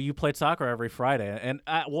like you played soccer every Friday, and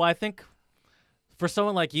I think for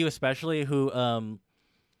someone like you, especially who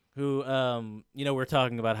we're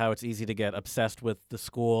talking about how it's easy to get obsessed with the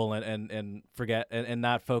school and forget and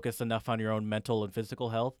not focus enough on your own mental and physical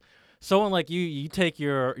health. Someone like you take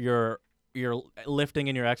your lifting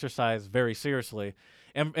and your exercise very seriously.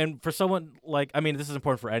 And for someone like, I mean, this is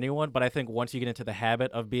important for anyone, but I think once you get into the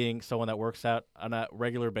habit of being someone that works out on a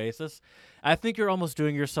regular basis, I think you're almost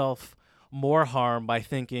doing yourself more harm by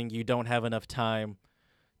thinking you don't have enough time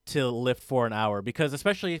to lift for an hour. Because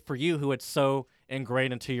especially for you, who it's so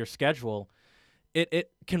ingrained into your schedule,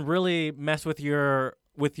 it can really mess with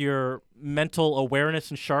your mental awareness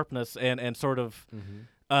and sharpness and sort of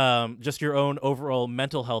just your own overall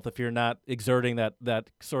mental health if you're not exerting that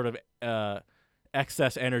sort of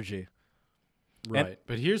excess energy. Right.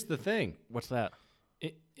 But here's the thing. What's that?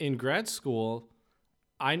 In grad school,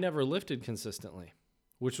 I never lifted consistently,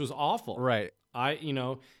 which was awful. Right.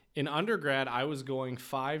 In undergrad, I was going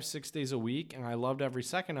 5-6 days a week, and I loved every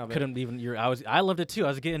second of it. Couldn't even. I loved it too. I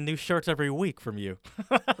was getting new shirts every week from you.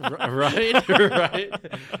 Right, right.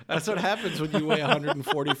 That's what happens when you weigh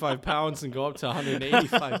 145 pounds and go up to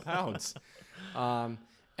 185 pounds.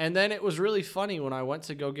 And then it was really funny when I went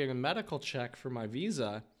to go get a medical check for my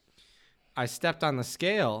visa. I stepped on the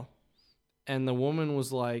scale, and the woman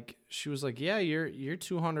was like, "Yeah, you're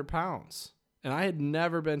 200 pounds." And I had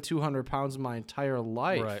never been 200 pounds in my entire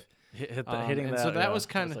life. Right. Hitting and that. So that was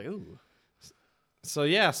kind of like, ooh. So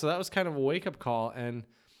that was kind of a wake-up call. And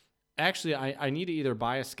actually, I need to either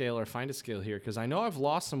buy a scale or find a scale here because I know I've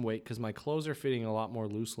lost some weight because my clothes are fitting a lot more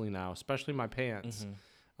loosely now, especially my pants.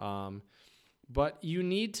 But you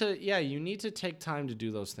need to take time to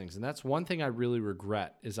do those things. And that's one thing I really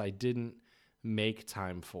regret is I didn't make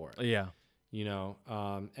time for it. Yeah.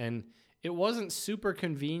 And it wasn't super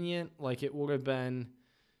convenient. Like it would have been,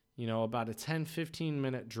 about a 10-15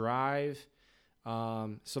 minute drive.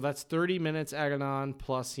 So that's 30 minutes added on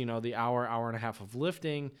plus, the hour and a half of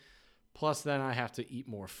lifting. Plus then I have to eat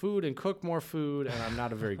more food and cook more food. And I'm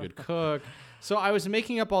not a very good cook. So I was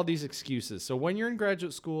making up all these excuses. So when you're in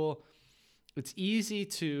graduate school, it's easy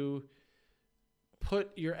to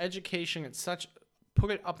put your education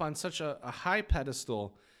put it up on such a high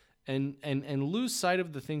pedestal and lose sight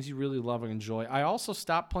of the things you really love and enjoy. I also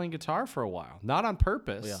stopped playing guitar for a while, not on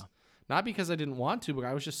purpose, not because I didn't want to, but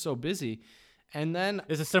I was just so busy. And then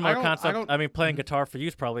it's a similar concept. I mean, playing guitar for you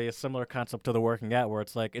is probably a similar concept to the working out, where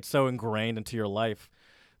it's like it's so ingrained into your life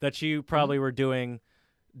that you probably were doing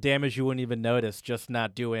damage you wouldn't even notice, just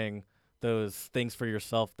not doing those things for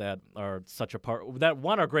yourself that are such a part that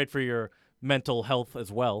one are great for your mental health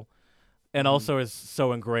as well, and also is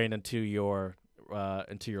so ingrained into your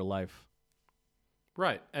life.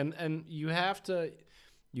 Right. And you have to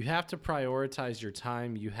prioritize your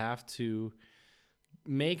time. You have to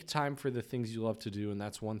make time for the things you love to do, and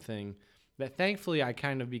that's one thing that thankfully I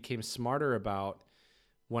kind of became smarter about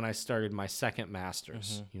when I started my second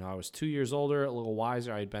master's. I was 2 years older, a little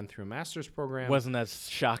wiser. I had been through a master's program. Wasn't that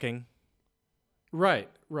shocking? Right.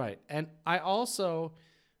 And I also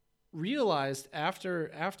realized after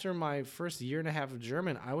my first year and a half of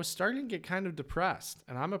German, I was starting to get kind of depressed.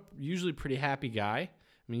 And I'm a usually pretty happy guy. I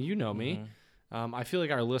mean, you know me. I feel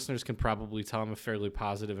like our listeners can probably tell I'm a fairly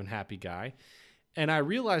positive and happy guy. And I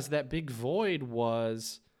realized that big void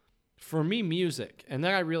was, for me, music. And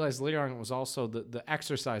then I realized later on it was also the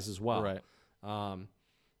exercise as well. Right.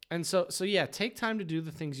 And so yeah, take time to do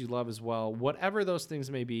the things you love as well, whatever those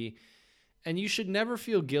things may be. And you should never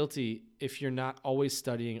feel guilty if you're not always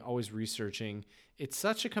studying, always researching. It's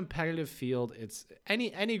such a competitive field. It's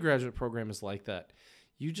any graduate program is like that.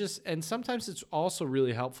 And sometimes it's also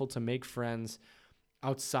really helpful to make friends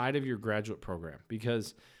outside of your graduate program,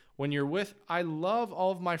 because when you're I love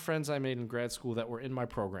all of my friends I made in grad school that were in my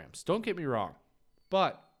programs. Don't get me wrong.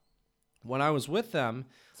 But when I was with them,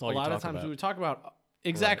 a lot of times we would talk about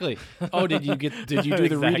exactly. Right. Oh, did you do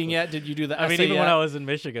the reading yet? Did you do the essay even yet? when I was in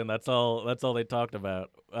Michigan, that's all they talked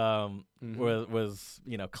about. Was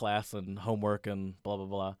class and homework and blah blah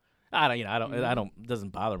blah. It doesn't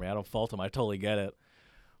bother me. I don't fault them. I totally get it.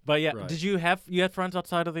 But yeah, right. Did you had friends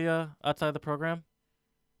outside of the program?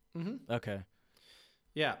 Mm-hmm. Okay.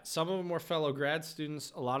 Yeah, some of them were fellow grad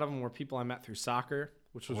students. A lot of them were people I met through soccer,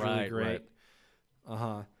 which was really great.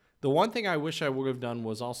 The one thing I wish I would have done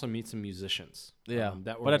was also meet some musicians. Yeah,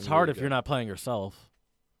 that were but it's gonna be hard really if you're good. not playing yourself.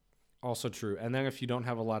 Also true. And then if you don't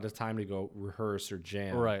have a lot of time to go rehearse or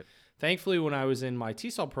jam. Right. Thankfully, when I was in my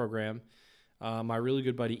TESOL program, my really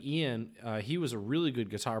good buddy Ian, he was a really good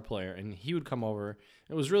guitar player, and he would come over.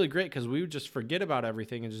 It was really great because we would just forget about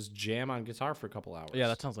everything and just jam on guitar for a couple hours. Yeah,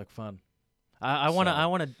 that sounds like fun. I want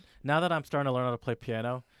to. Now that I'm starting to learn how to play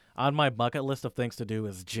piano, on my bucket list of things to do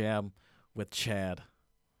is jam with Chad.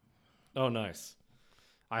 Oh, nice.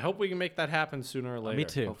 I hope we can make that happen sooner or later. Me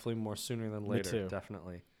too. Hopefully more sooner than later. Me too.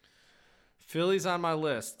 Definitely. Philly's on my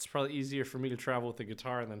list. It's probably easier for me to travel with the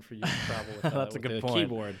guitar than for you to travel with, That's a with good the point.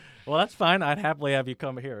 keyboard. Well, that's fine. I'd happily have you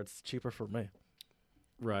come here. It's cheaper for me.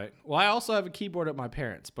 Right. Well, I also have a keyboard at my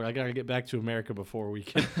parents', but I got to get back to America before we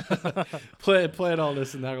can play all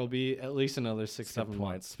this, and that'll be at least another 6-7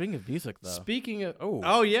 months. Speaking of music, though. Speaking of...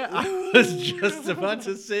 Oh, yeah. I was just about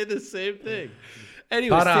to say the same thing.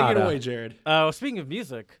 Anyway, take it away, Jared. Speaking of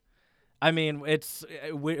music, I mean, it's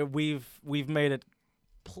we've made it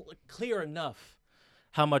clear enough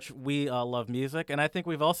how much we love music, and I think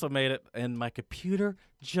we've also made it. And my computer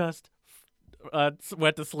just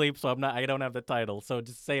went to sleep, so I don't have the title. So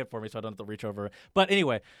just say it for me, so I don't have to reach over. But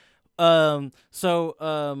anyway, do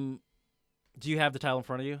you have the title in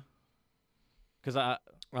front of you? Because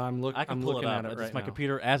I'm looking at it right my now.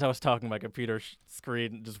 computer, as I was talking, my computer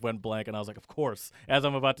screen just went blank, and I was like, of course, as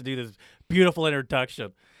I'm about to do this beautiful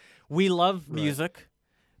introduction. We love music,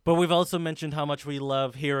 but we've also mentioned how much we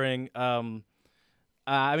love hearing,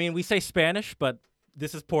 I mean, we say Spanish, but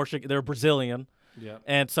this is Portuguese. They're Brazilian,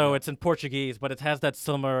 and so it's in Portuguese, but it has that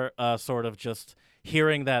similar sort of just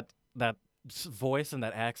hearing that voice and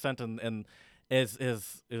that accent, and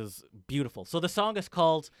is beautiful. So the song is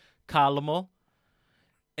called Calmo.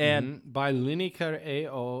 And by Lineker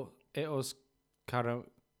Eos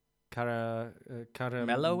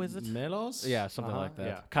Mello, is it? Melos? Yeah, something like that.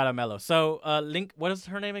 Yeah. Caramelo. So, what is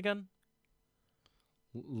her name again?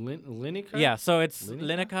 Lineker? Yeah, so it's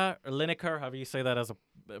Lineker, however you say that as a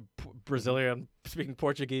Brazilian speaking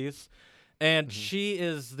Portuguese. And she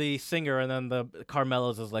is the singer, and then the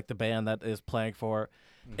Carmelos is like the band that is playing for her.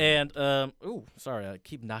 And, sorry, I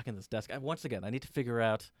keep knocking this desk. Once again, I need to figure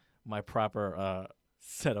out my proper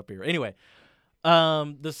setup here. Anyway,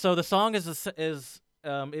 the song is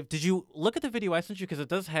did you look at the video I sent you? Because it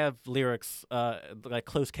does have lyrics, like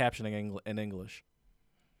closed captioning in English.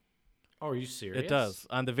 Oh, are you serious? It does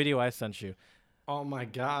on the video I sent you. Oh my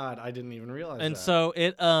God, I didn't even realize that. And so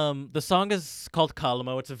the song is called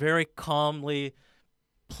Calmo. It's a very calmly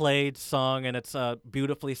played song, and it's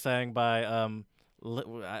beautifully sang by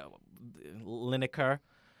Lineker.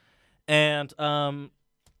 And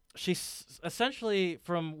she's essentially,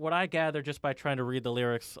 from what I gather just by trying to read the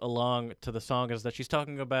lyrics along to the song, is that she's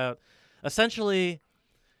talking about essentially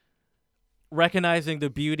recognizing the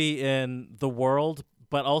beauty in the world,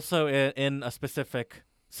 but also in a specific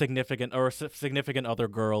significant other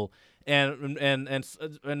girl, and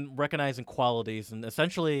recognizing qualities, and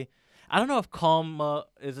essentially, I don't know if calm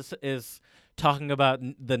is talking about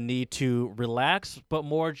the need to relax, but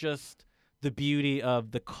more just the beauty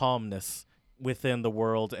of the calmness within the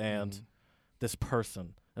world and this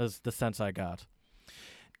person is the sense I got.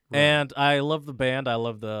 Right. And I love the band. I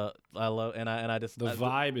just the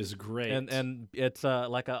vibe is great. And it's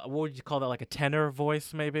like a, what would you call that? Like a tenor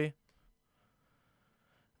voice, maybe?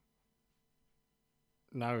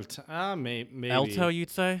 Maybe alto,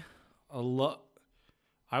 you'd say?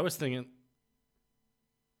 I was thinking,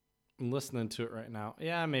 I'm listening to it right now.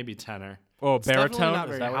 Yeah, maybe tenor. Oh, it's baritone? Not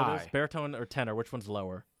is very that high. what it is? Baritone or tenor? Which one's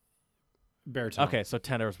lower? Baritone. Okay, so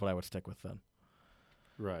tenor is what I would stick with then.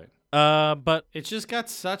 Right. But it's just got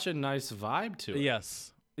such a nice vibe to it.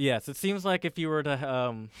 Yes. It seems like if you were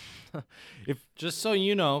to if just so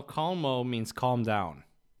you know, calmo means calm down.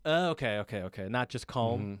 Okay. Not just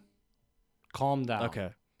calm. Calm down. Okay.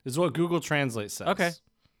 Is what Google Translate says.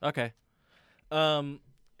 Okay. And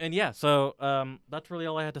yeah, so that's really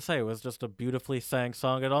all I had to say. It was just a beautifully sang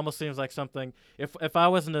song. It almost seems like something, if I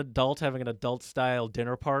was an adult having an adult style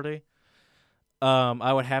dinner party,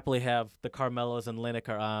 I would happily have the Carmelos and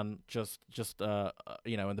Lineker on just in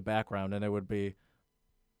the background, and it would be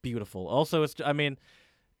beautiful. Also,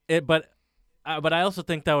 but I also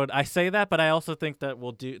think I say that, but I also think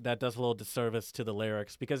that does a little disservice to the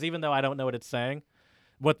lyrics, because even though I don't know what it's saying,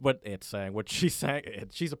 what it's saying, what she's saying,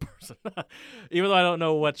 she's a person. Even though I don't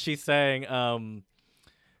know what she's saying,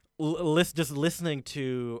 just listening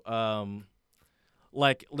to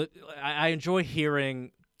I enjoy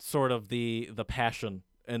hearing sort of the passion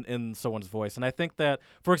in someone's voice, and I think that,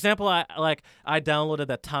 for example, I downloaded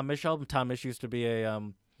that Tom Misch album. Tom Misch used to be a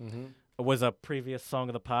was a previous song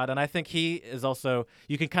of the pod, and I think he is also.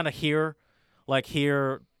 You can kind of hear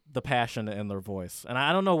the passion in their voice, and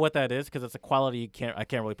I don't know what that is because it's a quality I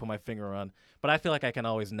can't really put my finger on, but I feel like I can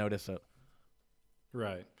always notice it.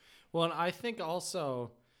 Right. Well, and I think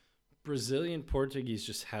also Brazilian Portuguese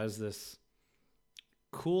just has this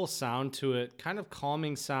cool sound to it, kind of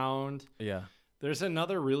calming sound. Yeah. There's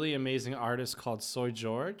another really amazing artist called Soy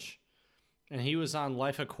George, and he was on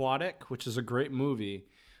Life Aquatic, which is a great movie.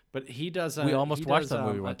 But he does. We almost watched that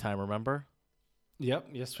movie one time. Remember? Yep.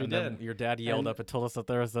 Yes, we and did. Then your dad yelled up and told us that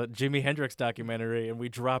there was a Jimi Hendrix documentary, and we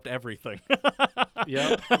dropped everything.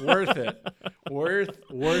 Yep. Worth it. Worth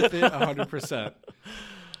it 100%.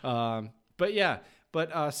 But yeah.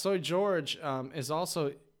 But Soy George is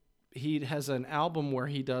also. He has an album where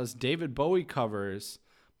he does David Bowie covers,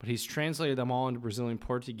 but he's translated them all into Brazilian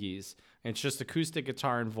Portuguese. And it's just acoustic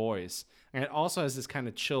guitar and voice. And it also has this kind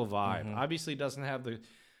of chill vibe. Mm-hmm. Obviously, it doesn't have the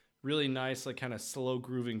really nice, like kind of slow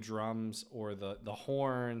grooving drums or the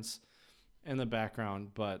horns in the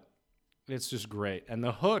background, but it's just great. And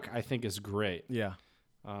the hook, I think, is great. Yeah.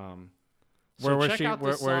 So where check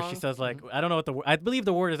she says like I don't know what I believe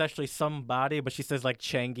the word is actually somebody, but she says like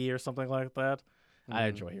Changi or something like that. I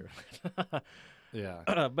enjoy hearing it. Yeah.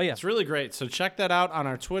 But yeah, it's really great. So check that out on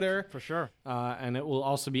our Twitter. For sure. And it will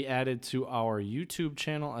also be added to our YouTube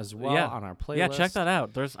channel as well on our playlist. Yeah, check that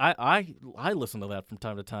out. There's I listen to that from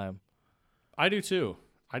time to time. I do too.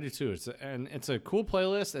 It's a cool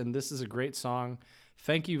playlist, and this is a great song.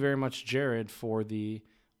 Thank you very much, Jared, for the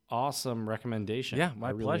awesome recommendation. Yeah, my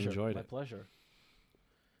I really pleasure. enjoyed My it. pleasure.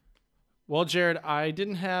 Well, Jared, I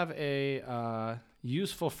didn't have a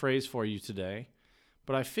useful phrase for you today,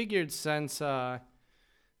 but I figured since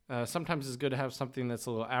sometimes it's good to have something that's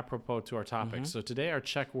a little apropos to our topic. Mm-hmm. So today our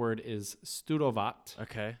Czech word is studovat.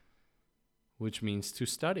 Okay. Which means to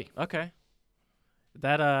study. Okay.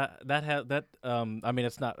 I mean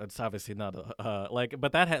it's obviously not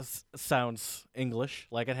but that sounds English.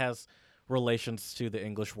 Like it has relations to the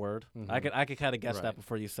English word. Mm-hmm. I could kind of guess that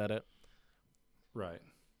before you said it. Right.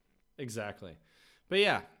 Exactly. But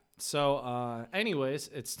yeah. So anyways,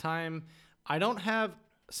 it's time. I don't have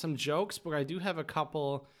some jokes, but I do have a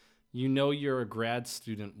couple. You know you're a grad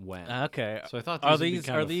student when. Okay. So I thought are these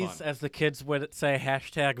fun. As the kids would say,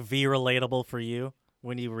 #V relatable for you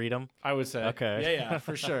when you read them? I would say. Okay. Yeah,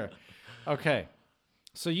 for sure. Okay.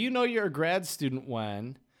 So you know you're a grad student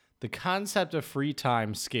when the concept of free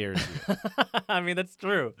time scares you. I mean, that's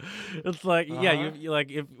true. It's like, you like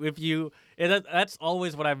if you that's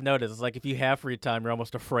always what I've noticed. It's like if you have free time, you're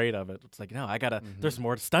almost afraid of it. It's like, no, there's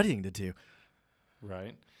more studying to do.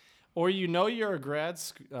 Right. Or you know you're a grad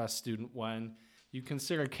student when you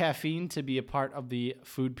consider caffeine to be a part of the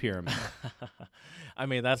food pyramid. I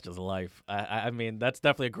mean, that's just life. I mean, that's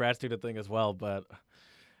definitely a grad student thing as well. But,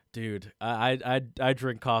 dude, I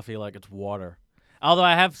drink coffee like it's water. Although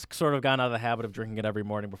I have sort of gotten out of the habit of drinking it every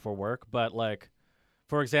morning before work. But, like,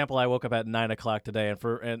 for example, I woke up at 9 o'clock today, and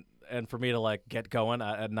for me to, like, get going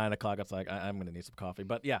at 9 o'clock, it's like, I'm going to need some coffee.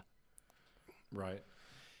 But, yeah. Right.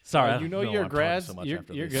 Sorry, you know you're grads. So you're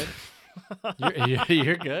good.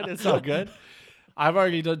 You're good. It's all good. I've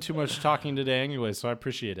already done too much talking today anyway, so I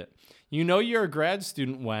appreciate it. You know you're a grad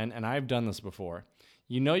student when, and I've done this before,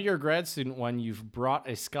 you know you're a grad student when you've brought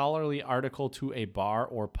a scholarly article to a bar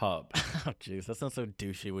or pub. Oh, jeez, that sounds so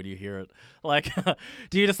douchey when you hear it. Like,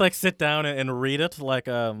 do you just, like, sit down and read it? Like,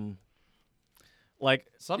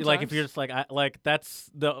 Sometimes. Like if you're just like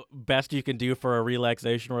that's the best you can do for a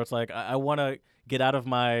relaxation where it's like, I want to get out of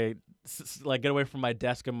get away from my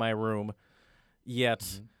desk in my room,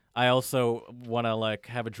 yet I also want to like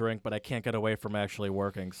have a drink, but I can't get away from actually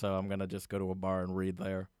working, so I'm gonna just go to a bar and read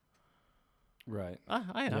there. Right.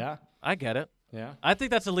 I know. Yeah. I get it. Yeah. I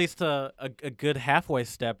think that's at least a good halfway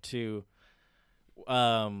step to,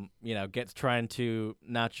 trying to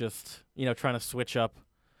not just trying to switch up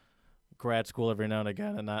grad school every now and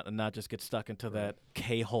again and not just get stuck into that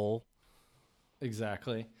K-hole.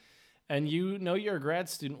 Exactly. And you know you're a grad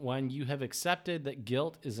student when you have accepted that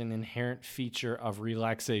guilt is an inherent feature of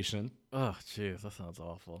relaxation. Oh, jeez, that sounds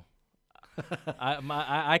awful.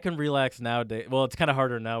 I can relax nowadays. Well, it's kind of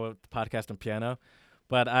harder now with podcast and piano,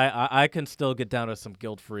 but I can still get down to some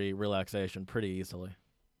guilt-free relaxation pretty easily.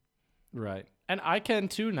 Right. And I can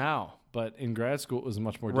too now, but in grad school it was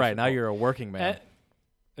much more difficult. Right, now you're a working man.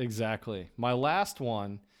 Exactly. My last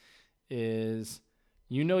one is,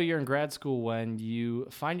 you know you're in grad school when you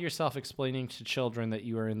find yourself explaining to children that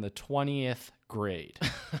you are in the 20th grade.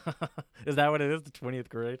 Is that what it is, the 20th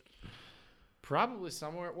grade? Probably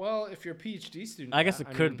somewhere. Well, if you're a PhD student, I guess it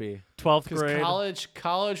could be 12th grade.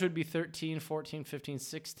 College would be 13, 14, 15,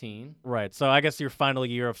 16. Right. So I guess your final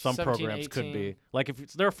year of some 17, programs could 18. be like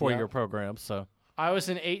if they're 4-year programs. So I was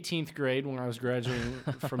in 18th grade when I was graduating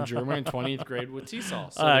from Germany, and 20th grade with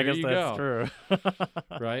TESOL. So I there guess you that's go. true.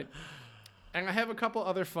 Right? And I have a couple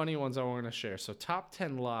other funny ones I want to share. So top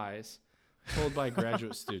 10 lies told by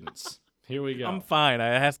graduate students. Here we go. I'm fine.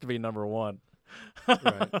 It has to be number one.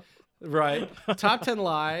 Right. Top 10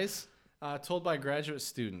 lies told by graduate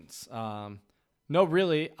students. No,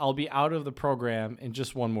 really, I'll be out of the program in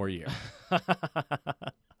just one more year.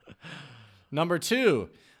 Number 2,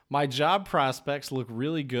 my job prospects look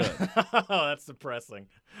really good. Oh, that's depressing.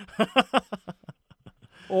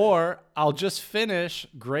 Or I'll just finish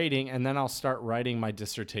grading and then I'll start writing my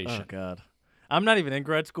dissertation. Oh, God. I'm not even in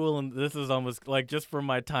grad school, and this is almost like just from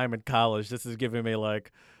my time in college, this is giving me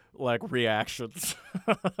like reactions.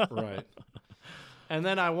 Right. And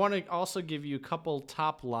then I want to also give you a couple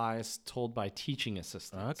top lies told by teaching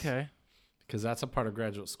assistants. Okay. Because that's a part of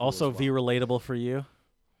graduate school. Also, as well. relatable for you.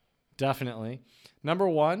 Definitely. Number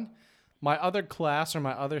 1, my other class or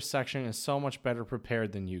my other section is so much better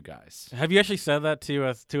prepared than you guys. Have you actually said that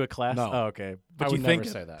to a class? No. Oh, okay. But I you would think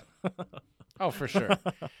never say that. Oh, for sure.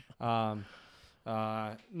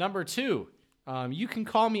 Number 2, you can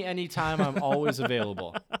call me anytime. I'm always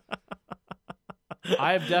available.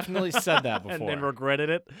 I have definitely said that before. And then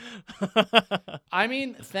regretted it. I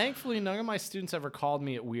mean, thankfully, none of my students ever called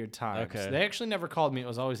me at weird times. Okay. They actually never called me. It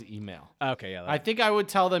was always email. Okay, yeah. I think I would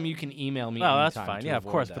tell them you can email me. No, that's anytime fine. to Yeah, of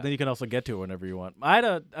avoid course. that. But then you can also get to it whenever you want. I had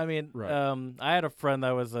a friend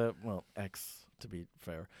that was ex, to be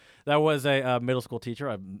fair, that was a middle school teacher.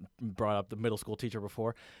 I brought up the middle school teacher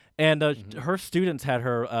before, and her students had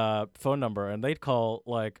her phone number, and they'd call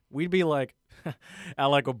we'd be at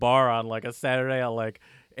a bar on a Saturday at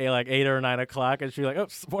 8 or 9 o'clock, and she'd be like, "Oh,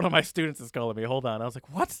 one of my students is calling me. Hold on." I was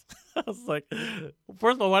like, "What?" I was like,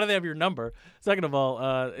 first of all, why do they have your number? Second of all,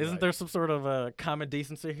 isn't there some sort of common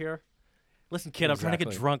decency here? Listen, kid, I'm trying to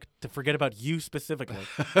get drunk to forget about you specifically.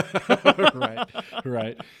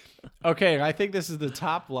 Right. Okay, I think this is the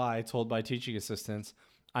top lie told by teaching assistants.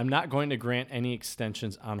 I'm not going to grant any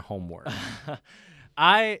extensions on homework.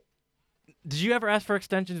 Did you ever ask for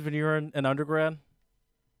extensions when you were in undergrad?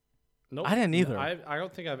 Nope. I didn't either. I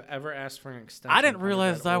don't think I've ever asked for an extension. I didn't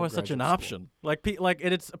realize that or was such an graduate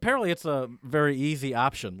option. Apparently it's a very easy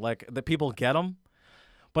option. That people get them,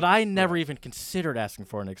 but I never even considered asking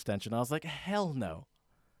for an extension. I was like, hell no.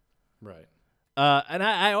 Right. And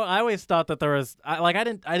I always thought that there was I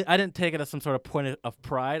didn't take it as some sort of point of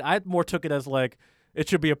pride. I more took it as it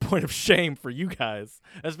should be a point of shame for you guys,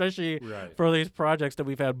 especially for these projects that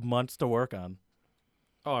we've had months to work on.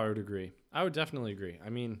 Oh, I would agree. I would definitely agree. I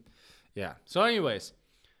mean, yeah. So anyways,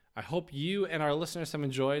 I hope you and our listeners have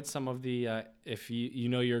enjoyed some of the, if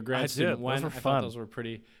you're a grad student, those were I fun. thought those were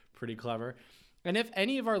pretty clever. And if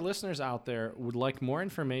any of our listeners out there would like more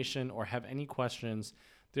information or have any questions,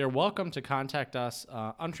 they're welcome to contact us,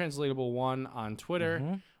 Untranslatable1 on Twitter.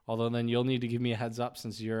 Mm-hmm. Although then you'll need to give me a heads up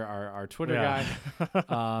since you're our Twitter guy.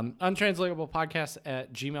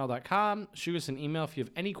 Untranslatablepodcast@gmail.com. Shoot us an email if you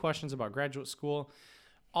have any questions about graduate school.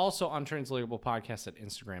 Also, untranslatablepodcast at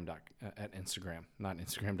Instagram, not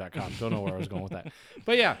Instagram.com. Don't know where I was going with that.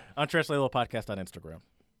 But yeah. Untranslatable podcast on Instagram.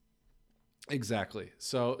 Exactly.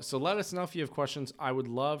 So let us know if you have questions. I would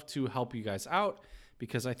love to help you guys out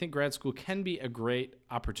because I think grad school can be a great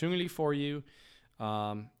opportunity for you.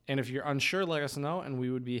 And if you're unsure, let us know, and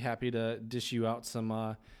we would be happy to dish you out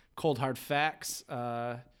some cold hard facts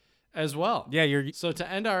as well. Yeah, you're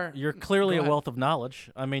clearly a wealth of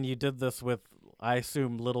knowledge. I mean, you did this with, I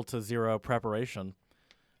assume, little to zero preparation,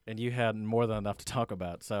 and you had more than enough to talk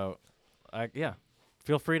about. So,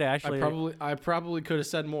 feel free to actually. I probably could have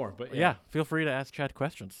said more, but yeah, feel free to ask Chad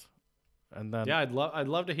questions, and then I'd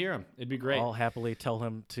love to hear him. It'd be great. I'll happily tell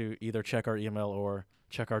him to either check our email or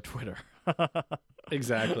check our Twitter.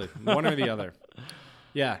 Exactly. One or the other.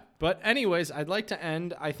 Yeah. But anyways, I'd like to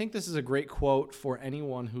end. I think this is a great quote for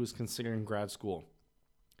anyone who's considering grad school.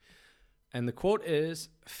 And the quote is,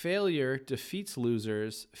 "Failure defeats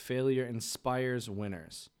losers. Failure inspires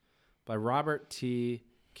winners," by Robert T.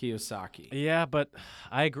 Kiyosaki. Yeah, but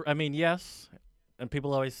I agree. I mean, yes. And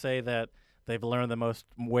people always say that they've learned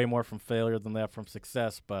way more from failure than they have from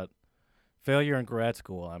success. But failure in grad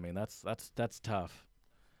school, I mean, that's tough.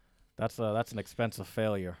 That's an expensive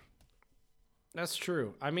failure. That's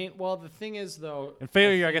true. I mean, well, the thing is, though, and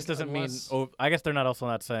failure, I guess, doesn't mean. I guess they're also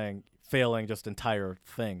not saying failing just entire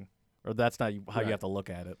thing, or that's not how you have to look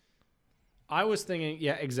at it. I was thinking,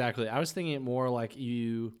 yeah, exactly. I was thinking it more like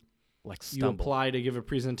like you stumble. apply to give a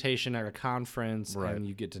presentation at a conference Right. and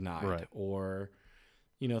you get denied, Right. or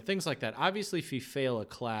things like that. Obviously, if you fail a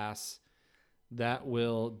class, that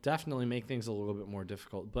will definitely make things a little bit more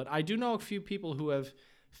difficult. But I do know a few people who have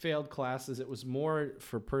failed classes. It was more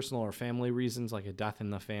for personal or family reasons, like a death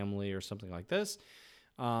in the family or something like this.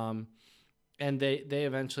 And they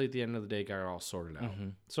eventually, at the end of the day, got it all sorted out. Mm-hmm.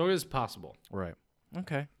 So it is possible. Right.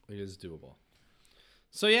 Okay. It is doable.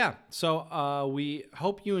 So yeah, we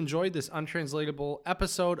hope you enjoyed this untranslatable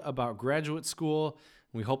episode about graduate school.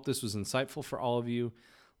 We hope this was insightful for all of you.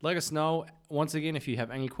 Let us know, once again, if you have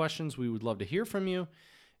any questions. We would love to hear from you.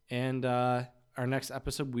 And our next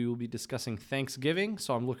episode, we will be discussing Thanksgiving,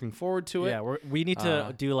 so I'm looking forward to it. Yeah, we need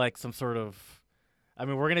to do like some sort of,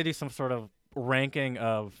 we're going to do some sort of ranking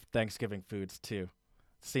of Thanksgiving foods too.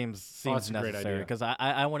 Seems that's a great necessary, idea. because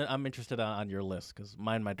I'm interested on your list, because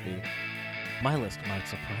my list might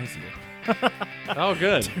surprise you. Oh,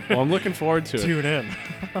 good. Well, I'm looking forward to it. Tune in.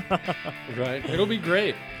 Right. It'll be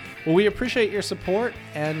great. Well, we appreciate your support,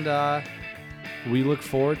 and we look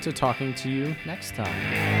forward to talking to you next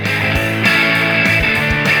time.